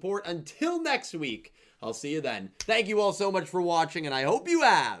amazing support. Until next week, I'll see you then. Thank you all so much for watching, and I hope you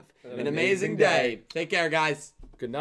have an amazing day. Take care, guys.